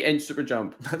 but 8-inch super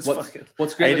jump. That's What's fucking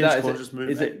great about 8-inch that is conscious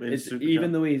movement, it's super even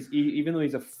jump. though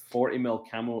he's a 40 mil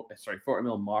camo, 40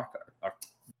 mil marker or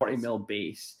 40 mil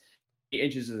base, 8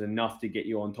 inches is enough to get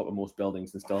you on top of most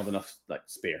buildings and still have enough like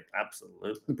spare.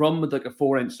 Absolutely. The problem with like a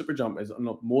 4-inch super jump is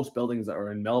on most buildings that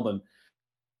are in Melbourne,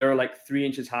 they're like 3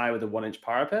 inches high with a 1-inch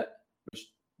parapet, which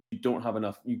you don't have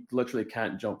enough. You literally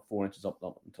can't jump 4 inches up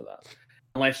into that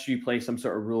unless you play some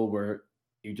sort of rule where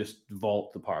you just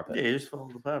vault the parapet. Yeah, you just follow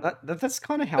the parapet. That's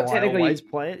kind of how But I technically- always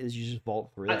play it. Is you just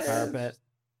vault through the I- parapet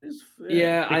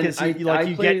Yeah, because I you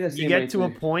play the get same way to a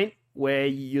too. point where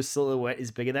your silhouette is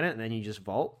bigger than it, and then you just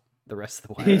vault the rest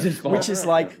of the You way, just vault. which is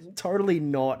like totally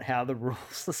not how the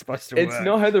rules are supposed to It's work.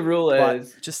 not how the rule but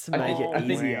is. just to I make think- it I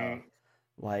think- easier.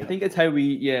 Like I think it's how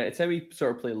we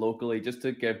sort of play locally, just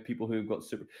to give people who've got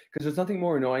super. Because there's nothing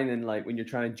more annoying than like when you're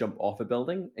trying to jump off a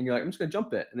building and you're like, I'm just gonna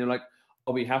jump it, and they're like,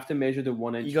 oh, we have to measure the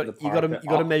 1 inch. you got of the you got to parapet you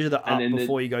got to up." measure the and up then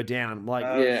before you go down. Like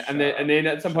Oh, Yeah, and then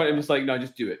at some point I'm shut just like, no,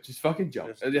 just do it, just fucking jump.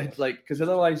 Just And do it's like, because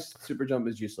otherwise super jump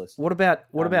is useless. what about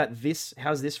Um, this?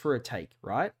 How's this for a take?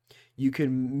 Right, you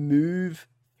can move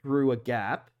through a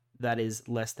gap that is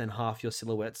less than half your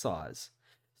silhouette size.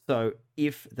 So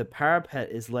if the parapet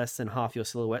is less than half your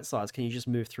silhouette size, can you just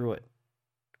move through it?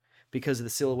 Because of the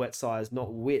silhouette size,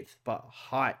 not width, but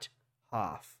height,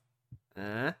 half.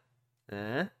 So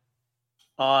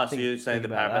Think- you're saying think the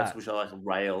about parapets, that. which are like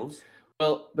rails.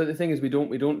 Well, but the thing is, we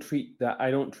don't treat that.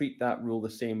 I don't treat that rule the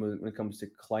same when it comes to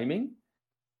climbing.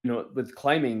 You know, with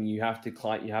climbing, you have to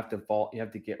climb, you have to vault, you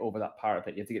have to get over that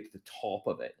parapet, you have to get to the top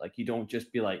of it. Like you don't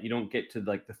just be like, you don't get to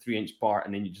like the 3-inch part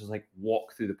and then you just like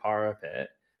walk through the parapet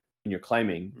when you're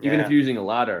climbing, even if Yeah. you're using a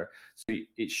ladder. So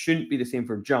it shouldn't be the same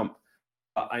for jump.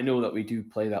 But I know that we do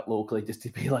play that locally just to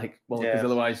be like, well, because Yeah.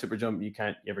 otherwise super jump you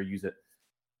can't ever use it.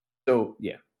 So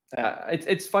yeah,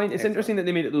 it's fine. It's Excellent. interesting that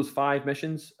they made it those 5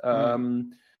 missions. Like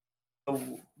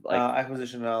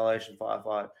Acquisition, annihilation,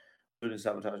 firefight, looting,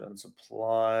 sabotage, and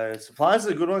supplies. Supplies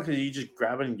is a good one because you just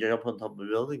grab it and get up on top of the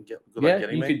building. Good luck yeah,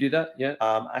 getting you me. could do that. Yeah.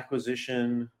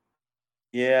 Acquisition.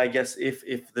 Yeah, I guess if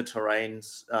the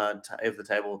terrains, if the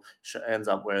table ends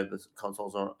up where the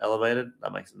consoles are elevated,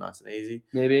 that makes it nice and easy.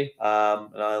 Maybe.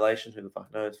 Annihilation, who the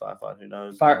fuck knows? Firefight, who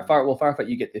knows? Firefight,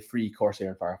 you get the free Corsair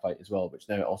and Firefight as well, which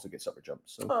now also gets super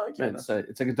jumps. So Oh, okay, it's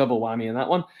like a double whammy in that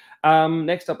one.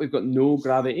 Next up, we've got No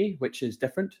Gravity, which is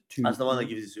different to. That's the one that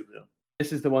gives you super jump.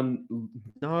 This is the one.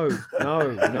 No.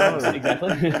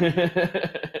 Exactly.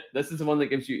 This is the one that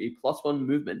gives you a +1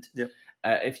 movement. Yep.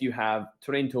 If you have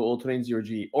terrain total, terrain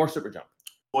 0G, or super jump.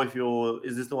 Or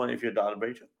is this the one if you're a data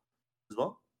breacher as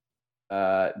well?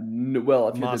 No, well,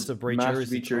 if Master you're the Breacher Master is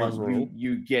the Breacher, terrain rule.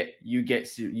 you get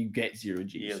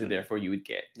 0G, Yeah, so okay. therefore you would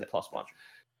get the +1.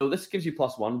 So this gives you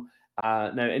 +1.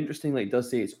 Now, interestingly, it does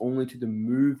say it's only to the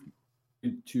move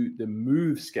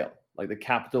skill, like the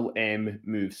capital M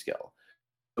move skill.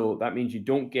 So that means you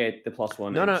don't get the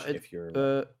 +1 No, if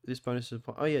you're. This bonus is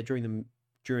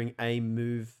during a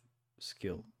move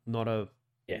skill, not a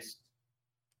Yes.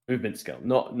 Movement skill,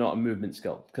 not a movement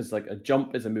skill, because like a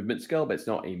jump is a movement skill, but it's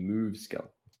not a move skill.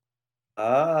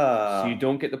 So you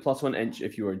don't get the +1 inch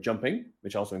if you are jumping,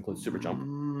 which also includes super jump.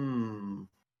 And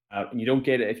you don't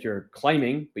get it if you're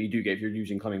climbing, but you do get if you're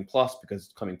using climbing plus, because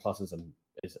climbing plus is a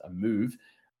move.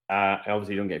 And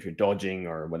obviously you don't get if you're dodging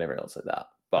or whatever else like that.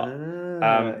 But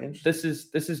this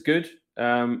is good.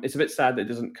 It's a bit sad that it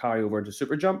doesn't carry over into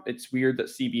super jump. It's weird that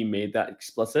CB made that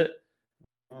explicit,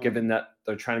 given that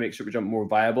they're trying to make super jump more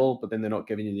viable, but then they're not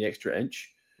giving you the extra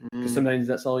inch. Because sometimes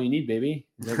that's all you need, baby.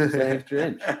 Just an extra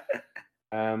inch.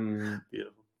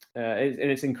 Beautiful. And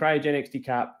it's in cryogenics,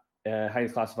 decap, highly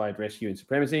classified, rescue, and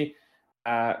supremacy.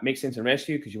 Makes sense in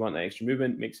rescue because you want that extra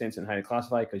movement. Makes sense in highly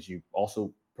classified because you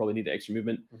also probably need the extra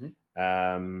movement.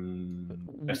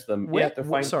 Rest of them, they're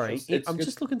fine. Sorry, It's I'm good.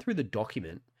 just looking through the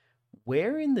document.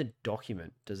 Where in the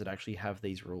document does it actually have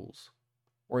these rules,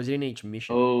 or is it in each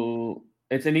mission? Oh,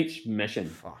 it's in each mission.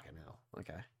 Fucking hell.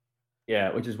 Okay.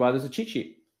 Yeah, which is why there's a cheat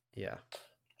sheet. Yeah.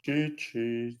 Cheat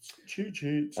sheets.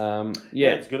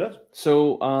 Yeah, it's good.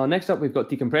 So next up, we've got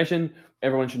decompression.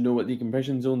 Everyone should know what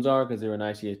decompression zones are because they were in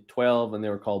ITS 12 and they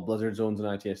were called blizzard zones in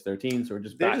ITS 13. So we're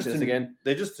just back to this again.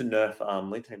 They're just to nerf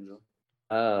late time zone.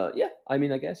 Yeah, I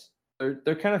mean, I guess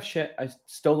they're kind of shit. I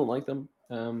still don't like them.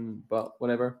 But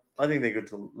whatever. I think they're good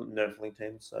to nerf link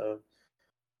teams. So,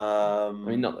 I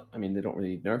mean, they don't really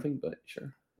need nerfing, but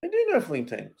sure. They do nerf link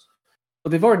teams. But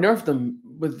they've already nerfed them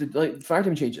with the fire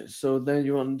team changes. So then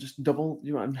you want to just double.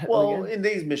 You want to hit them Well, again? in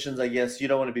these missions, I guess you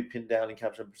don't want to be pinned down in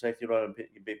capture and protect. You don't want to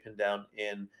be pinned down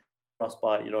in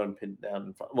frostbite. You don't want to be pinned down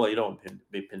in well, you don't want to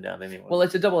be pinned down anyway. Well,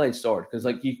 it's a double-edged sword because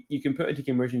like you can put a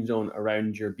decompression zone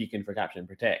around your beacon for capture and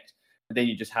protect, but then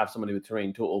you just have somebody with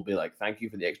terrain total be like, "Thank you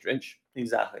for the extra inch."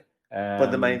 Exactly. But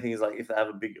the main thing is like if they have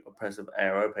a big oppressive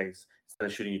ARO pace, instead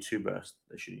of shooting you 2 bursts,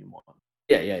 they're shooting you 1.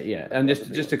 Yeah. And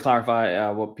just to clarify,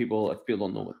 if people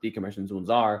don't know what decompression zones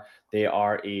are, they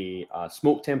are a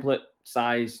smoke template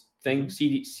size thing,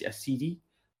 CD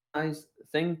size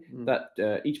thing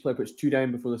that each player puts 2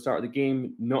 down before the start of the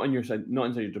game, not inside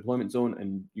your deployment zone,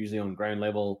 and usually on ground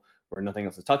level where nothing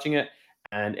else is touching it.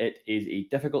 And it is a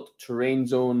difficult terrain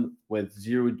zone with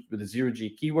a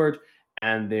 0G keyword,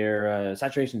 and their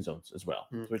saturation zones as well,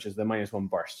 which is the -1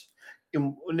 burst.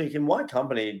 Nick, in White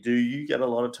Company, do you get a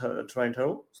lot of terrain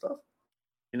total stuff?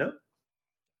 You know?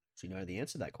 So you know the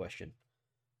answer to that question.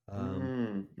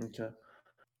 Okay.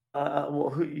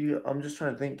 I'm just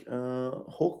trying to think.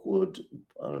 Hawkwood,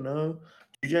 I don't know.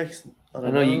 Dujeks, I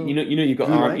don't know. You've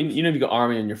got you've got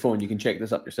army on your phone. You can check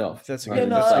this up yourself. That's a rather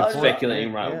good- than just Yeah, like no,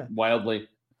 speculating yeah. wildly.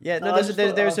 Yeah, no, there's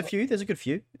a few. There's a good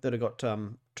few that have got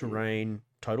terrain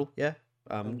total. Yeah.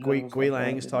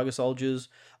 Guilang's Tiger Soldiers.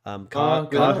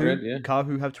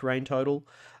 Kahu have terrain total.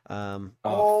 Fuck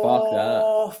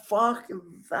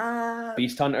that.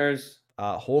 Beast Hunters.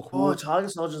 Hawkwood. Tiger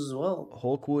Soldiers as well.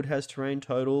 Hawkwood has terrain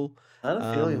total. I had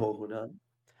a feeling Hawkwood had.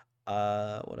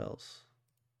 What else?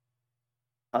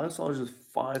 Tiger Soldiers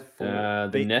 5-4.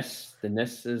 The Ness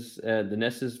is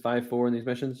 5-4 in these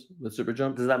missions with super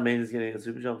jump. Does that mean he's getting a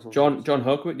super jump? John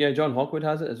Hawkwood, John Hawkwood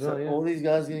has it as well. So Yeah. all these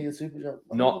guys getting a super jump.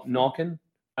 Not knocking.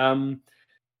 I'll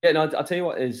tell you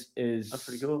what is That's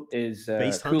pretty cool. Is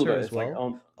Beast cool Hunter about it. as It's like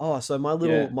well. So my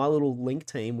little link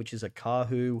team, which is a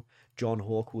Kahu, John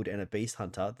Hawkwood, and a Beast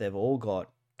Hunter, they've all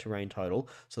got terrain total,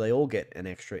 so they all get an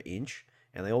extra inch,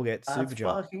 and they all get super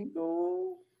jump. That's fucking cool.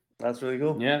 That's really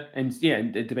cool. Yeah, and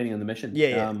depending on the mission.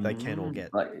 Yeah, they can all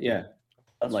get.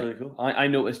 That's really cool. I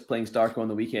noticed playing Starco on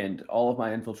the weekend, all of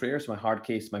my infiltrators, my hard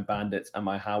case, my bandits, and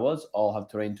my Hawas all have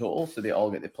terrain total, so they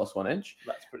all get the +1 inch.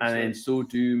 That's pretty and then so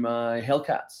do my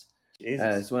Hellcats.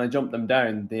 So when I jump them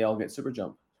down, they all get super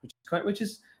jump, which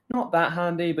is not that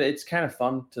handy, but it's kind of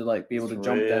fun to like be able to It's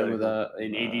jump down really with cool.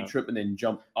 an AD Yeah. troop and then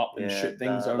jump up and shoot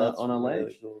things nah, on that's a really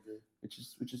ledge, cool, dude. which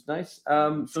is nice. He's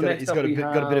So got, next he's up got, we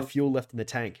got a bit of have fuel left in the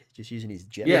tank, just using his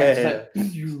jet. yeah, Yeah. it's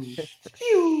like,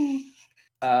 pew.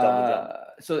 Double jump.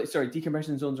 So sorry,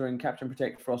 decompression zones are in capture and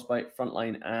protect, frostbite,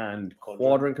 frontline, and Quadrant.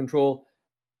 quadrant control.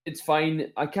 It's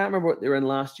fine. I can't remember what they were in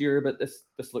last year, but this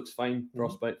looks fine.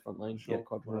 Frostbite, frontline, yeah, Sure,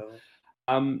 quadrant. whatever.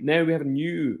 Now we have a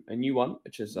new one,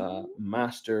 which is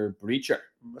Master Breacher.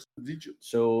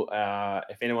 So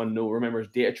if anyone remembers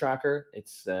Data Tracker,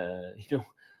 it's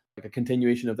like a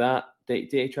continuation of that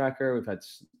Data Tracker. We've had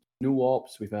Snow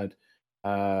Ops. We've had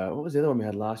what was the other one we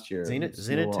had last year?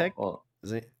 Xenotech?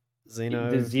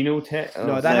 Xeno. The Xenotech.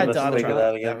 No, that had let's data think of tracker.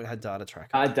 that again. That had data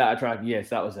tracker. Data Tracker. Yes,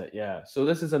 that was it. Yeah. So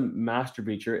this is a Master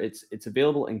Breacher. It's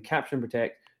available in Capture and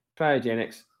Protect,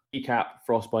 Cryogenics, ECAP,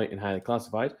 Frostbite, and Highly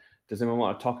Classified. Does anyone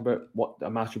want to talk about what a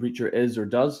Master Breacher is or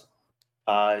does?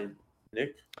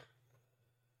 Nick?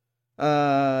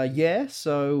 Yeah.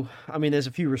 So I mean, there's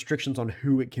a few restrictions on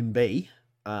who it can be.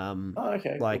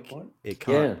 Okay. Like good point. it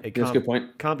can't. Yeah, it that's a good can't.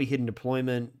 point. Can't be hidden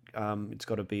deployment. It's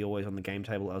got to be always on the game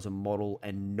table as a model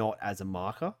and not as a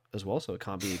marker as well. So it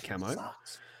can't be a camo.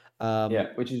 Sucks. Yeah,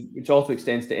 which also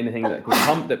extends to anything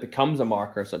that becomes a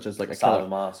marker, such as like a Cyber killer,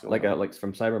 mask. like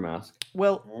from Cybermask.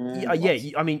 Well,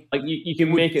 yeah. I mean, Like you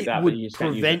can make it that, would but you just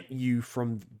can't use prevent it. you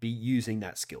from using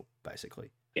that skill, basically.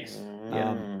 Yes.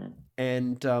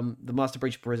 And the Master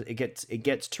Breach it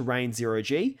gets terrain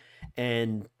 0G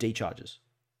and decharges.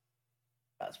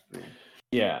 That's brilliant.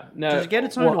 Yeah. Now, Does it get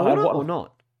its own order or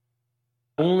not?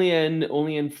 Only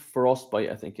in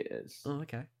Frostbite, I think it is. Oh,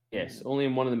 okay. Yes, only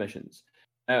in one of the missions.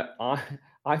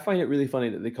 I find it really funny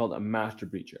that they called it a Master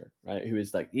Breacher, right? Who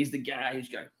is like, he's the guy who's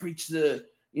got to breach the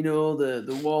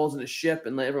walls of the ship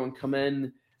and let everyone come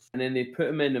in, and then they put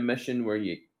him in a mission where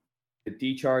the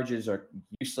decharges are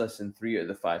useless in 3 out of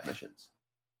the 5 missions.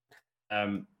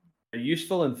 They're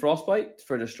useful in Frostbite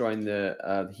for destroying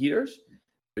the heaters.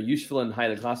 They're useful in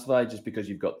Highly Classified just because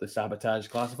you've got the Sabotage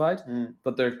classified,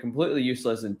 but they're completely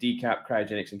useless in Decap,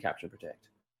 Cryogenics, and Capture and Protect.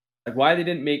 Like why they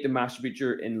didn't make the Master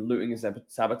Breacher in Looting and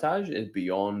Sabotage is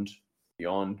beyond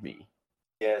me.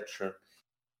 Yeah, true.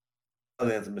 I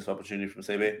think that's a missed opportunity from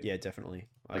CB. Yeah, definitely.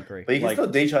 I agree. But you can still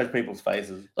decharge people's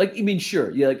faces. Like, I mean,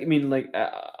 sure. Yeah, like, I mean, like,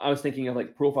 I was thinking of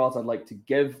like profiles I'd like to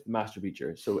give Master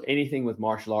Breacher. So anything with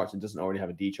martial arts that doesn't already have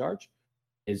a decharge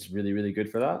is really, really good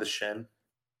for that. The Shen.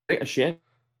 A Shen.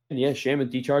 Yeah, Shen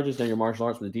with decharges. Now your martial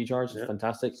arts with a decharge is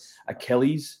fantastic.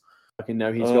 Achilles. Okay,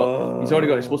 now he's already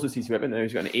got explosive CC weapon. Now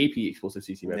he's got an AP explosive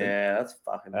CC weapon. Yeah, that's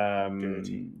fucking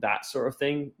dirty. That sort of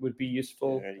thing would be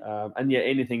useful. And yeah,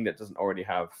 anything that doesn't already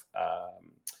have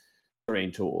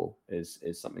terrain tool is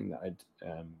something that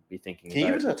I'd be thinking Can about.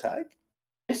 you use a tag?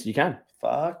 Yes, you can.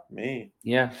 Fuck me.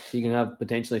 Yeah, so you can have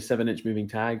potentially 7-inch moving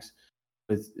tags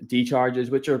with decharges,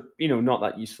 which are not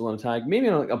that useful on a tag. Maybe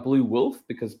on like a Blue Wolf,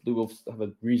 because Blue Wolves have a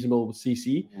reasonable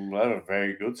CC. That a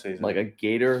very good season. Like a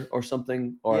Gator or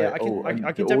something. Or yeah, I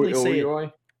can definitely see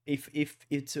it. If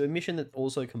it's a mission that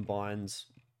also combines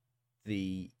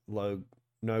the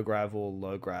no grav or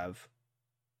low grav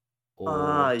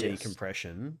or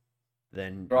decompression,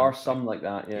 then there are some like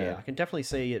that. Yeah, I can definitely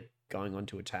see it going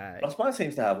onto a tag. Frostbite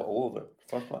seems to have all of it.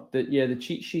 The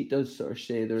cheat sheet does sort of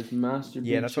say there's Master Breacher.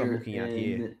 Yeah, that's what I'm looking at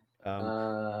here.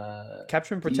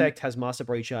 Capture and Protect has Master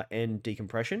Breacher and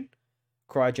Decompression.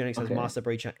 Cryogenics has Master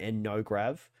Breacher and no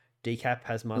grav. Decap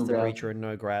has Master Breacher and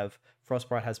no grav.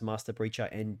 Frostbite has Master Breacher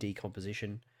and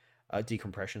decompression.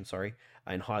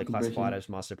 And Highly Classified has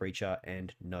Master Breacher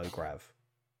and no grav.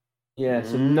 Yeah,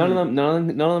 so none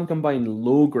of them combine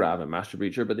low grav and Master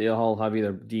Breacher, but they all have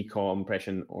either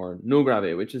decompression or no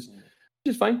gravity, which is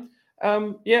fine.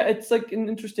 Yeah, it's like an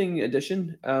interesting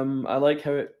addition. I like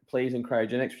how it plays in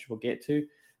Cryogenics, which we'll get to.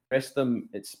 The rest of them,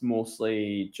 it's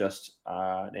mostly just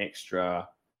an extra.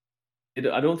 I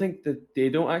don't think that they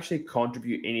don't actually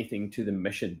contribute anything to the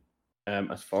mission,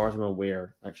 as far as I'm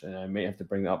aware. Actually, I may have to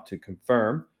bring that up to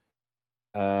confirm.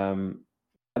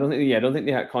 I don't think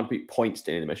they contribute points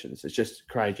to any of the missions. It's just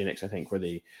Cryogenics, I think, where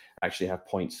they actually have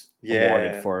points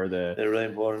awarded for the. They're really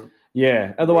important.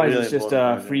 Yeah, otherwise really it's just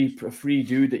a free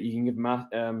dude that you can give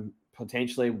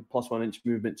potentially +1 inch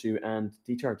movement to and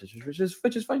decharges,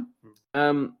 which is fine.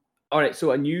 All right,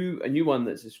 so a new one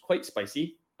that's just quite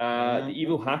spicy. The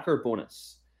Evil Hacker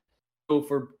bonus. So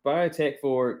for Biotech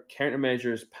for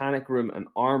countermeasures, Panic Room, and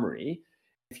Armory,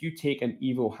 if you take an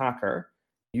Evil Hacker,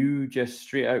 you just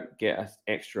straight out get an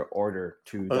extra order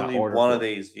to Only that order. One of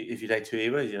these. If you take 2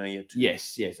 Evos, you get 2.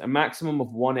 Yes. A maximum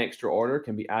of 1 extra order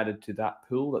can be added to that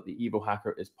pool that the Evil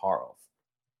Hacker is part of.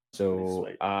 So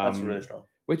that's really strong.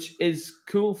 which is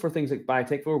cool for things like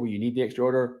Biotech 4, where you need the extra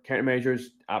order. Countermeasures,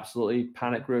 absolutely.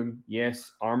 Panic Room,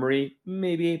 yes. Armory,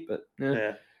 maybe, but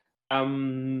Yeah,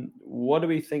 what do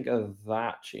we think of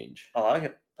that change? I like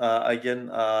it. Again,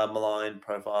 malign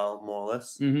profile, more or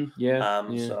less. Yeah.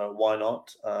 So why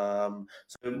not? So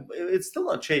it's still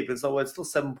not cheap. It's still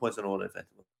 7 points an order,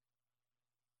 effectively.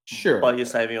 Sure. But you're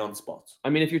saving on spots. I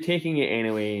mean, if you're taking it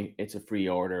anyway, it's a free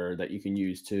order that you can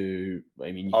use to.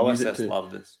 I mean, you can use it OSS to.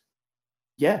 love this.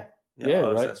 Yeah,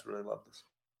 OSS really love this.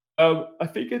 I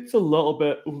think it's a little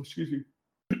bit. Oh, excuse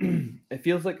me. It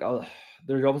feels like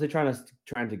they're obviously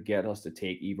trying to get us to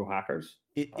take Evo hackers.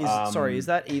 Sorry, is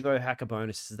that Evo hacker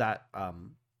bonus? Is that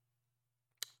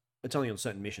it's only on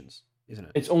certain missions, isn't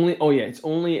it? It's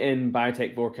only in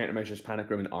Biotech 4, Countermeasures, Panic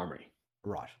Room, and Armory.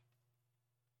 Right.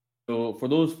 So for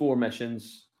those 4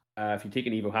 missions, if you take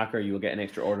an Evo hacker, you will get an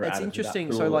extra order. That's added interesting.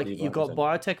 To that So pool like of Evo you've got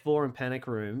hackers in. Biotech Vor and Panic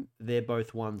Room. They're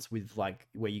both ones with like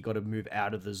where you got to move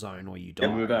out of the zone or you die.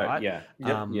 move out. Right? Yeah.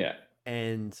 Yeah.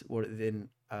 And what then?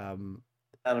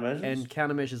 Countermeasures. And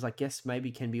countermeasures, I guess,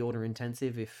 maybe can be order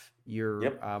intensive if you're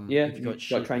Yep. if you got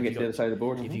to try and get to the other side of the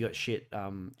board. if you got shit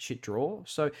draw.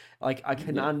 So like I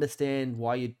can understand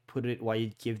why you'd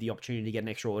give the opportunity to get an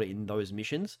extra order in those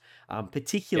missions,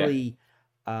 particularly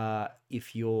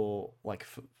if you're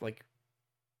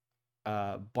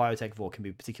Biotech Vor can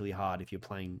be particularly hard if you're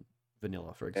playing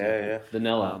vanilla, for example.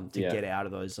 Vanilla to get out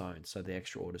of those zones. So the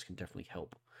extra orders can definitely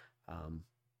help.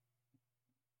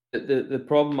 The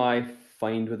problem I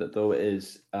find with it though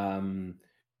is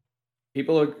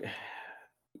people are.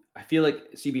 I feel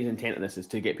like CB's intent on this is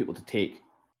to get people to take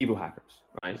Evo hackers,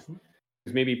 right?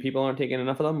 Because maybe people aren't taking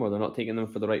enough of them, or they're not taking them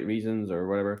for the right reasons, or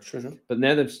whatever. Sure. But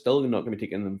now they're still not going to be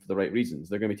taking them for the right reasons.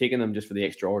 They're going to be taking them just for the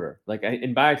extra order. Like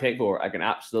in Biotech 4, I can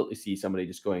absolutely see somebody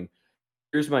just going,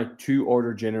 "Here's my 2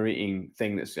 order generating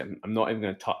thing that's I'm not even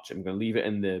going to touch. I'm going to leave it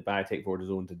in the Biotech 4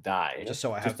 zone to die, Just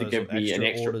so I have to those give me an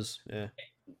extra orders.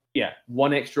 Yeah,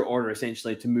 1 extra order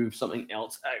essentially to move something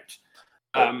else out."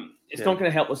 It's not going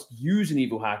to help us use an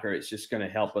Evo hacker. It's just going to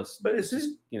help us. But it's just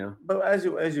But as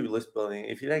you list building,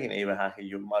 if you take an Evo hacker,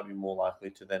 you might be more likely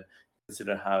to then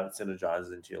consider how it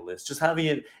synergizes into your list. Just having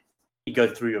it go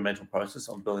through your mental process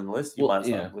on building the list, you might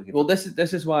start looking. Well, this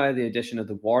is why the addition of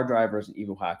the War Driver as an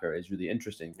Evo hacker is really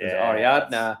interesting. Because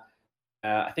Ariadna,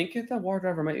 I think the War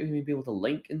Driver might even be able to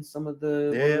link in some of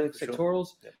the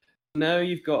sectorals. Sure. Yeah. Now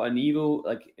you've got an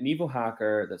Evo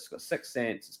hacker that's got 6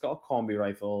 cents. It's got a combi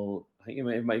rifle. I think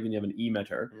it might even have an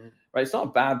emitter. Right? It's not a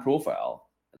bad profile.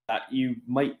 That you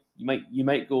might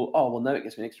go, oh well, now it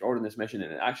gets me an extra order in this mission,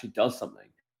 and it actually does something.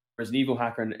 Whereas an Evo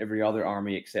hacker in every other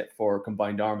army except for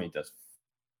Combined Army does.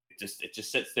 It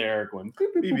just sits there going.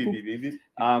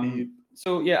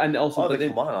 So yeah, and also the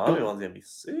Combined Army one's gonna be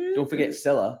sick. Don't forget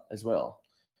Scylla as well.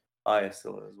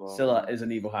 Scylla as well. Scylla is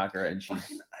an Evo hacker, and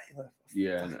she's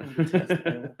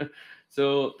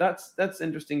So that's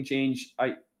interesting change.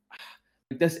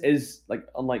 This is like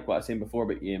unlike what I was saying before,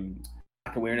 but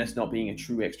awareness not being a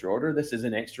true extra order. This is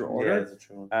an extra order. Yeah, it's a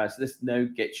true one. So this now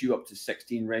gets you up to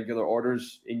 16 regular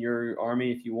orders in your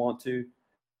army if you want to,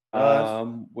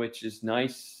 which is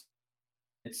nice.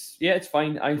 It's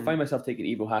fine. I find myself taking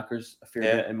Evo hackers a fair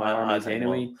bit in my armies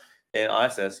anyway. In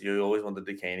ISS, you always want the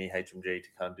Decani HMG to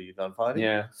kind of do your gunfighting.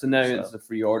 Yeah, so now it's a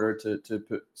free order to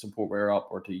put support wear up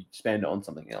or to spend it on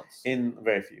something else. In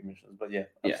very few missions, but yeah.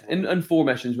 Absolutely. In 4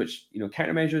 missions, which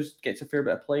countermeasures gets a fair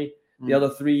bit of play. The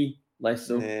other 3 less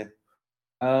so.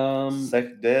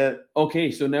 Sec-Det. Okay,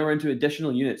 so now we're into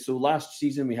additional units. So last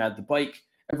season we had the bike.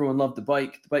 Everyone loved the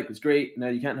bike. The bike was great. Now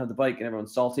you can't have the bike and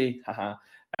everyone's salty. Haha.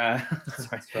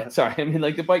 Sorry. I mean,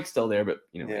 like the bike's still there, but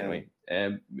anyway.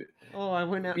 I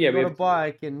went out and got a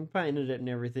bike and painted it and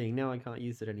everything. Now I can't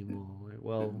use it anymore.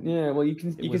 Well, you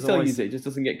can still use it. It just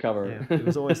doesn't get covered. Yeah, it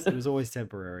was always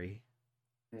temporary.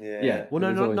 Yeah. Well,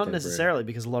 no, not necessarily,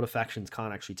 because a lot of factions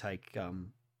can't actually take the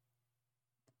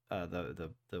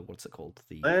what's it called?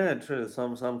 True.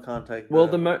 Some can't take. Well,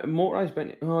 the motorized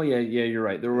bounty. Oh yeah, you're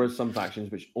right. There were some factions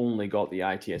which only got the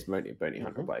ITS bounty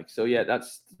hunter bike. So yeah,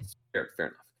 that's fair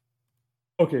enough.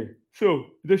 Okay, so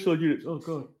additional units. Oh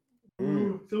god,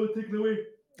 someone take it away.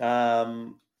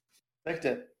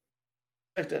 Sec-Det.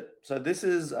 So this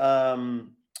is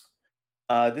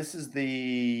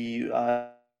the.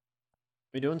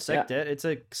 We're doing Sec-Det. It's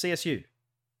a CSU.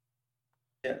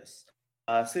 Yes.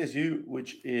 CSU,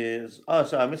 which is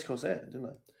sorry, I missed Corsair, didn't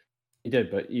I? You did,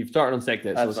 but you've started on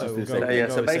Sec-Det.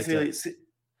 So basically,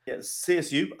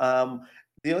 CSU.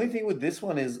 The only thing with this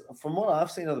one is, from what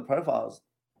I've seen of the profiles,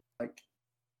 like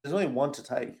there's only one to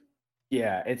take.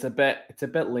 Yeah, it's a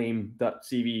bit lame that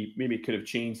CV maybe could have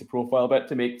changed the profile a bit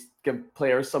to give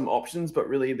players some options, but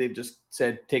really they've just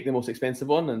said take the most expensive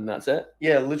one and that's it.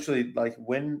 Yeah, literally, like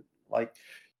You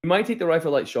might take the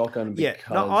rifle light shotgun Yeah,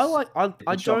 because no,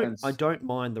 I shotguns- don't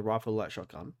mind the rifle light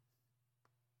shotgun.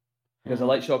 because a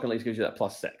light shotgun at least gives you that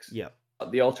 +6. Yeah,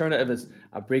 The alternative is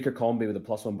a breaker combi with a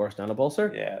 +1 burst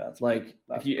nanopulsar. yeah, that's Like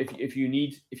that's if you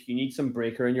need some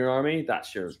breaker in your army,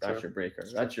 that's your True. breaker.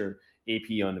 That's your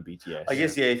AP on the BTS. I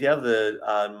guess if you have the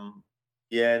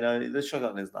the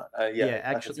shotgun is not.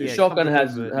 actually, The shotgun come to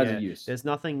has think of a use. There's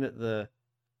nothing that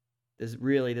there's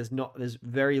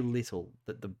very little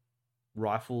that the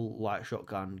rifle light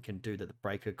shotgun can do that the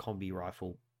breaker combi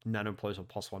rifle nanopulsar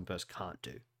 +1 burst can't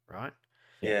do, right?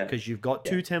 Yeah. Because you've got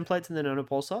two templates in the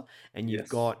nanopulsar, and you've Yes.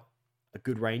 got a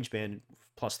good range band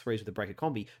 +3s with the breaker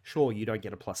combi. Sure, you don't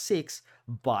get a +6,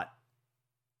 but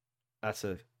that's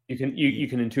a You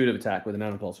can intuitive attack with a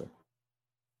nanopulsar.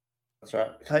 That's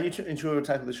right. Can't you intuitive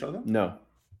attack with the shotgun? No.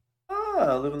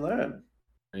 Live and learn.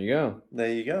 There you go.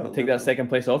 There you go. I'll take that second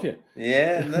place off you.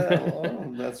 Yeah,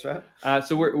 no, that's right.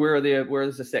 So where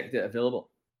is the second available?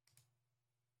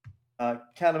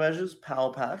 Countermeasures,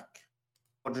 power pack,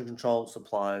 quadrant control,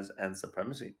 supplies, and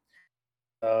supremacy.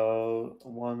 So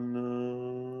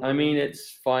one. I mean,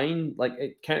 it's fine.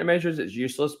 Like countermeasures, it's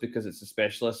useless because it's a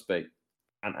specialist, but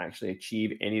can't actually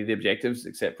achieve any of the objectives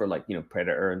except for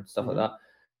predator and stuff like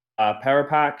that. Power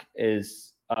pack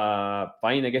is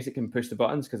fine. I guess it can push the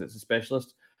buttons because it's a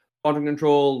specialist. Quadrant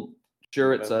control,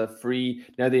 sure, it's a free.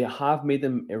 Now they have made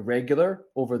them irregular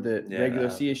over the regular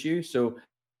CSU, so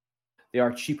they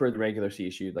are cheaper than regular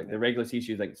CSU. Like the regular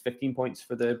CSU is like it's 15 points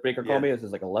for the breaker combi. This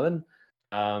is like 11.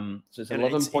 So it's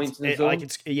 11 points in the zone.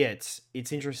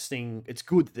 It's interesting. It's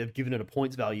good that they've given it a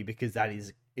points value because that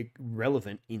is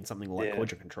relevant in something like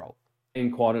quadrant control.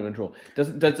 In quadrant control,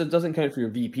 doesn't count for your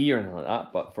VP or anything like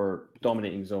that, but for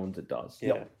dominating zones it does.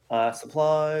 Yeah.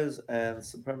 Supplies and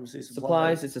supremacy.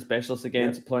 Supplies, it's a specialist again.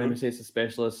 Yep. Diplomacy, it's a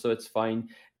specialist, so it's fine.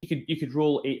 You could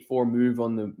roll 8-4 move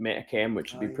on the metachem,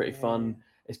 which would be pretty fun,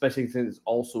 especially since it's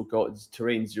also got its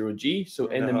terrain 0G. So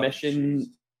in a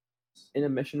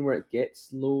mission where it gets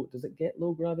low, does it get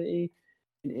low gravity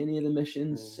in any of the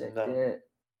missions?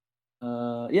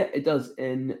 Yeah, it does.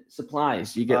 In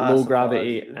supplies, you get low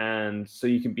gravity, and so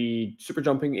you can be super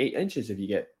jumping 8 inches if you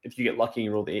get lucky and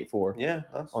you roll the 8-4. Yeah,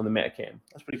 on the metachem.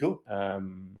 That's pretty cool.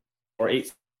 Or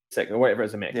 8-6 or whatever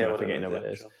is a metachem. I forget now what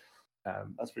it is. Sure.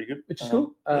 That's pretty good. Which is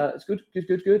cool. It's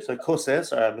good. So Corsairs,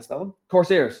 sorry, I missed that one.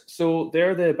 Corsairs. So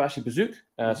they're the Bashi Bazook.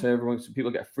 So people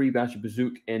get a free Bashi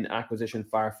Bazook in acquisition,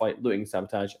 firefight, looting,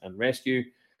 sabotage, and rescue.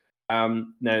 Now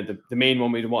the main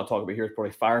one we want to talk about here is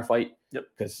probably firefight. Yep.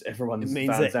 Because everyone's It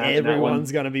means that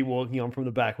everyone's going to be walking on from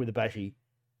the back with a Bashi.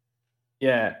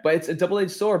 Yeah, but it's a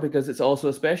double-edged sword because it's also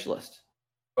a specialist.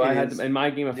 So I had in my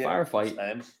game of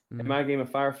firefight. In my game of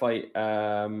firefight,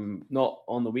 not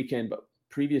on the weekend, but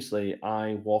previously,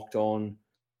 I walked on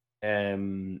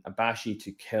a Bashi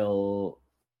to kill,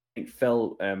 I think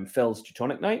Phil's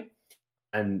Teutonic Knight,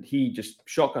 and he just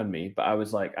shotgunned me. But I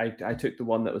was like, I took the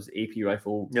one that was AP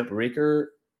rifle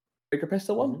breaker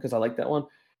pistol one because I like that one.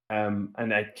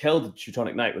 And I killed the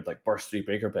Teutonic Knight with like burst 3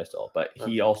 breaker pistol, but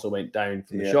he also went down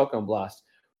from the shotgun blast,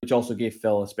 which also gave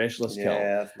Phil a specialist kill.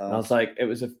 Nice. And I was like, it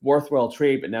was a worthwhile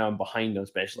trade, but now I'm behind on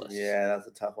specialists. Yeah, that's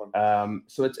a tough one.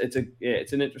 So it's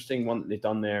an interesting one that they've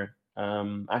done there.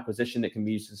 Acquisition that can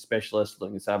be used as a specialist,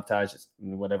 looking at sabotage,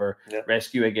 whatever.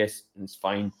 Rescue, I guess, and it's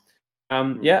fine.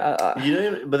 but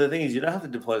the thing is, you don't have to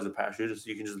deploy as a parachutist.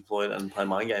 You can just deploy it and play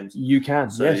mind games. You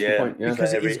can. So, yes, good point. Yeah.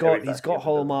 Because he's got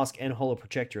Holo Mask and Holo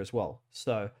Projector as well.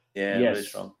 So really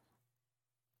strong.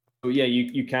 So yeah,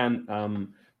 you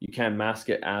can mask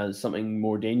it as something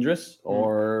more dangerous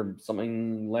or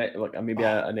something like maybe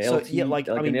an LT,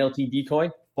 an LT decoy.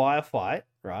 Firefight,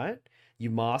 right?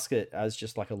 You mask it as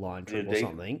just like a line troop or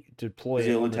something, deploy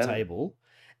it on the table.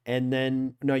 And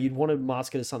then you'd want to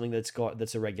mask it as something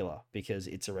that's irregular because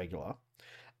it's irregular.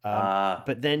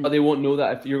 But they won't know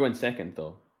that if you're going second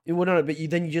though. Well, no, but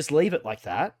then you just leave it like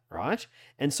that, right?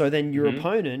 And so then your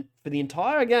opponent for the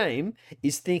entire game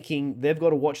is thinking they've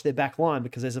got to watch their back line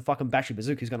because there's a fucking Bashi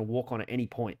Bazook who's going to walk on at any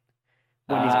point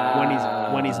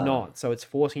when he's not. So it's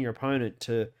forcing your opponent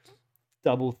to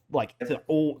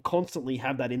constantly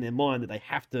have that in their mind that they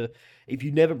have to. If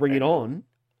you never bring it on,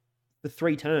 for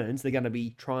 3 turns, they're going to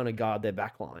be trying to guard their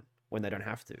back line when they don't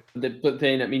have to. But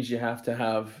then it means you have to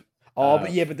have.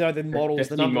 But the models,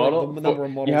 the number of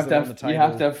models you have to have, on the table. You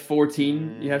have to have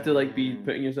 14. You have to be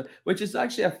putting yourself, which is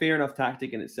actually a fair enough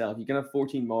tactic in itself. You can have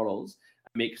 14 models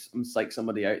and make psych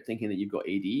somebody out thinking that you've got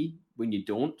AD when you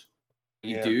don't.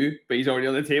 You Yeah. do, but he's already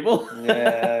on the table.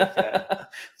 Yeah,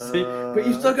 See, but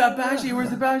you still got Banshee.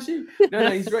 Where's the Banshee? No,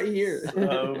 he's right here.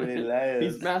 So many layers.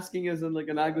 He's masking as in like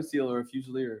an Agosil or a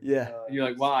Fusilier. Yeah. And you're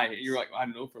like, why? And you're like, I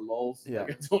don't know, for lols. Yeah.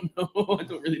 Like, I don't know. I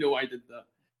don't really know why I did that.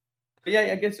 But yeah,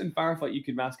 I guess in Firefight you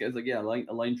could mask it as like,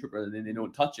 a line trooper, and then they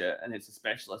don't touch it, and it's a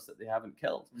specialist that they haven't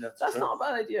killed. That's true. not a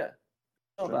bad idea.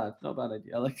 Not True. bad. Not a bad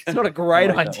idea. I like. It's not a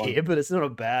great I like that one. idea, but it's not a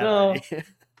bad No. idea.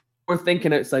 We're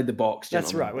thinking outside the box.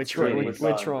 That's gentlemen. right. We're That's trying. really-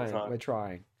 We're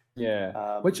trying.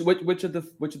 Yeah. Which of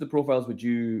the profiles would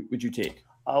you take?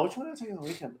 Which one did I take on the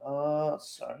weekend?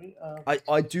 Sorry.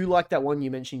 I do like that one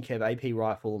you mentioned, Kev. AP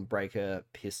rifle and breaker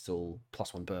pistol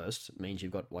 +1 burst. It means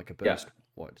you've got like a burst.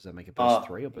 What does that make? A burst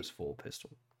 3 or burst 4 pistol?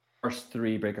 Burst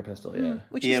 3 breaker pistol. Yeah.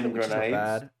 Which EM is not grenades.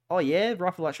 bad. Oh yeah,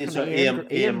 rifle action. So EM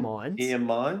mines. EM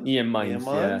mines. EM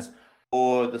mines,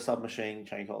 or the submachine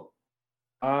chain colt.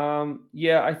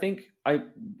 Yeah, I think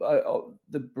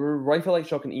the rifle light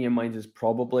shotgun EM mines is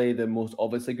probably the most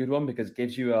obviously good one because it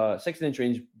gives you a 16-inch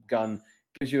range gun,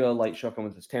 gives you a light shotgun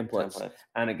with its templates,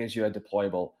 and it gives you a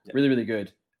deployable. Yep. Really, really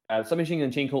good. Submachine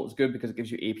gun chain colt is good because it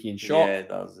gives you AP and shot, Yeah, it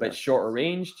does. but it's shorter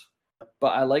ranged. But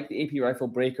I like the AP rifle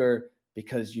breaker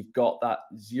because you've got that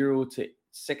 0 to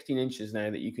 16 inches now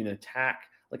that you can attack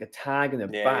like a tag in the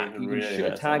back. You can really shoot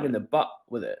a tag in the butt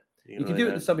with it. You can do it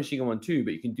really with the submachine gun one too,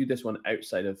 but you can do this one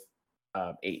outside of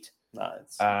 8.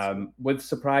 Nice. With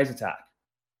surprise attack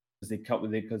because they cut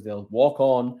with it because they'll walk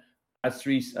on as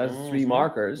three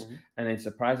markers and then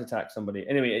surprise attack somebody.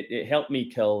 Anyway, it helped me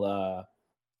kill.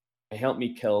 It helped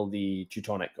me kill the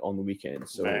Teutonic on the weekend.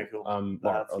 So Very cool.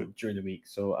 or during the week.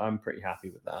 So I'm pretty happy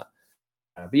with that.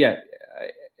 But yeah,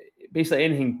 basically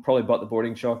anything probably but the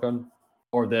boarding shotgun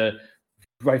or the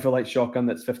rifle light shotgun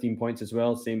that's 15 points as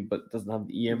well, same but doesn't have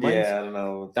the EM mines. Yeah, I don't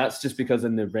know. That's just because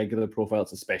in the regular profile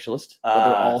it's a specialist. But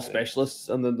they're all specialists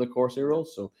under the Corsair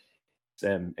rules. So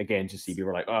again, just see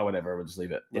people like, oh whatever, we'll just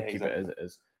leave it. We'll keep it as it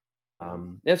is.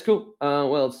 Yeah, it's cool.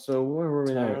 Well, so where were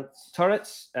we now?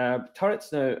 Turrets.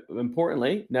 Turrets now,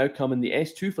 importantly, now come in the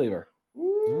S2 flavor.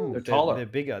 They're taller. They're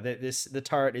bigger. The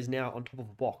turret is now on top of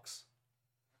a box.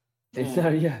 It's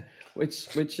now,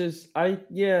 which is I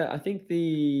think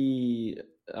the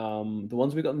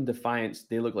ones we got in Defiance,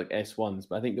 they look like S1s,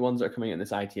 but I think the ones that are coming in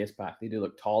this ITS pack, they do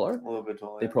look taller. A little bit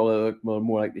taller. They probably look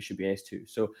more like they should be S2.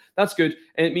 So that's good.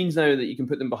 And it means now that you can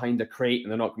put them behind a crate and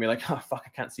they're not going to be like, oh, fuck, I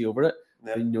can't see over it.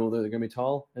 Yep. They know that they're going to be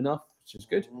tall enough, which is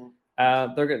good.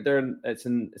 It's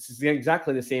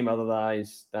exactly the same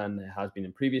otherwise than it has been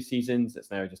in previous seasons. It's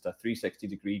now just a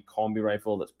 360-degree combi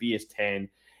rifle that's BS10.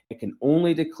 It can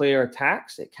only declare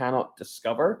attacks. It cannot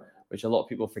discover, which a lot of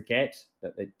people forget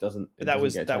that it doesn't. But it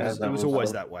was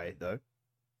always that way though.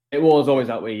 It was always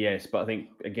that way, yes. But I think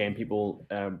again, people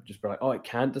just be like, "Oh, it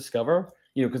can't discover,"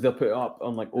 because they'll put it up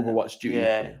on like Overwatch duty,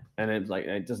 and it's like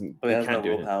it doesn't. It can't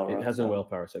do it. It has no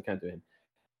willpower, so it can't do it.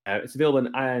 It's available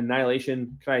in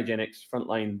Annihilation, Cryogenics,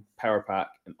 Frontline, Power Pack,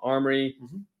 and Armory.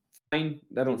 Fine.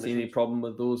 I don't see any problem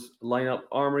with those. Lineup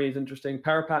Armory is interesting.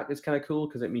 Power Pack is kind of cool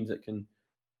because it means it can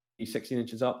be 16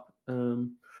 inches up.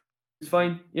 It's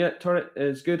fine. Yeah, turret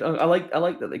is good. I like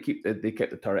that they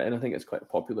kept the turret, and I think it's quite a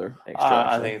popular extra.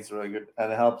 I think it's really good,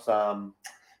 and it helps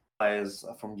players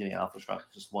from getting alpha strike.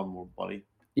 Just one more body.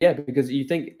 Yeah, because you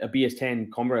think a BS10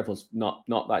 combo rifle is not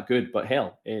that good, but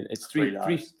hell, it's three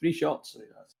shots,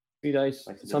 3 dice.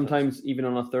 Sometimes even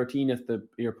on a 13, if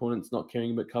your opponent's not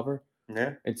caring about cover,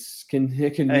 it can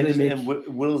really make. And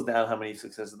whittles down how many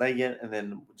successes they get, and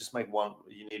then just make one.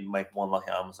 You need to make one lucky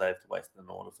armor save to waste an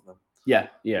order for them. Yeah.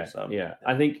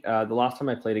 I think the last time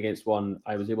I played against one,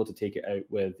 I was able to take it out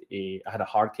with I had a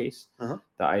hard case that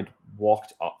I'd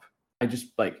walked up. I just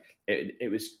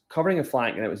it was covering a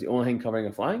flank, and it was the only thing covering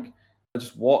a flank. I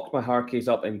just walked my hard case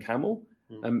up in camo,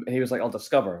 and he was like, "I'll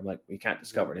discover." I'm like, "We can't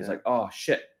discover." And he's like, "Oh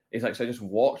shit." He's like, so I just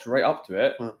walked right up to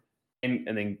it, and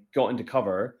then got into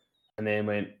cover, and then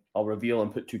went, "I'll reveal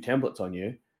and put 2 templates on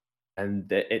you."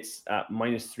 And it's at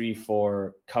 -3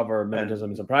 for cover, mimetism,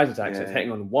 and surprise attacks. It's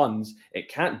hitting on 1s. It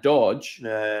can't dodge.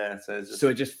 So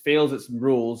it just fails its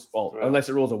rules. Well, unless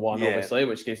it rolls a 1, obviously,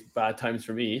 which gets bad times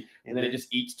for me. And then it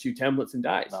just eats 2 templates and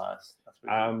dies. Nice. That's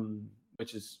really cool.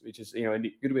 Which is a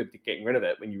good way of getting rid of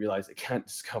it when you realize it can't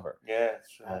discover. Yeah,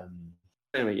 sure.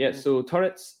 Anyway, so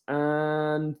turrets,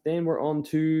 and then we're on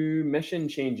to mission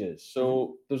changes.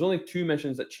 So there's only 2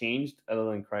 missions that changed other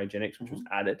than Cryogenics, which was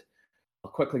added. I'll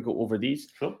quickly go over these.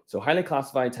 Sure. So highly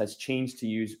classifieds has changed to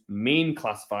use main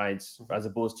classifieds as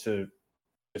opposed to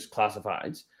just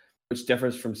classifieds, which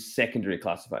differs from secondary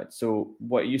classifieds. So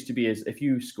what it used to be is if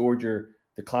you scored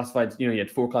the classifieds, you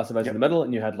had 4 classifieds in the middle,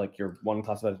 and you had like your 1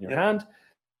 classified in your hand.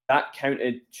 that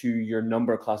counted to your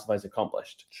number of classifieds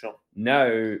accomplished. Sure. Now,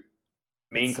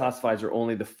 main It's, classifieds are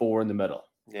only the 4 in the middle.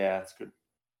 Yeah, that's good.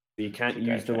 So you can't That's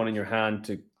a use great the one in change. your hand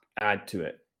to add to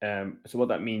it. So what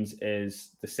that means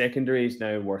is the secondary is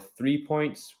now worth 3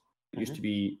 points. It used to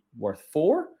be worth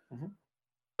 4. Mhm.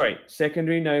 Sorry,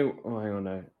 secondary now. Oh, hang on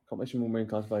now. Accomplishing more main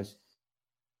classifieds.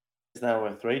 It's now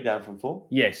worth 3, down from 4.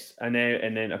 Yes, and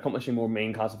then accomplishing more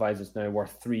main classifieds is now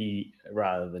worth 3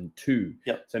 rather than 2.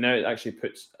 Yep. So now it actually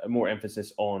puts more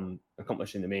emphasis on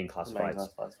accomplishing the main The main classifieds.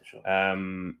 classifieds for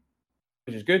sure.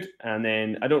 Which is good. And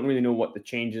then I don't really know what the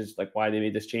changes, like why they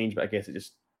made this change, but I guess it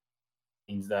just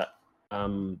means that.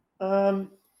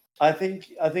 I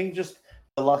think just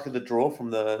the luck of the draw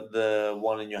from the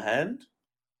one in your hand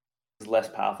is less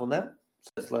powerful now.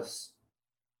 So it's less.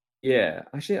 Yeah,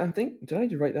 actually, I think did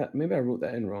I write that? Maybe I wrote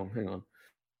that in wrong. Hang on.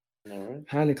 No, right?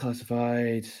 Highly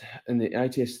classified, and the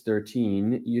ITS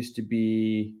 13 used to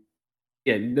be.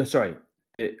 Yeah, no, sorry.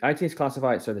 The ITS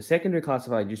classified. So the secondary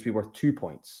classified used to be worth 2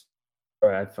 points.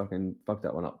 Sorry, I fucking fucked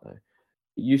that one up now. It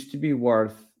used to be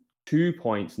worth 2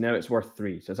 points. Now it's worth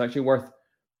 3. So it's actually worth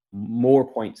more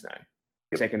points now.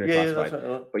 Secondary Yeah, classified, that's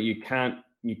right. but you can't.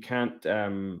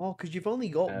 Oh, because you've only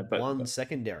got but- one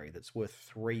secondary that's worth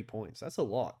 3 points. That's a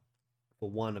lot for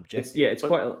one objective. It's But-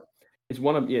 quite. It's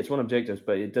one objectives,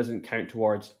 but it doesn't count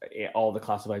towards all the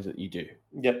classifieds that you do.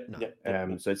 Yep. No.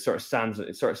 Yep. So it sort of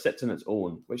sits on its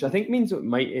own, which I think means it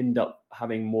might end up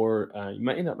having more. You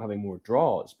might end up having more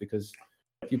draws because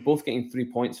if you're both getting 3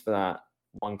 points for that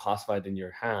one classified in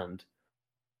your hand,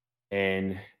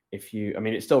 and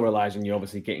it still relies on you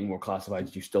obviously getting more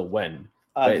classifieds. You still win,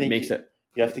 I but it think makes it.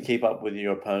 you have to keep up with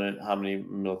your opponent how many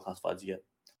middle classifieds you get.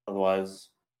 Otherwise,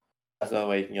 that's the only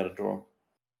way you can get a draw.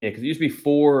 Yeah, because it used to be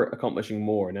 4 accomplishing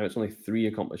more. Now it's only 3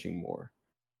 accomplishing more.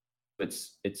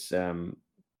 It's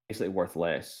basically worth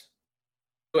less.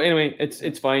 So anyway,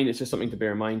 it's fine. It's just something to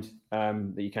bear in mind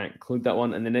that you can't include that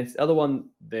one. And then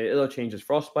the other change is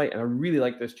Frostbite, and I really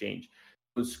like this change.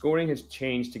 So scoring has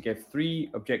changed to give 3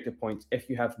 objective points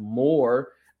if you have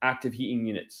more active heating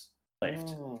units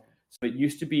left. Oh. So it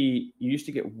used to be you used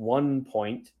to get 1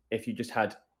 point if you just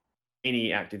had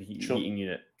any active heating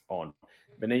unit on.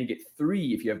 But now you get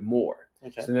 3 if you have more.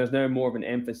 Okay. So there's now more of an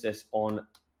emphasis on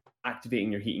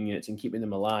activating your heating units and keeping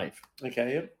them alive.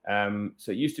 Okay. Yep.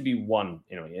 So it used to be 1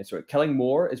 anyway. Yeah. So killing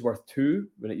more is worth 2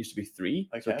 when it used to be 3.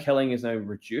 So Okay. killing is now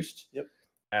reduced. Yep.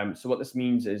 So what this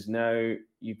means is now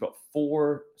you've got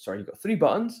 3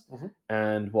 buttons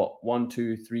and 1,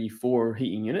 2, 3, 4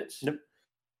 heating units. Yep.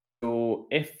 So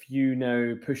if you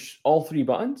now push all 3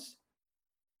 buttons,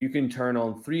 you can turn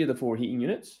on 3 of the 4 heating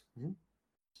units.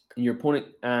 Your opponent,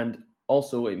 and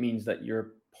also it means that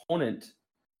your opponent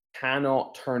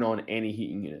cannot turn on any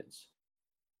heating units.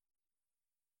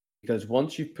 Because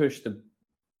once you've pushed let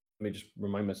me just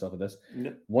remind myself of this.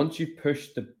 Yep. Once you've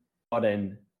pushed the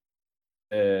button,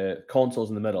 consoles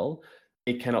in the middle,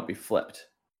 it cannot be flipped.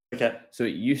 Okay. So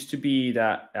it used to be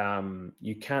that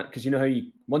you can't, because you know how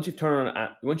once you turn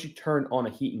on a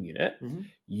heating unit,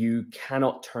 you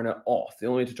cannot turn it off. The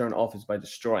only way to turn it off is by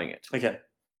destroying it. Okay.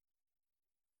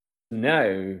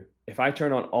 Now, if I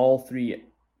turn on all 3,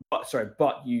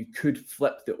 but you could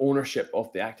flip the ownership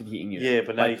of the active heating unit. Yeah,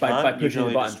 but now you can't. by You can pushing the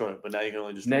only button. destroy it. But now you can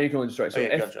only destroy. Now it. you can only destroy it. So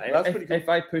Okay, if, gotcha. That's pretty cool. if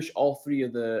I push all 3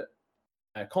 of the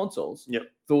consoles, Yep.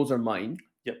 those are mine.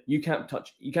 Yep. You can't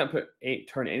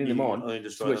turn any of them You on. can only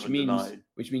destroy Which them and means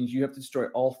deny. you have to destroy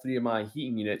all 3 of my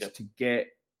heating units Yep. to get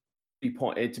 3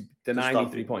 points. To deny stop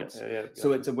me 3 you. points. Yeah, So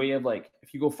gotcha. it's a way of like,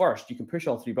 if you go first, you can push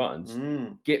all 3 buttons,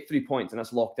 get 3 points, and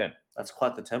that's locked in. That's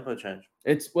quite the tempo change.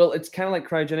 It's kind of like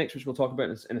cryogenics, which we'll talk about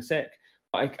in a sec.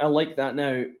 But I like that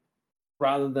now,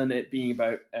 rather than it being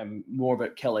about more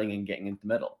about killing and getting into the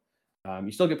middle.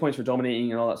 You still get points for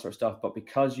dominating and all that sort of stuff, but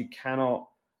because you cannot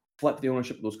flip the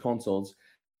ownership of those consoles,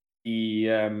 the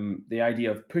idea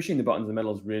of pushing the buttons in the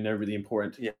middle is now really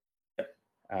important. Yeah.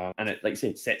 And it, like I say,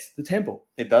 it sets the tempo.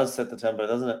 It does set the tempo,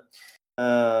 doesn't it?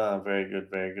 Very good,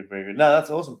 very good, very good. No, that's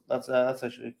awesome. That's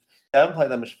actually. I haven't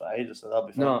played that much for ages, so that'll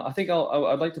be fun. No, I think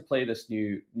I'd like to play this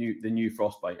the new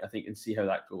Frostbite. I think and see how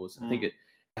that goes. I think it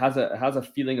has a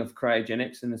feeling of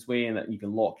cryogenics in this way, and that you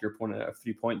can lock your opponent out of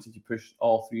 3 points if you push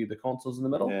all 3 of the consoles in the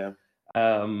middle. Yeah.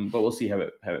 But we'll see how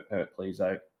it plays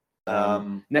out.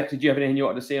 Nick, did you have anything you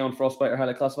wanted to say on Frostbite or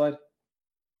highly classified?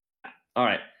 All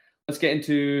right, let's get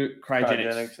into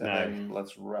cryogenics and now. then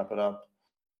let's wrap it up.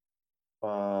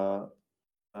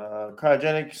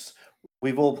 Cryogenics,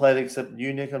 we've all played except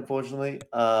you, Nick, unfortunately.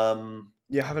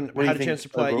 Yeah, haven't What do you had a think chance to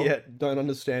play overall? it yet. Don't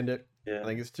understand it. Yeah. I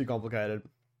think it's too complicated.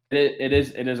 It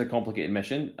is a complicated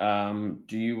mission.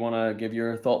 Do you want to give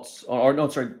your thoughts? Or no,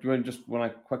 sorry. Do you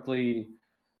want to quickly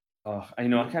Oh, I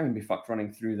know I can't even be fucked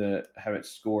running through how it's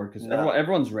scored because No.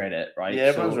 everyone's read it, right? Yeah,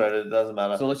 everyone's so, read it. It doesn't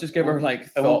matter. So let's just give her like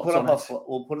and we'll thoughts put on up it.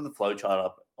 we'll put the flow chart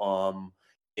up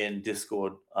in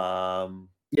Discord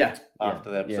Yeah,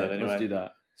 after the episode anyway. Let's do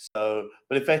that. So,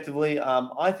 but effectively,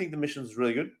 I think the mission's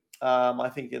really good. I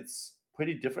think it's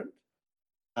pretty different.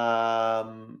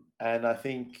 And I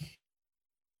think,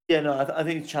 I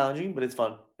think it's challenging, but it's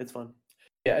fun. It's fun.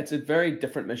 Yeah, it's a very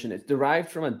different mission. It's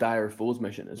derived from a Dire Foes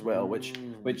mission as well, which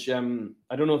I don't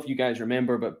know if you guys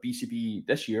remember, but BCB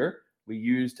this year we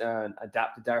used an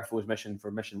adapted Dire Foes mission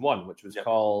for mission 1, which was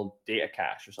called Data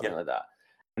Cache or something like that,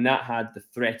 and that had the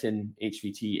Threaten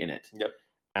HVT in it. Yep.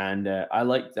 And I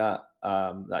liked that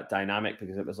that dynamic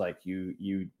because it was like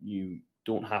you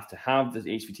don't have to have this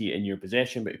HVT in your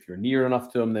possession, but if you're near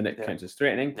enough to them, then it counts as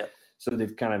threatening. Yep. So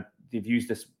they've used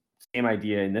this same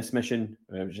idea in this mission,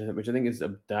 which I think is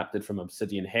adapted from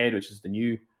Obsidian Head, which is the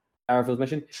new Dire Foes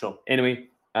mission. Sure. Anyway,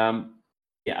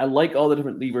 I like all the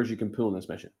different levers you can pull in this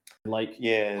mission. I like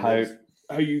how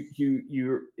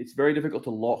you it's very difficult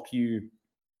to lock you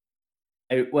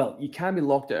out. Well, you can be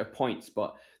locked out of points,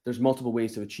 but there's multiple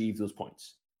ways to achieve those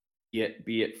points.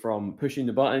 Be it from pushing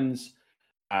the buttons,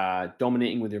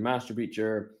 dominating with your Master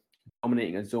Breacher,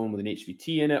 dominating a zone with an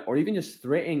HVT in it, or even just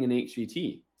threatening an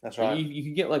HVT. That's right. You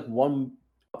can get like 1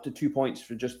 up to 2 points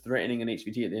for just threatening an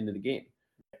HVT at the end of the game.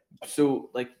 So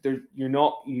like you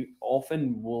will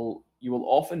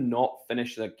often not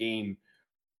finish the game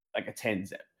like a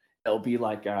 10-zip. It'll be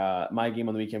like my game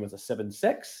on the weekend was a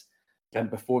 7-6. And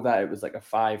before that, it was like a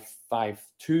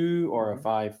 5-5-2 or a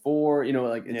 5-4. You know,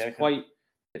 like it's quite.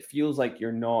 It feels like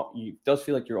it does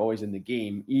feel like you're always in the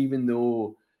game, even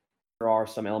though there are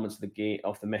some elements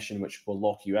of the mission which will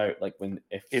lock you out. Like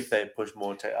if they push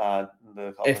more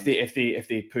if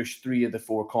they push 3 of the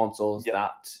 4 consoles,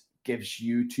 that gives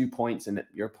you 2 points, and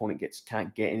your opponent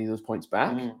can't get any of those points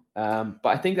back. But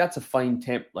I think that's a fine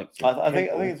temp. Like I think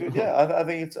it's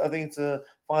I think it's a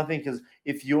fine thing because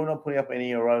if you're not putting up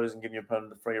any arrows and giving your opponent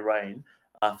the free reign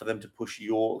for them to push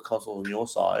your consoles on your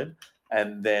side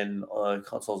and then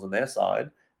consoles on their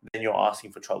side, then you're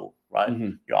asking for trouble, right?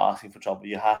 Mm-hmm. You're asking for trouble.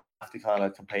 You have to kind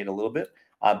of compete a little bit,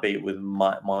 be it with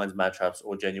mines, mad traps,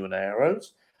 or genuine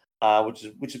arrows, which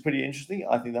is pretty interesting.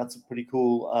 I think that's a pretty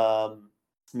cool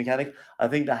mechanic. I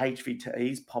think the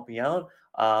HVTs popping out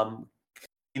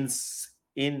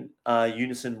in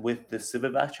unison with the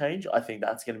Silverback change. I think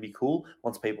that's going to be cool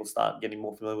once people start getting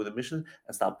more familiar with the mission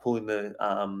and start pulling pulling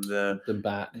the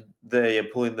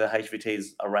HVTs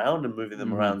around and moving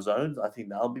them around zones. I think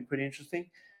that'll be pretty interesting.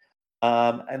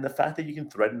 And the fact that you can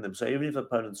threaten them. So even if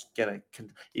opponents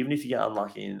even if you get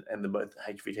unlucky and the both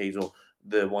HVTs or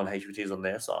the one HVT is on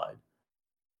their side,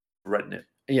 threaten it.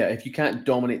 Yeah, if you can't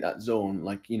dominate that zone,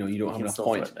 like you don't have enough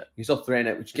points, you still threaten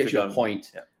it, which gets you a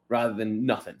point rather than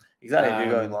nothing. Exactly. If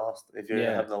you're going last, if you're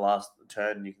having the last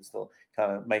turn, you can still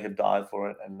kind of make a dive for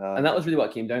it. And that was really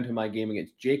what came down to my game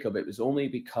against Jacob. It was only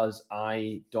because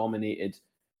I dominated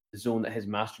the zone that his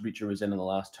Master Breacher was in the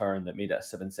last turn that made it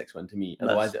a 7-6 win to me.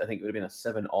 Otherwise, I think it would have been a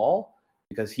 7-all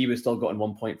because he was still getting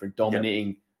 1 point for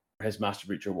dominating where his Master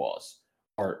Breacher was.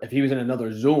 Or if he was in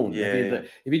another zone, if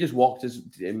he just walked his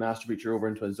Master Breacher over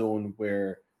into a zone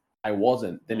where I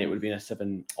wasn't, then it would have been a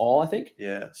 7-all, I think.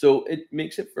 Yeah. So it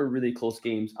makes it for really close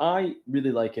games. I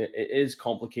really like it. It is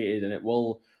complicated, and it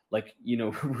will,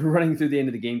 we're running through the end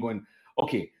of the game going,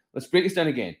 okay, let's break this down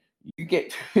again. You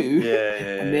get 2,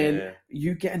 and then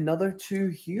you get another 2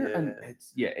 here, and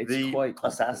it's quite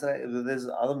assassinate. There's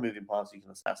other moving parts. You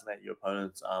can assassinate your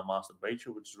opponent's Master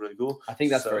Breacher, which is really cool. I think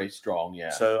that's very strong.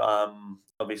 Yeah. So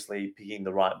obviously picking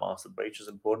the right Master Breacher is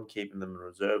important. Keeping them in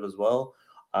reserve as well.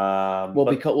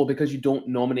 Because you don't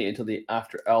nominate until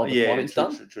after all the deployment's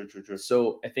done. True.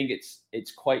 So I think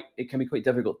it can be quite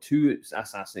difficult to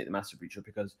assassinate the Master Breacher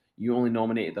because you only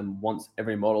nominated them once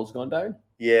every model's gone down.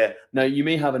 Yeah. Now you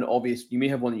may have one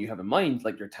that you have in mind,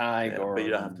 like your tag, but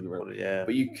you don't have to put it. Yeah.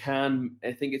 But you can.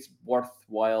 I think it's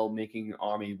worthwhile making an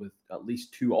army with at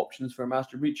least 2 options for a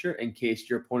Master Breacher in case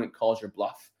your opponent calls your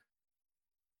bluff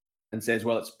and says,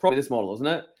 "Well, it's probably this model, isn't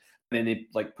it?" And then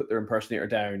they put their impersonator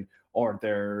down. Or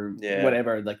their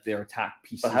whatever, like their attack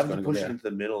piece. But having to push it into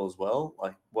the middle as well,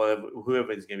 like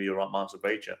whoever is going to be your right Master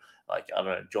Breacher, like I don't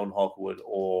know, John Hawkwood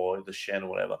or the Shen or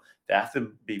whatever, they have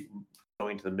to be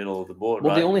going to the middle of the board.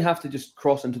 Well, they only have to just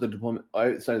cross into the deployment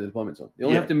outside of the deployment zone. They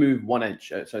only have to move 1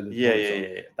 inch outside the deployment zone.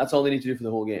 Yeah. That's all they need to do for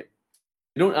the whole game.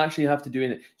 You don't actually have to do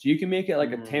anything. So you can make it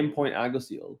like a 10-point Aggle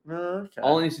Seal. Okay.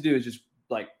 All it needs to do is just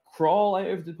crawl out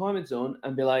of the deployment zone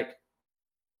and be like,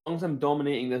 long as I'm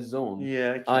dominating this zone, Yeah,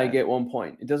 okay. I get 1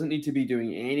 point. It doesn't need to be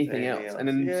doing anything Anything else. else. And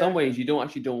in Yeah, some ways, okay.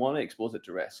 you don't want to expose it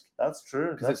to risk That's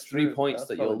true. because That's it's 3 true. points That's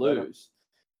that you'll probably better. lose.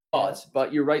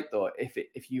 But you're right though.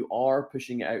 If you are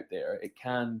pushing it out there, it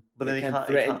can. But then it it can can't-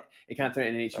 it threaten. can't- It can't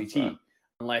threaten an That's HVT right.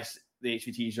 unless the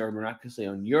HVTs are miraculously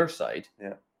on your side.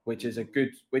 Yeah. Which is that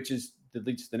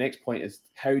leads to the next point is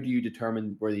how do you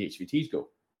determine where the HVTs go?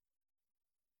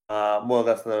 Well,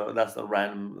 that's the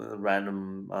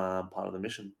random part of the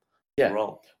mission. Yeah.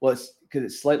 Roll. Well, it's because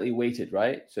it's slightly weighted,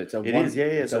 right? So it's a It one. is, yeah.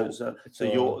 it's a- So it's so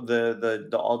a- your the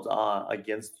odds are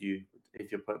against you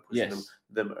if you're pushing Yes.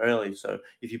 them early. So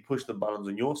if you push the buttons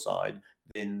on your side,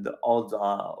 then the odds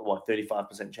are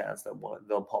 35% chance that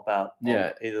they'll pop out on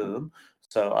Yeah. either of them.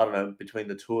 So I don't know, between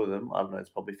the two of them, I don't know, it's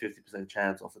probably 50%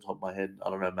 chance off the top of my head. I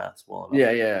don't know maths well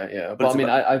enough. Yeah. But I it's mean,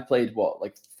 I've played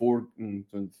like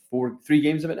 3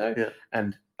 games of it now, Yeah.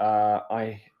 and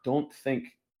I don't think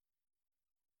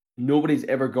nobody's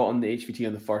ever gotten the HVT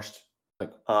on the first.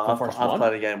 Like I've first one?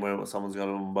 played a game where someone's got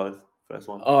it on both. First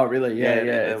one. Oh, really? Yeah. Yeah,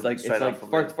 they It's like straight up from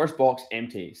first box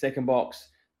empty, second box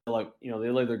like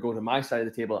they'll either go to my side of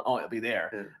the table, it'll be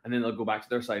there, Yeah. and then they'll go back to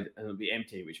their side and it'll be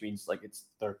empty, which means like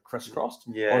they're crisscrossed,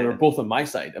 Yeah. or they're both on my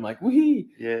side. I'm like,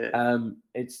 wee. Yeah.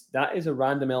 That is a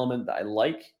random element that I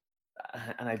like,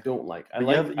 and I don't like. I But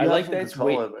like you I have like some that it's control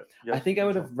weight. over it. You I have think some I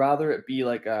would control. have rather it be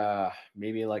like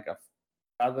maybe like a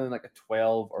rather than like a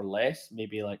 12 or less,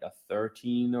 maybe like a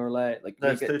 13 or less. Like No,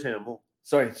 make it's it- 13 or more.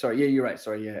 Sorry. Yeah, you're right.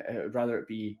 Sorry. Yeah, I'd rather it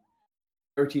be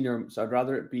 13 or so. I'd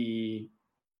rather it be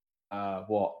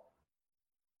what?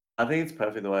 I think it's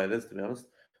perfect the way it is, to be honest,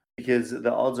 because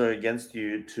the odds are against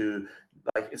you to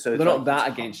like. So They're it's not like, that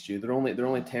it's against you. They're only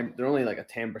 10. They're only like a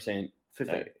 10%.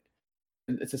 15.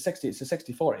 It's a 60. It's a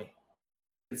 60-40.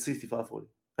 It's 65-40.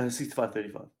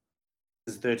 65-35.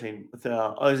 It's 13.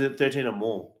 Is it 13 or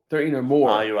more? 13 or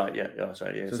more. You're right. Yeah.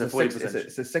 Sorry. Yeah. So it's 40%.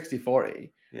 it's a 60-40.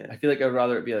 Yeah. I feel like I'd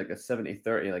rather it be like a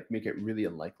 70-30, like make it really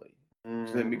unlikely.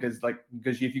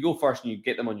 Because if you go first and you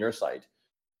get them on your side,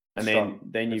 and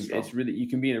then you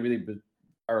can be in a really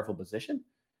powerful position.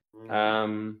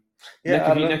 Nick,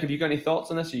 have you got any thoughts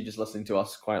on this? Or are you just listening to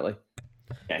us quietly?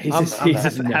 Yeah, he's I'm just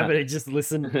happy to just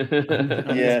listen. on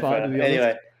this Yeah. part, to be honest.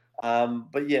 Anyway,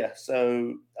 but yeah.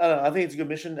 So I don't know. I think it's a good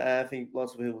mission. And I think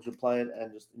lots of people should play it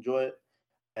and just enjoy it.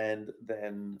 And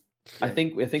then I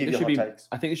think give there your should be. hot takes.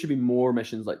 I think there should be more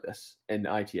missions like this in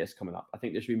ITS coming up. I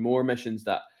think there should be more missions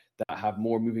that have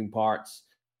more moving parts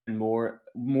and more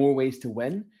ways to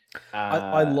win.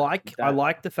 I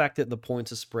like the fact that the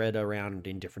points are spread around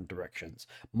in different directions.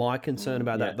 My concern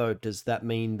about that, though, does that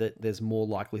mean that there's more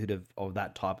likelihood of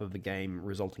that type of a game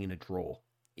resulting in a draw?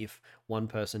 If one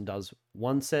person does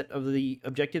one set of the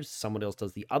objectives, someone else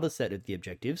does the other set of the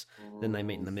objectives, then they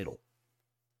meet in the middle.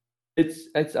 I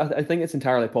think it's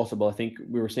entirely possible. I think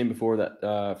we were saying before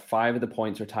that 5 of the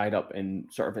points are tied up in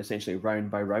sort of essentially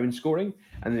round by round scoring,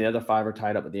 and the other 5 are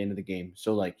tied up at the end of the game.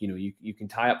 So like you can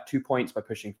tie up 2 points by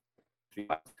pushing 3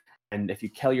 points, and if you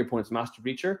kill your opponent's master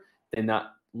breacher, then that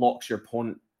locks your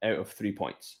opponent out of 3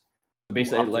 points. So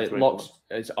basically, it locks.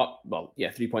 It's up. Well,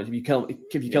 yeah, 3 points if you kill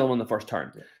him on the first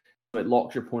turn. Yeah. So it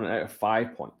locks your opponent out of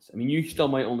 5 points. I mean, you still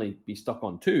might only be stuck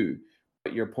on 2,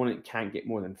 but your opponent can't get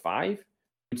more than 5.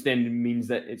 Which then means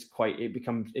that it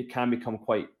can become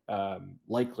quite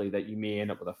likely that you may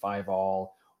end up with a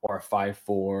 5-all or a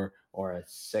 5-4 or a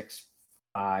 6-5.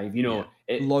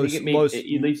 Low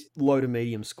to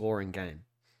medium scoring game.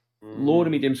 Low to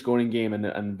medium scoring game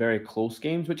and very close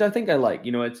games, which I think I like.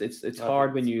 It's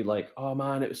hard when you like, oh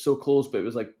man, it was so close, but it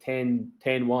was like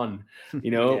 10-1.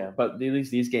 Yeah. But at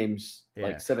least these games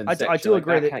like 7-6. I do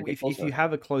agree that can't get if you closer.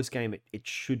 have a close game, it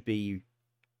should be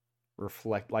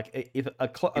reflect like if a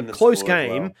In the close score as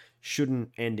game well. shouldn't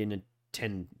end in a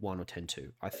 10-1 or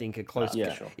 10-2. I think a close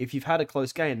Yeah. Sure. if you've had a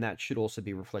close game, that should also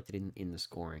be reflected in the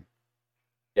scoring.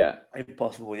 Yeah. If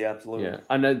possible, yeah, absolutely. Yeah,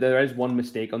 and there is one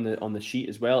mistake on the sheet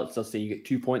as well. It does say you get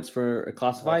 2 points for a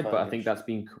classified, but I think that's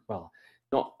been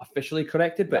not officially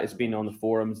corrected, but it's been on the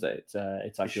forums that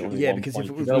it's actually only 1 because point.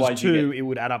 if it was Otherwise you 2, it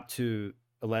would add up to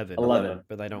 11. 11.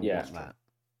 But they don't Yeah. want that.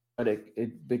 but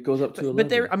it goes up to 11. But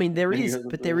there Then you is have the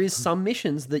but there is some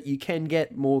missions that you can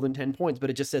get more than 10 points, but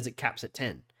it just says it caps at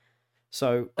 10.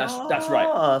 So That's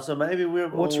right. So maybe we're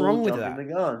What's all wrong with jumping that?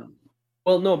 the gun.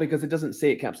 Well, no, because it doesn't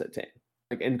say it caps at 10.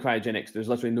 Like in cryogenics, there's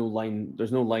literally no line.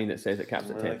 There's no line that says it caps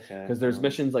at 10. Okay. Because there's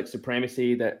missions like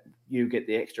supremacy that you get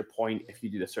the extra point if you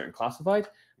do a certain classified,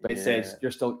 but it says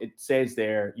it says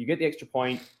there you get the extra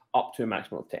point up to a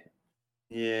maximum of 10.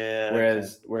 Yeah.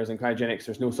 Whereas in cryogenics,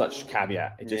 there's no such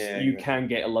caveat. It just you can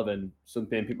get 11. So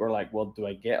then people are like, well, do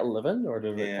I get 11 or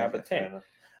do I cap at 10?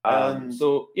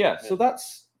 So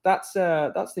that's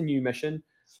the new mission.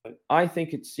 I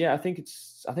think it's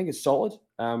solid.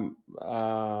 I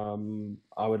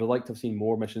would have liked to have seen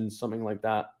more missions, something like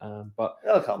that. But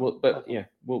It'll come.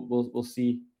 we'll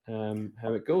see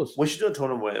how it goes. We should do a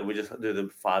tournament where we just do the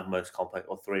 5 most complex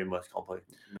or 3 most complex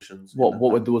missions. What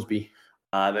would those be?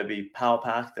 There'd be Power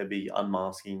Pack, there'd be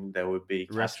Unmasking, there would be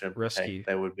Capture and Protect, Rescue.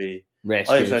 there would be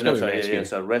Rescue. Rescue.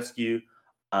 So Rescue,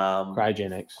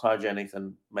 Cryogenics,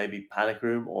 and maybe Panic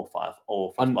Room or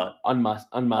Frostbite.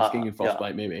 Unmasking and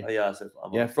Frostbite, maybe. Yeah,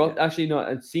 Actually, no.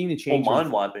 And seeing the change. Or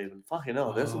Mind Wipe, even. Fucking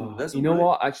hell, there's some. You know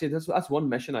what? Actually, that's one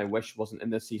mission I wish wasn't in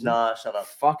this season. Nah, shut up.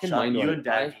 Fucking Mind Wipe. You and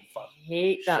Dan. I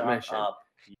hate that mission. Up.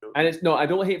 And it's no, I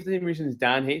don't hate it for the same reason as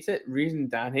Dan hates it. Reason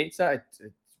Dan hates it, it's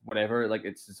whatever. Like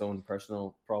it's his own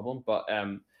personal problem. But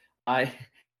I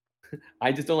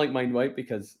just don't like Mind Wipe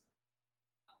because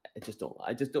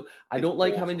I don't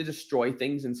like having to destroy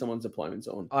things in someone's deployment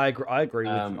zone. I agree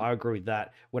with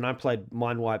that. When I played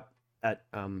Mind Wipe at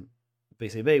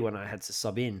BCB, when I had to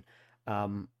sub in,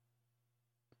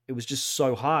 it was just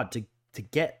so hard to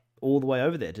get all the way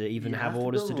over there to even have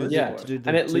orders to do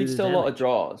and it leads to a lot of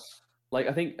draws. Like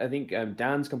I think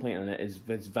Dan's complaint on it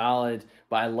is valid,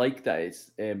 but I like that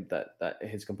it's that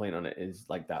his complaint on it is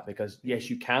like that because yes,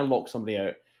 you can lock somebody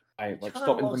out by like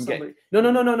stopping them from getting.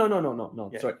 No.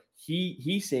 Yeah. Sorry,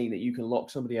 he's saying that you can lock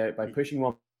somebody out by pushing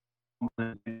one.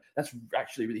 That's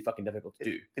actually really fucking difficult to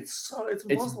do. It's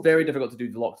very difficult to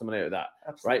do to lock someone out of that.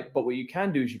 Absolutely. Right? But what you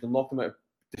can do is you can lock them out,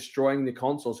 destroying the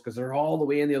consoles because they're all the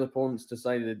way in the other opponent's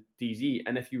side of the DZ,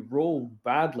 and if you roll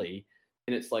badly.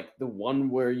 And it's like the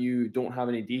one where you don't have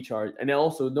any decharge. And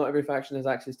also, not every faction has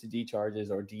access to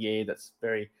decharges or DA. That's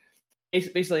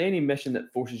basically any mission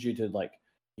that forces you to like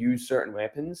use certain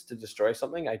weapons to destroy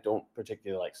something. I don't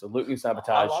particularly like. So looting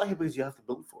sabotage. I like it because you have to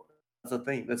build for it. That's the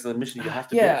thing. That's the mission you have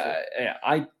to build for. Yeah.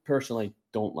 I personally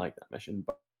don't like that mission,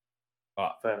 but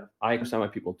fair. I understand why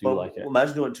people do like it.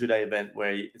 Imagine doing a 2-day event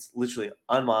where it's literally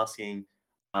Unmasking,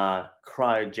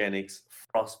 Cryogenics,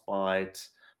 Frostbite,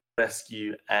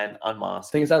 Rescue and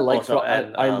Unmask. Thing is, I like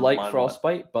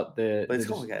Frostbite, but it's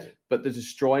complicated. But the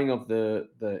destroying of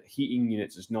the heating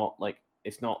units is not like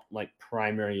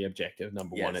primary objective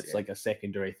number one. It's like a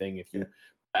secondary thing.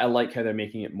 I like how they're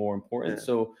making it more important. Yeah.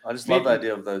 So I just love the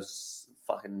idea of those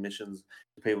fucking missions.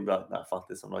 People be like, "Nah, fuck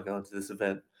this. I'm not going to this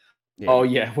event." Yeah. Oh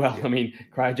yeah, well, I mean,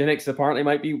 Cryogenics apparently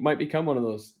might become one of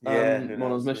those. One of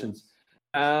those missions.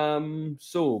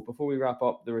 So before we wrap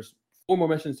up, there was 4 more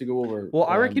missions to go over. Well,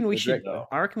 I reckon we should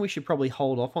probably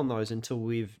hold off on those until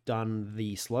we've done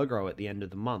the slow grow at the end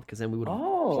of the month, because then we would have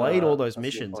played all those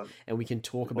missions and we can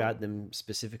talk about them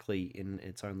specifically in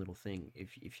its own little thing.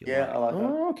 If you like. I like that.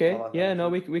 Oh, okay.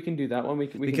 We can do that one.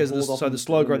 Because the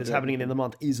slow grow that's happening in the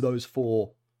month is those 4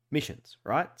 missions,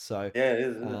 right? So yeah, it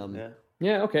is.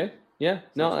 Yeah. Okay. Yeah.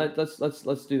 No,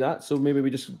 let's do that. So maybe we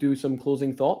just do some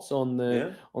closing thoughts on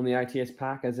the ITS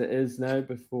pack as it is now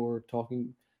before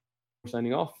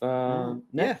signing off.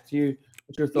 What's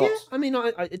your thoughts? Yeah, I mean,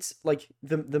 it's like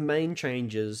the main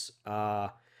changes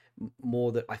are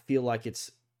more that I feel like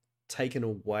it's taken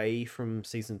away from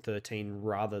season 13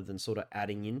 rather than sort of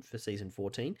adding in for season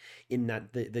 14, in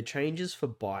that the changes for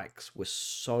bikes were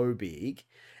so big,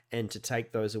 and to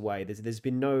take those away, there's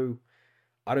been no,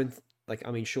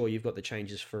 sure, you've got the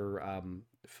changes for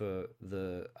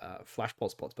the flash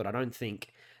pulse spots, but I don't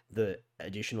think the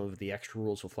addition of the extra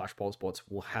rules for flash pulse spots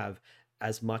will have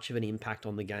as much of an impact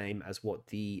on the game as what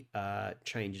the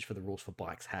changes for the rules for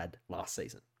bikes had last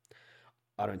season.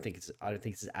 I don't think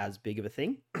it's as big of a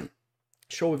thing.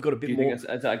 Sure, we've got a bit more. Is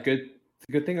that a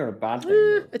good thing or a bad thing?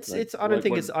 I don't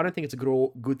think it's a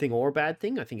good thing or a bad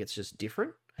thing. I think it's just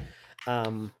different.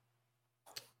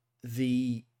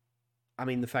 The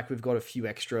fact we've got a few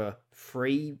extra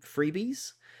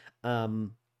freebies,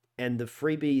 and the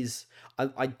freebies,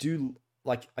 I do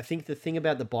like. I think the thing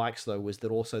about the bikes though was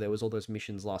that also there was all those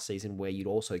missions last season where you'd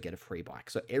also get a free bike,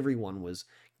 so everyone was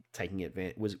taking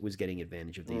was getting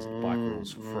advantage of these bike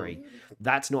rules for free.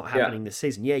 That's not happening this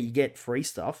season. Yeah, you get free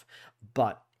stuff,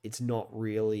 but it's not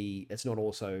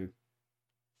also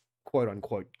quote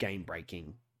unquote game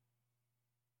breaking.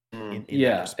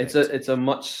 It's a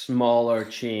much smaller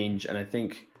change, and I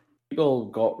think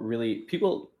people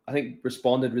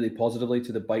responded really positively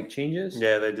to the bike changes.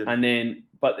 Yeah, they did. And then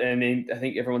I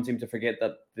think everyone seemed to forget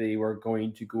that they were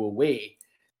going to go away.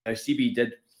 Now CB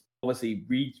did obviously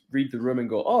read the room and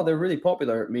go, oh, they're really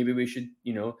popular. Maybe we should,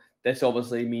 this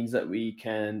obviously means that we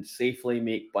can safely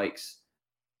make bikes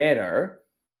better.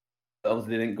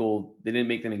 Obviously, they didn't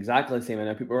make them exactly the same. And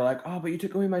now people were like, oh, but you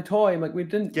took away my toy. I'm like, we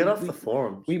didn't. Get off the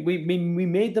forums. We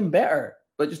made them better,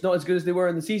 but just not as good as they were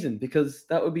in the season, because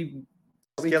that would be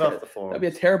get off the That'd be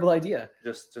a forums. terrible idea.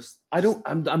 Just I'm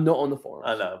not on the forums.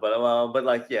 I know, but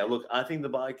like, yeah, look, I think the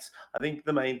bikes. I think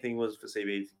the main thing was for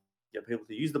CB to get people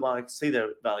to use the bikes, see their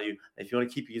value. And if you want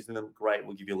to keep using them, great,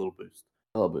 we'll give you a little boost.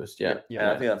 A little boost, yeah. And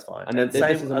I think that's fine. And then this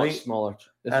same, is a I much think, smaller.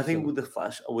 I think with the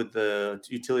Flash, with the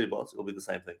utility bots, it'll be the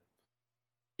same thing.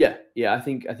 Yeah. I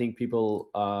think people.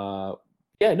 No,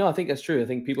 I think that's true. I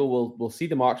think people will see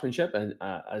the marksmanship and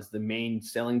as the main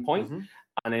selling point, Mhm.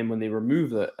 and then when they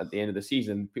remove it at the end of the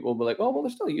season, people will be like, "Oh, well,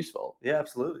 they're still useful." Yeah,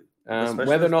 absolutely. Especially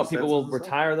Whether or with not the people will sensors and stuff.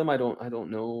 retire them, I don't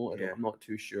know. Yeah. I'm not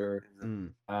too sure. Exactly.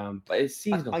 But it's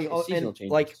seasonal. It's seasonal and,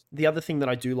 changes. like the other thing that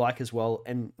I do like as well,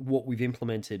 and what we've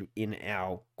implemented in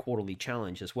our quarterly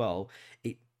challenge as well,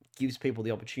 it gives people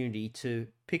the opportunity to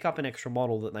pick up an extra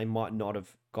model that they might not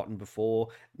have gotten before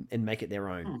and make it their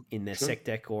own in their true. Sec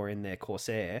Deck or in their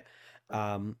Corsair,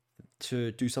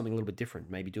 to do something a little bit different.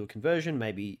 Maybe do a conversion,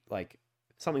 maybe like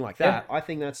something like that. I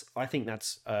think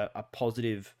that's a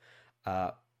positive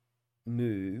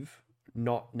move,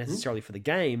 not necessarily for the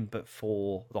game, but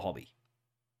for the hobby.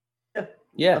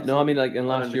 Yeah, no, I mean, like, and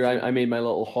last year 100%. I made my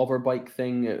little hover bike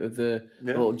thing, the Yeah.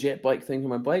 little jet bike thing for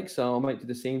my bike, so I might do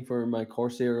the same for my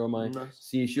Corsair or my Nice.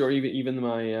 CSU, or even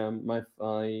my my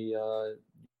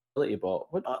utility bot.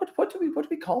 What do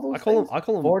we call those? I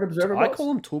call them Forward observer I bots? call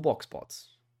them toolbox bots.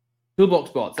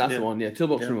 Toolbox bots. That's the Yeah. one. Yeah,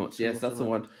 toolbox Yeah, remotes. Yes, toolbox that's the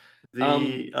one.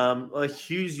 The like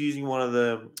Hughes using one of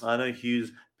the. I know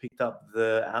Hughes picked up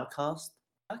the Outcast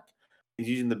pack. He's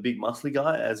using the big muscly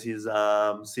guy as his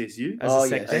CSU. As a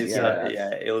Sec Deck, Yeah,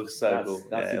 it looks so That's- cool.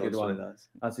 that's yeah, a it good looks really one. nice.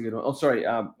 That's a good one. Oh, sorry.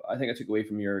 I think I took away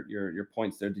from your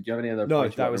points there. Did you have any other? No,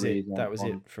 points you that wanted was to it. raise That was on-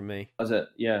 it from me. Was it?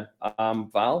 Yeah.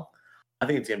 Val. I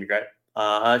think it's gonna be great.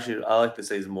 I like the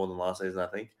season more than last season. I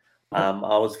think. I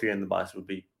was fearing the bikes would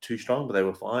be too strong, but they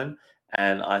were fine.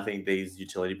 And I think these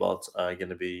utility bots are going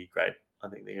to be great. I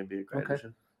think they're going to be a great Okay.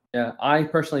 addition. Yeah, I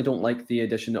personally don't like the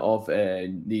addition of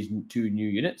these two new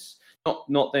units.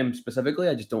 Not them specifically.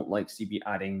 I just don't like CB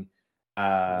adding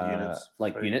Units,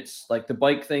 right. units. Like the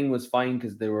bike thing was fine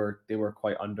because they were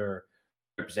quite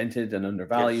underrepresented and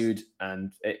undervalued,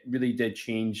 and it really did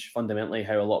change fundamentally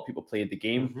how a lot of people played the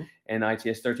game Mhm. in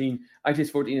ITS 13. ITS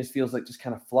 14 is feels like just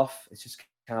kind of fluff. It's just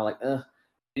kind of like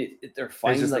they're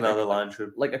fine. It's just like another line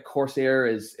troop. like a Corsair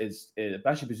is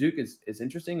Bashi Bazook is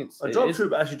interesting. It's A it drop is-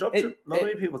 troop, actually, drop it- troop. Not it-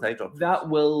 many people take drop troops. that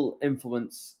will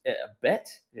influence it a bit.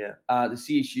 Yeah. The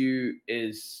CSU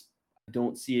is, I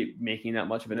don't see it making that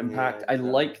much of an impact. Yeah, I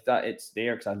like that it's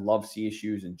there because I love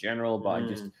CSUs in general, but I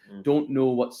just Mm. don't know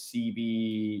what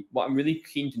CB. What I'm really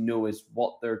keen to know is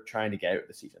what they're trying to get out of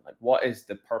the season. Like, what is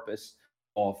the purpose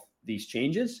of these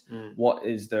changes? Mm. What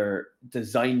is their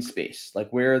design space?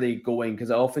 Like, where are they going? Because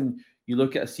often you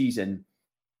look at a season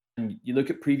and you look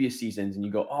at previous seasons and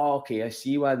you go, oh, okay, I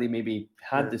see why they maybe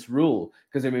had Yeah. this rule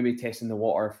because they're maybe testing the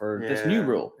water for this new Yeah,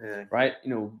 rule, Yeah. right? You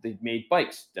know, they've made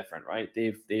bikes different, right?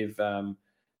 They've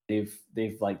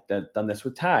like done this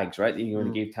with tags, right? You know,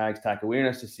 Mm. they gave tags tag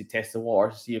awareness to see test the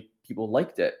water to see if people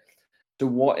liked it. So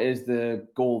what is the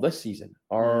goal this season?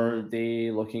 Are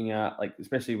they looking at, like,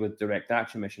 especially with direct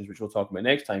action missions, which we'll talk about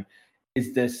next time?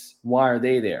 Is this, why are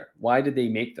they there? Why did they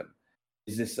make them?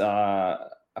 Is this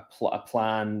a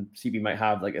plan CB might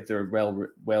have? Like, if they're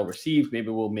well received, maybe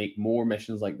we'll make more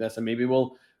missions like this, and maybe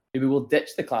we'll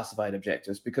ditch the classified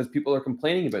objectives because people are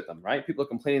complaining about them, right? People are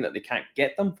complaining that they can't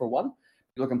get them, for one.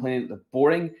 People are complaining that they're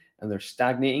boring and they're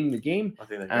stagnating the game, I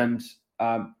think they're great.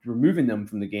 and removing them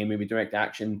from the game, maybe direct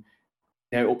action,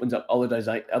 now opens up other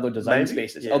design Maybe,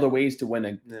 spaces, yeah. other ways to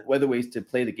win Yeah. other ways to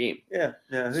play the game. Yeah.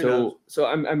 Who knows? So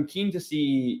I'm keen to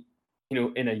see, you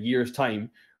know, in a year's time,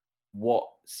 what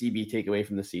CB take away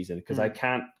from the season, because I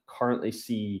can't currently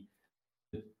see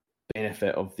the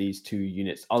benefit of these two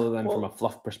units other than from a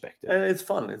fluff perspective, And it's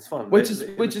fun. It's fun. which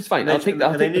is fine. They, I'll take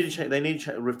that. and they need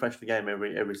to refresh the game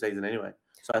every season anyway.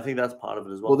 So I think that's part of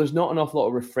it as well. Well, there's not an awful lot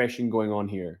of refreshing going on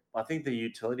here. I think the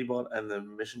utility bot and the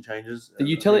mission changes. The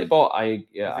utility bot, I think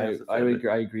that's a fair bit.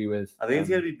 I agree with. I think it's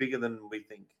going to be bigger than we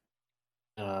think.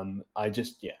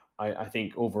 I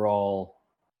think overall,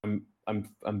 I'm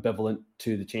ambivalent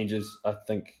to the changes. I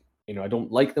think, you know, I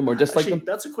don't like them or dislike Actually, them.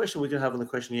 that's a question we can have in the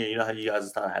questionnaire. You know how you guys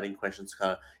start adding questions to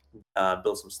kind of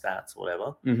build some stats or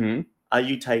whatever. Mm-hmm. Are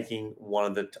you taking one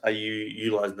of the? Are you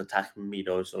utilizing the TAC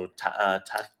Mitos or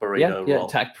TAC Burrito Yeah, role?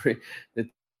 the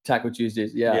Taco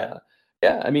Tuesdays. Yeah.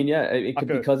 Yeah. I mean, yeah, it could,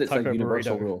 Taco- because it's a Taco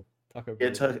universal burrito. rule. Taco Yeah,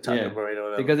 burrito. Taco Yeah. Burrito.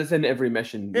 Whatever. Because it's in every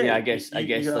mission. Yeah, Yeah, I you- guess. you Like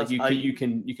guys- you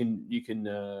can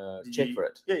check you- for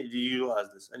it. Yeah, you utilize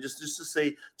this and just to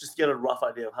see, just to get a rough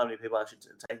idea of how many people actually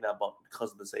take that bot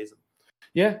because of the season.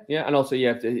 Yeah, and also you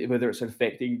have to, whether it's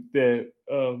affecting the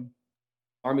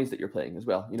armies that you're playing as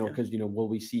well. Yeah. Because will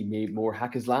we see maybe more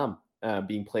Hack-Islam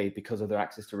being played because of their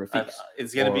access to Rafiqs?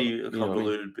 It's going to Or, be you know what I mean?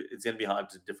 convoluted. But it's going to be hard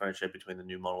to differentiate between the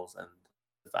new models and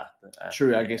the fact that.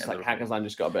 True, I and guess the like Rafik. Hack-Islam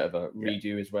just got a bit of a Yeah.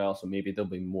 redo as well, so maybe they'll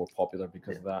be more popular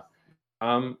because Yeah. of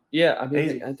that. Yeah, I mean,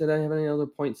 Easy. did I have any other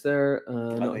points there?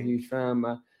 Not a think- huge fan.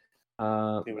 think we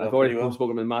I've done already pretty well.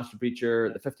 spoken about Master Breacher,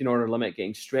 Yeah. the 15 order limit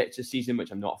getting stretched this season,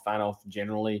 which I'm not a fan of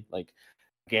generally. Like,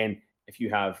 again, if you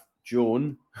have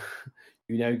Joan,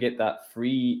 you now get that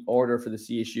free order for the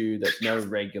CSU that's now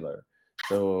regular.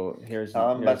 So here's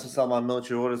I'm about to sell my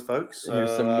military orders, folks. So,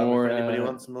 here's some more, If anybody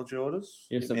wants some military orders,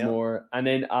 here's hit some me up. more. And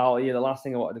then the last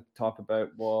thing I wanted to talk about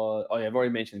was I've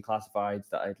already mentioned classifieds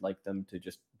that I'd like them to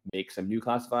just make some new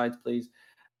classifieds, please.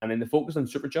 And then the focus on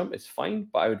Super Jump is fine,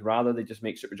 but I would rather they just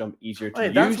make Super Jump easier to Oh,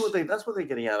 yeah, use. that's what they're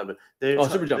getting out of it. They're Oh,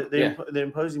 Super Jump, They're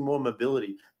imposing more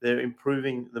mobility. They're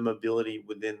improving the mobility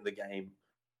within the game.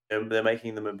 They're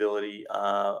making the mobility.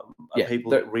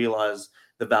 People realize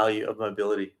the value of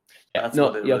mobility. That's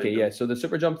what they're really doing. So the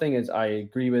Super Jump thing is, I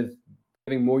agree with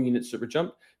giving more units Super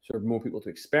Jump, so more people to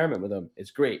experiment with them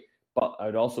is great. But I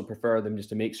would also prefer them just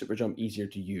to make Super Jump easier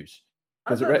to use.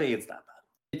 I don't think it's that bad.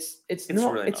 It's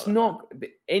not. really It's not not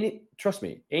any. Trust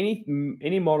me.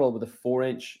 Any model with a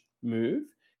 4-inch move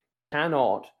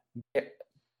cannot get,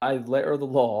 by letter of the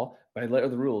law, by letter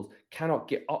of the rules, cannot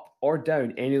get up or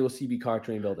down any of those CB car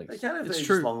train buildings. They can if It's they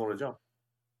true. just long order jump.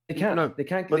 They can't. No, they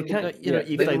can't. but They can't. if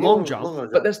they Long long order- jump, long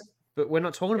order But jump. but we're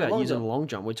not talking Yeah, about long using jump. a long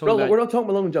jump. We're No, talking about we're not talking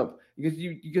about long jump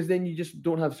because then you just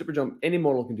don't have Super Jump. Any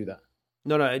model can do that.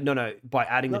 no. By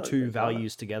adding No, the two it's not.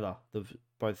 values together,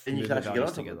 both Then you can movement actually get values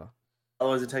onto them. together.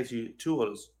 Otherwise, it takes you 2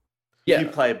 orders. Yeah. You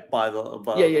play by the.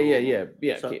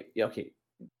 Yeah. So- Okay.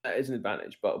 That is an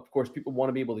advantage, but of course, people want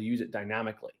to be able to use it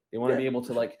dynamically. They want to Yeah, be able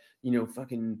to for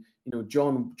fucking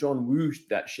John Woo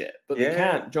that shit, but they Yeah.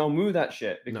 can't John Woo that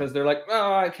shit because they're like,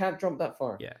 oh, I can't jump that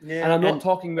far. Yeah. Yeah. And I'm not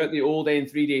talking about the old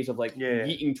N3 days of Yeah.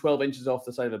 yeeting 12 inches off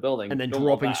the side of a building And then Don't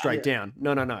want dropping that. straight Yeah. down.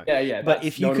 No. Yeah. But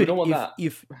if you we could, don't want that.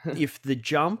 if the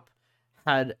jump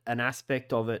had an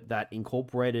aspect of it that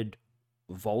incorporated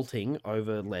vaulting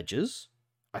over ledges,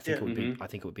 I think Yeah. it would be. I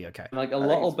think it would be okay. And a think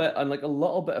little it's bit, and a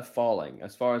little bit of falling,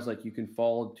 as far as you can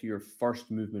fall to your first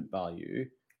movement value,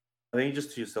 I think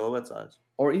just to your silhouette size.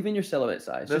 or even your silhouette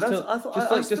size, No, just that's- to, I thought-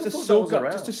 just I like still just to thought that soak was up,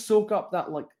 around. just to soak up that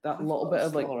that I little thought bit it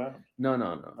of was still around.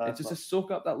 no, That's it's just not- to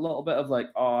soak up that little bit of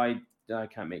I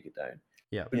can't make it down.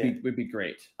 Yeah. Would be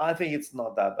great. I think it's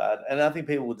not that bad, and I think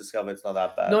people will discover it's not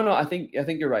that bad. No, I think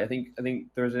you're right. I think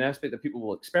there's an aspect that people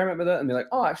will experiment with it and be like,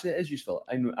 oh, actually, it is useful.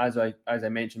 And as I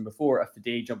mentioned before, a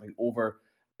Fidei jumping over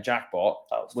a jackbot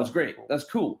That was fucking great. cool. That's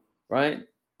cool, right?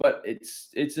 But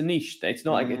it's a niche. It's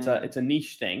not like it's a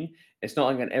niche thing. It's not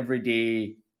like an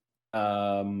everyday.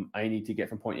 I need to get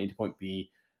from point A to point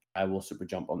B. I will super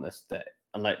jump on this.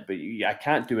 I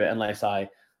can't do it unless I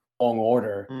long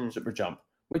order super jump.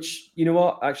 Which, you know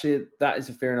what? Actually, that is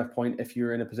a fair enough point. If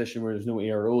you're in a position where there's no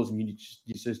AROs and you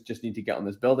just need to get on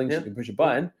this building so you can push a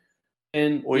button,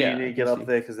 and Or yeah, you need to get up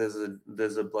there because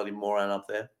there's a bloody moron up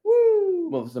there. Woo!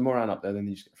 Well, there's a moron up there, then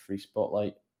you just get a free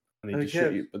spotlight, and they Who just shoot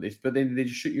cares? you. But then they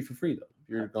just shoot you for free though. If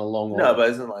you're going a long order. No, but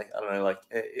isn't I don't know,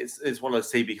 it's one of those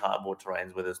CB cardboard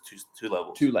terrains where there's two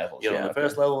levels. 2 levels. You're yeah, on the okay.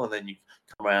 first level, and then you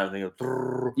come around and you go.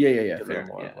 "Drrrr." Yeah. get Fair. them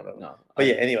more, Yeah, whatever. no, But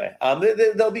yeah, anyway,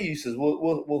 there'll be uses.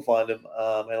 We'll find them,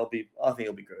 and I think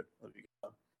it'll be good. It'll be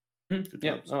good. Good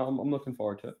yeah. times. I'm looking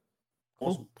forward to it.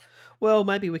 Awesome. Well,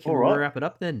 maybe we can All right. wrap it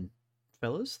up then,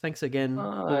 fellas. Thanks again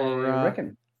I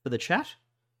reckon. for the chat.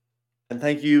 And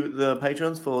thank you, the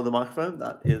patrons, for the microphone.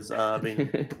 That is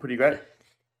been pretty great.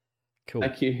 Cool.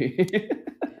 Thank you.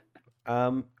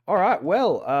 All right.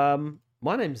 Well,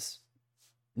 my name's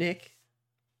Nick,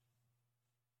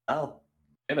 Al.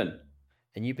 Evan.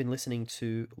 and you've been listening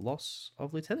to Loss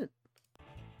of Lieutenant.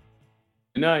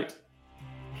 Good night.